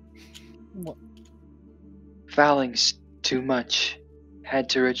through. What? Fouling's too much. Had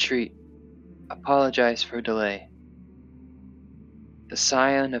to retreat. Apologize for delay. The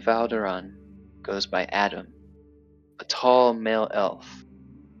scion of Alderaan goes by Adam, a tall male elf.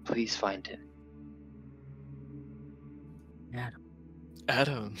 Please find him.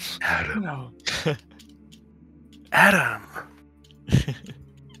 Adam. Adam. No. Adam!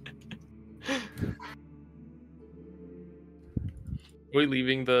 Are we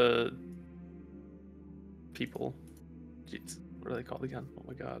leaving the people? Jeez, what are they called again? Oh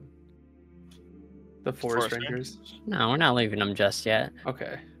my god. The Forest Rangers. No, we're not leaving them just yet.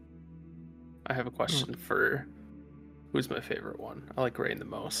 Okay. I have a question for who's my favorite one. I like Rain the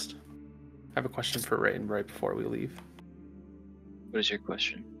most. I have a question for Rain right before we leave. What is your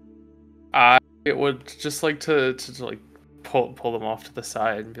question? I would just like to like pull them off to the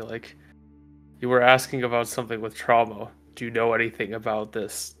side and be like, "You were asking about something with trauma. Do you know anything about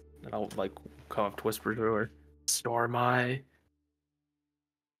this?" And I'll like come up to whisper to her, "Storm Eye."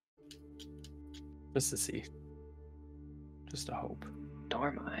 Just to see. Just a hope.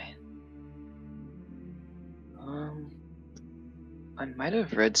 Dormai. I might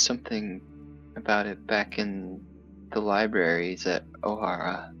have read something about it back in the libraries at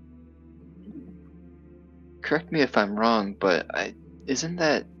O'Hara. Correct me if I'm wrong, but isn't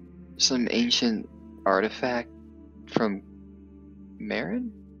that some ancient artifact from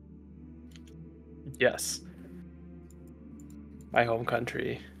Marin? Yes. My home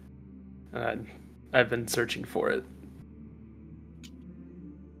country. And I've been searching for it.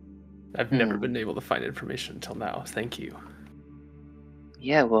 I've never been able to find information until now. Thank you.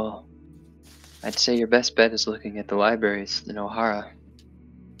 Yeah, well, I'd say your best bet is looking at the libraries in O'Hara.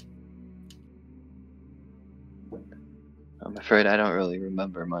 I'm afraid I don't really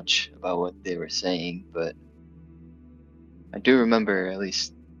remember much about what they were saying, but I do remember at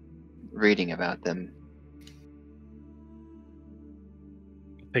least reading about them.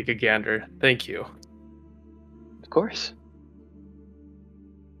 Take a gander. Thank you. Of course.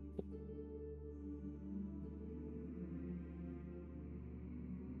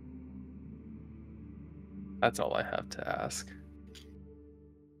 That's all I have to ask.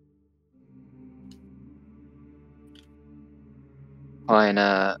 Fine,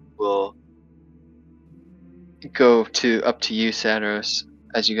 we'll go up to you, Sadros,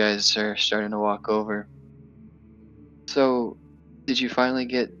 as you guys are starting to walk over. So, did you finally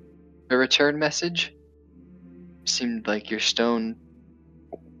get a return message? Seemed like your stone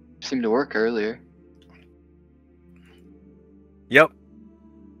seemed to work earlier. Yep.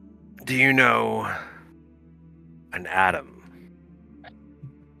 Do you know an Adam?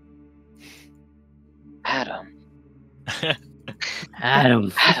 Adam.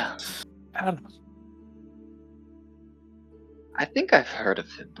 Adam. Adam. I think I've heard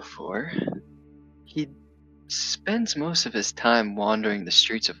of him before. He spends most of his time wandering the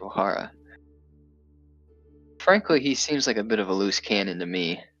streets of O'Hara. Frankly, he seems like a bit of a loose cannon to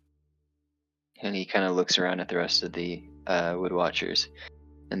me. And he kind of looks around at the rest of the Wood Watchers,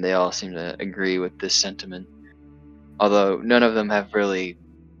 and they all seem to agree with this sentiment. Although none of them have really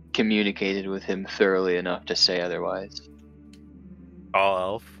communicated with him thoroughly enough to say otherwise. All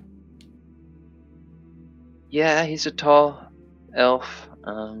elf? Yeah, he's a tall elf.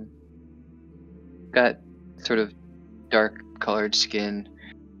 Got sort of dark colored skin.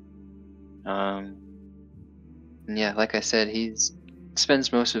 And yeah, like I said, he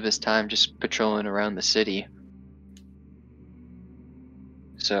spends most of his time just patrolling around the city.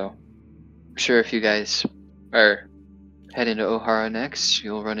 So, I'm sure if you guys are heading to O'Hara next,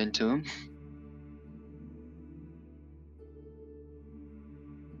 you'll run into him.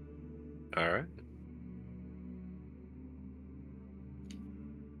 Alright.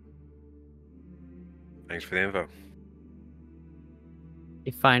 Thanks for the info.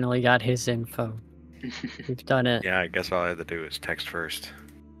 He finally got his info. We've done it. Yeah, I guess all I had to do is text first.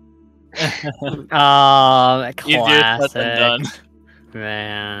 Oh, Easier said classic. than done.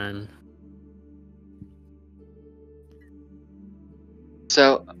 Man.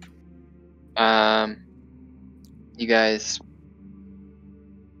 So, you guys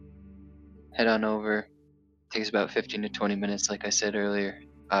head on over. Takes about 15 to 20 minutes, like I said earlier,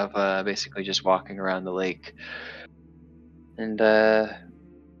 of basically just walking around the lake. And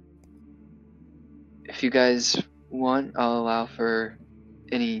if you guys want, I'll allow for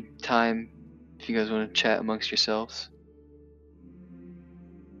any time if you guys want to chat amongst yourselves.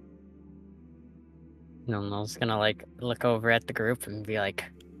 Nilnil's gonna like look over at the group and be like,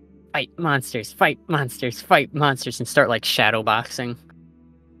 fight monsters, fight monsters, fight monsters, and start like shadow boxing.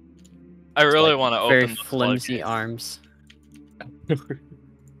 I really Like, want to very open the flimsy floodgates. arms.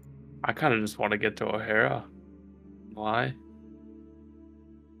 I kind of just want to get to O'Hara. Why?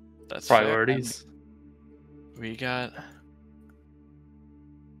 That's fair. Priorities. We got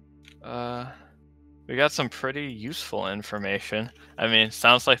some pretty useful information. I mean,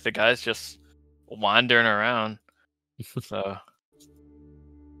 sounds like the guy's just wandering around. So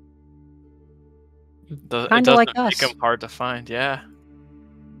it Kinda doesn't like make us. him hard to find. Yeah.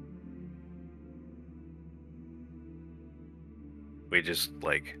 We just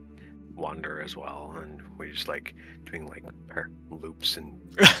like wander as well, and we just like doing like our loops and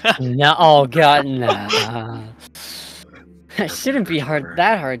No, oh god, no. It shouldn't be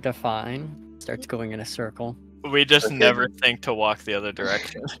that hard to find. Starts going in a circle. We just Okay. never think to walk the other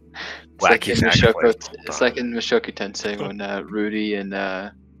direction. It's like wacky in sacrifice. Mushoku, it's like in Mushoku Tensei when Rudy and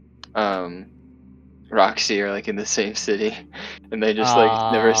Roxy are like in the same city, and they just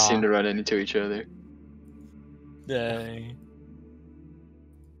like never seem to run into each other. Dang.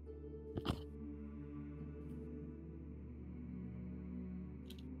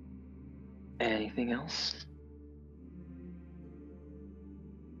 Anything else?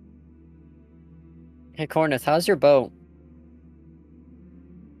 Hey, Corneth, how's your boat?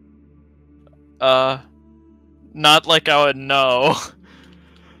 Not like I would know.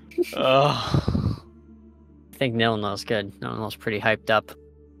 I think Nilno's good. Nilno's pretty hyped up.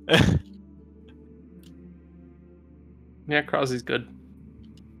 Yeah, Crosby's good.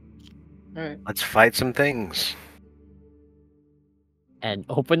 All right. Let's fight some things. And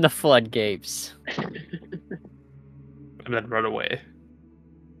open the floodgates. And then run away.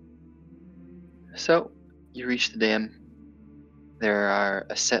 So, you reach the dam. There are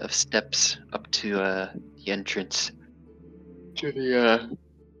a set of steps up to the entrance to the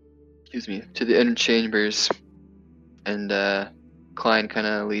to the inner chambers, and Klein kind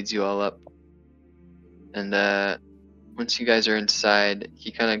of leads you all up. And once you guys are inside,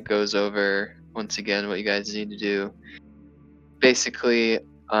 he kind of goes over once again what you guys need to do. Basically,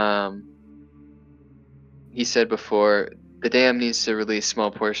 he said before, the dam needs to release small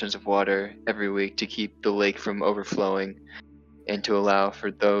portions of water every week to keep the lake from overflowing and to allow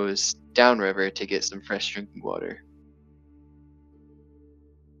for those downriver to get some fresh drinking water.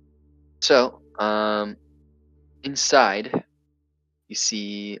 So, inside, you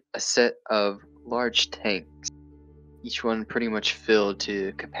see a set of large tanks, each one pretty much filled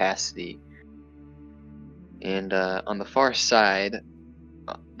to capacity. And on the far side,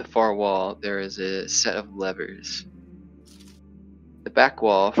 the far wall, there is a set of levers. The back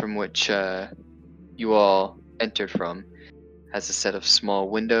wall from which you all entered from has a set of small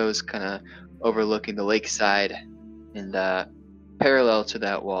windows kind of overlooking the lakeside, and parallel to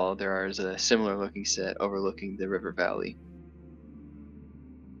that wall there is a similar looking set overlooking the river valley.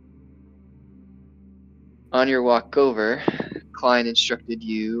 On your walk over, Klein instructed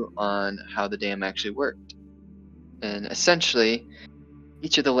you on how the dam actually worked. And essentially,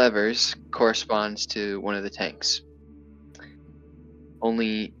 each of the levers corresponds to one of the tanks.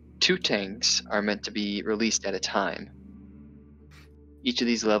 Only 2 tanks are meant to be released at a time. Each of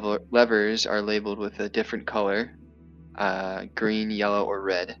these levers are labeled with a different color, green, yellow, or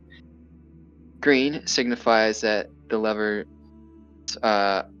red. Green signifies that the levers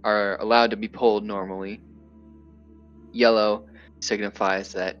are allowed to be pulled normally. Yellow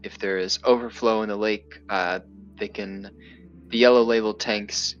signifies that if there is overflow in the lake, the yellow labeled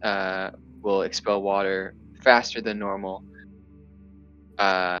tanks will expel water faster than normal.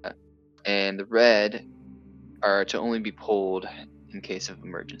 And the red are to only be pulled in case of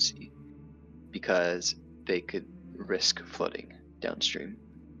emergency, because they could risk flooding downstream.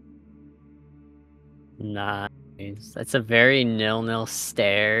 Nice. That's a very Nil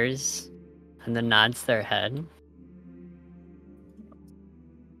stares and then nods their head.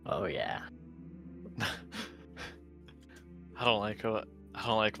 Oh yeah. I don't like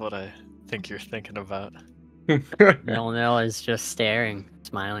what I think you're thinking about. Nil is just staring,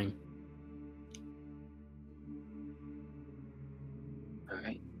 smiling.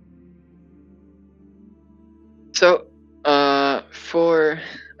 Alright. So, for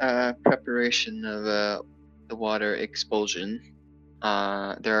preparation of the water expulsion,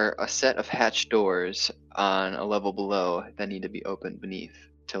 there are a set of hatch doors on a level below that need to be opened beneath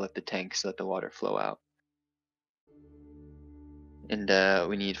to let the water flow out. And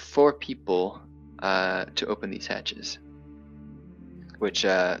we need 4 people to open these hatches, which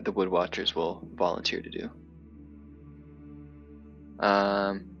the Wood Watchers will volunteer to do.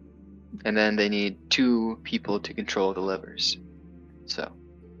 And then they need 2 people to control the levers. So,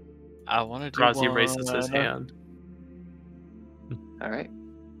 I want to do Crosby one. raises his hand. all right.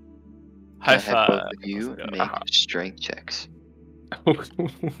 High Have both five. of you Let's go. make strength checks.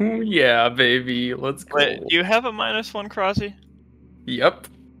 Yeah, baby. Let's go. Wait, do you have a -1, Crosby? Yep.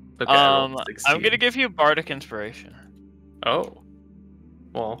 Okay, I rolled I'm 16. gonna give you Bardic Inspiration. Oh.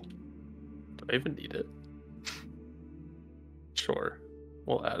 Well, do I even need it? Sure.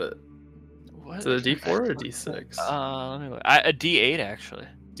 We'll add it. What? To the D4 or D6? Let me look. A D8 actually.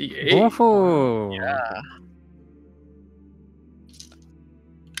 D8. Woohoo! Yeah.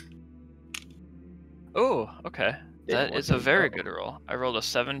 Oh, okay. That is a very good roll. I rolled a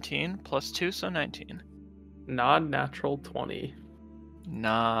 17 plus 2, so 19. Non-natural 20.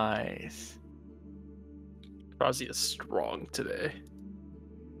 Nice. Crosby is strong today.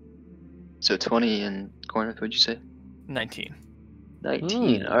 So 20 and Corneth, what'd you say? 19.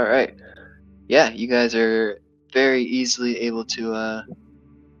 19. All right. Yeah, you guys are very easily able to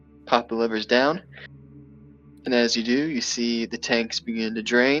pop the levers down. And as you do, you see the tanks begin to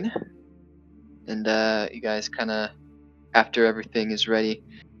drain. And you guys kind of, after everything is ready,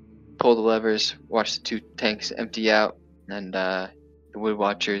 pull the levers, watch the 2 tanks empty out, and the Wood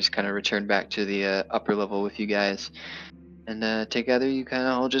Watchers kind of return back to the upper level with you guys. And together you kind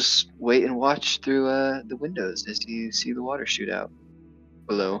of all just wait and watch through the windows as you see the water shoot out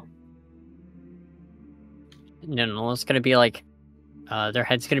below. No, it's gonna be like, their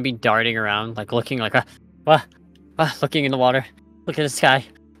head's gonna be darting around, like looking like, looking in the water, looking at the sky,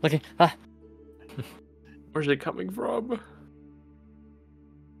 looking, Where's it coming from?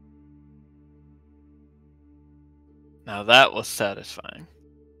 Now that was satisfying.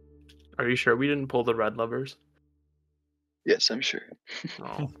 Are you sure we didn't pull the red levers? Yes, I'm sure.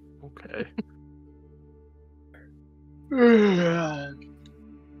 Oh, okay.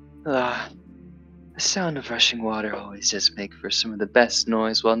 The sound of rushing water always does make for some of the best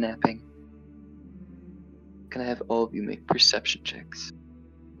noise while napping. Can I have all of you make perception checks?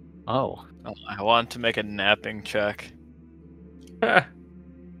 Oh, Oh, I want to make a napping check.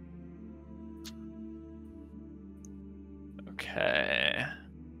 Okay.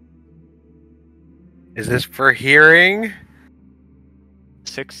 Is this for hearing?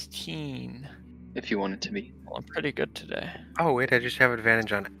 16. If you want it to be. Well, I'm pretty good today. Oh wait, I just have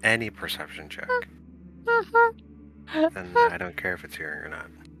advantage on any perception check. And I don't care if it's hearing or not.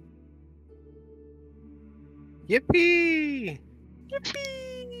 Yippee!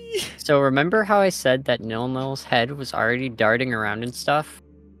 Yippee! so remember how I said that Nilno's head was already darting around and stuff?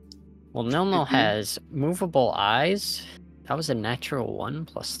 Well, Nilno has movable eyes. That was a natural 1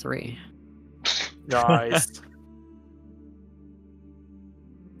 plus 3. Guys.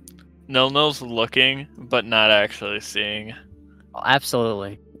 Nilno's looking, but not actually seeing. Oh,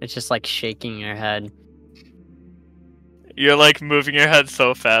 absolutely. It's just like shaking your head. You're like moving your head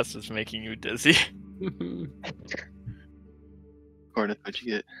so fast it's making you dizzy. Corneth, what'd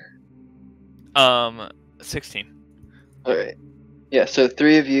you get? 16. Alright. Yeah, so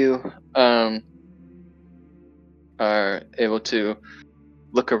 3 of you are able to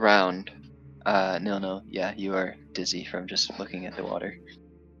look around. No, yeah, you are dizzy from just looking at the water.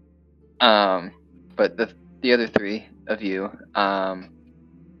 But the other 3 of you,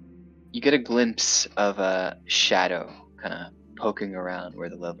 you get a glimpse of a shadow kind of poking around where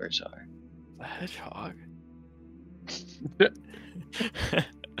the levers are. The hedgehog.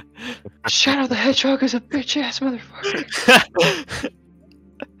 Shadow the Hedgehog is a bitch ass motherfucker.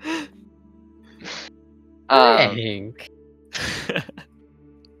 Hank.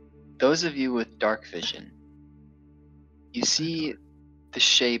 Those of you with dark vision, you see the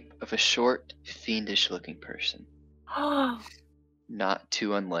shape of a short, fiendish-looking person, not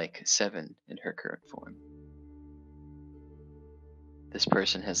too unlike Seven in her current form. This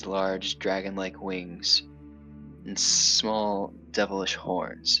person has large, dragon-like wings and small, devilish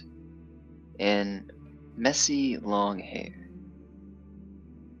horns, and messy, long hair.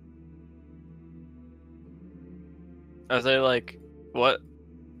 Are they like what?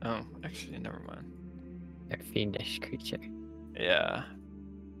 Oh, actually, never mind. They're a fiendish creature. Yeah.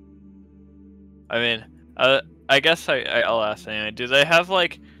 I mean, I guess I'll ask anyway. Do they have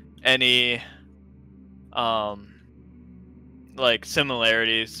like any like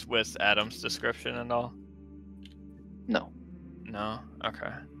similarities with Adam's description and all? No. No.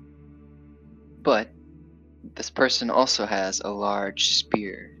 Okay. But this person also has a large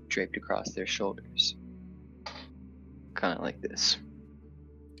spear draped across their shoulders. Kind of like this.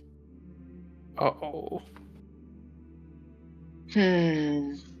 Uh-oh.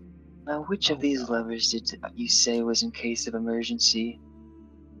 Now, which of these levers did you say was in case of emergency?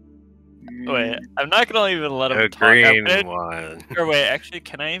 Wait, I'm not gonna even let him The talk. green one. Or wait, actually,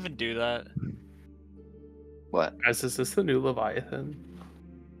 can I even do that? What? Guys, is this the new Leviathan?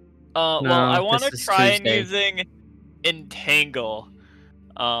 Well, No, I want to this is try Tuesday. using entangle,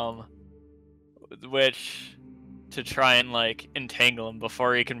 which to try and like entangle him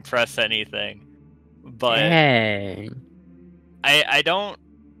before he can press anything. But Dang. I don't.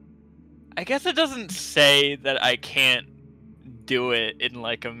 I guess it doesn't say that I can't do it in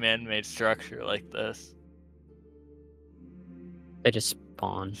like a man-made structure like this. They just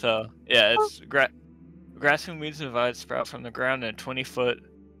spawn. So yeah, it's grass and weeds and vines sprout from the ground in a 20-foot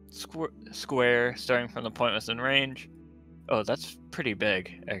square, starting from the point within range. Oh, that's pretty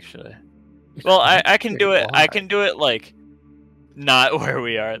big, actually. Well, I can do it. I can do it like not where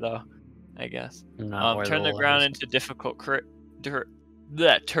we are though. I guess. Turn the ground into difficult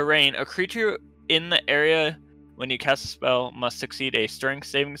terrain. A creature in the area when you cast a spell must succeed a strength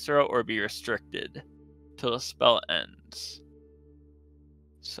saving throw or be restricted till the spell ends.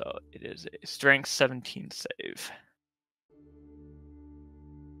 So it is a strength 17 save.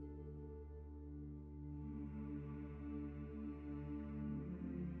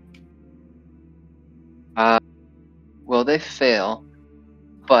 Well, they fail,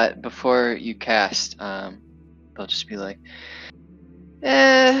 but before you cast, they'll just be like,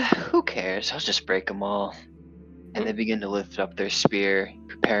 who cares? I'll just break them all. And they begin to lift up their spear,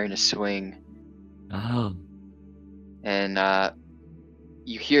 preparing to swing. Oh. And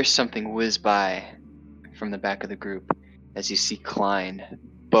you hear something whiz by from the back of the group as you see Klein,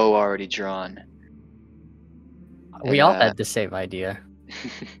 bow already drawn. We all had the same idea.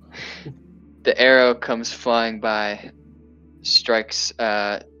 The arrow comes flying by, strikes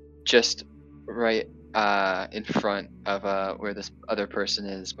just right in front of where this other person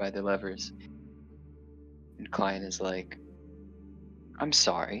is by the levers. And Klein is like, I'm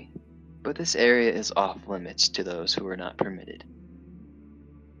sorry, but this area is off limits to those who are not permitted.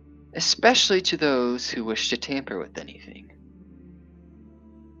 Especially to those who wish to tamper with anything.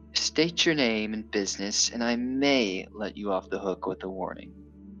 State your name and business, and I may let you off the hook with a warning.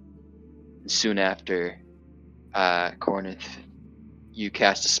 And soon after, Cornith, you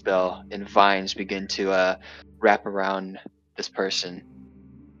cast a spell, and vines begin to wrap around this person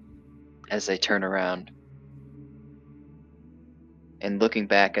as they turn around. And looking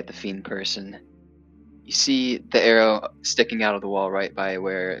back at the fiend person, you see the arrow sticking out of the wall right by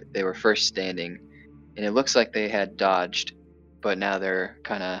where they were first standing, and it looks like they had dodged, but now they're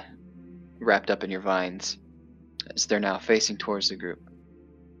kind of wrapped up in your vines as they're now facing towards the group.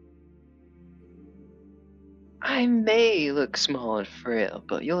 I may look small and frail,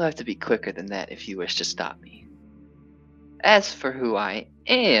 but you'll have to be quicker than that if you wish to stop me. As for who I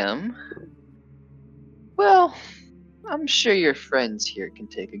am, well, I'm sure your friends here can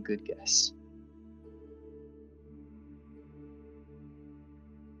take a good guess.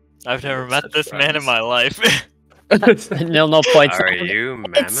 I've never met this man in my life. No points. Are you It's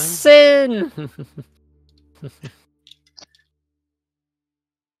Mammon? sin!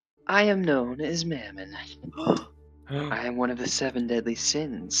 I am known as Mammon. I am one of the 7 deadly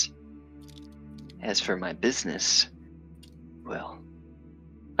sins. As for my business, well,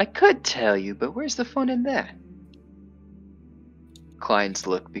 I could tell you, but where's the fun in that? Klein's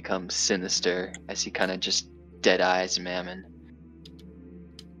look becomes sinister as he kind of just dead eyes Mammon.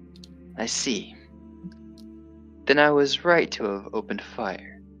 I see. Then I was right to have opened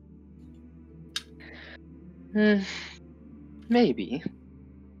fire. Maybe.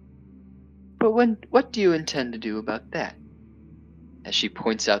 But what do you intend to do about that? As she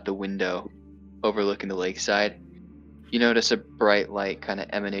points out the window overlooking the lakeside, you notice a bright light kind of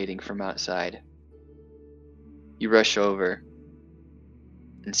emanating from outside. You rush over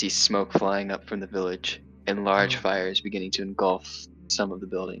and see smoke flying up from the village and large fires beginning to engulf some of the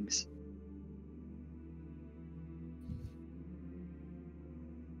buildings.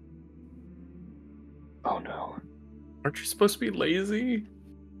 Oh no. Aren't you supposed to be lazy?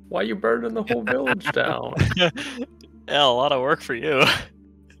 Why are you burning the whole village down? Yeah, a lot of work for you.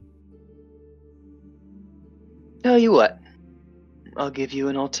 Tell you what, I'll give you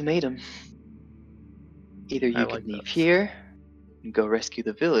an ultimatum. Either you can leave here and go rescue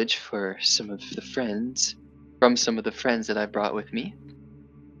the village for some of the friends that I brought with me,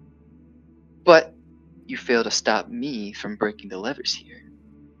 but you fail to stop me from breaking the levers here.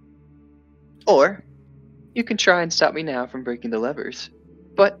 Or you can try and stop me now from breaking the levers,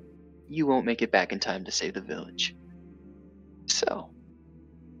 but you won't make it back in time to save the village. So,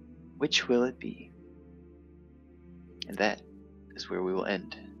 which will it be? And that is where we will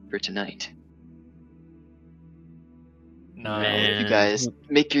end for tonight. No. I'll let you guys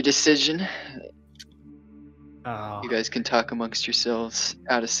make your decision. Oh. You guys can talk amongst yourselves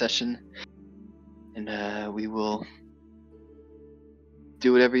out of session, and we will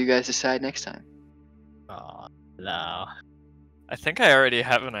do whatever you guys decide next time. Oh, no. I think I already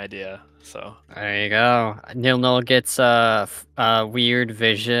have an idea, so. There you go. Nil gets a weird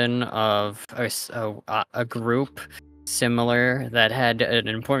vision of a group similar that had an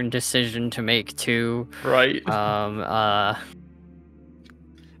important decision to make too. Right.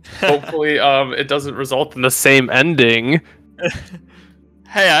 Hopefully, it doesn't result in the same ending.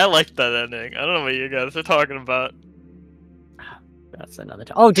 Hey, I like that ending. I don't know what you guys are talking about. That's another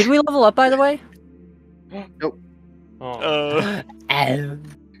time. Oh, did we level up, by the way? Nope. Oh.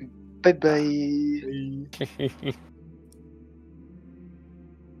 Bye bye.